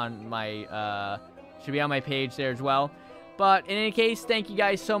on my page there as well. But in any case, thank you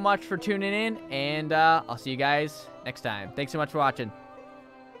guys so much for tuning in, and I'll see you guys next time. Thanks so much for watching.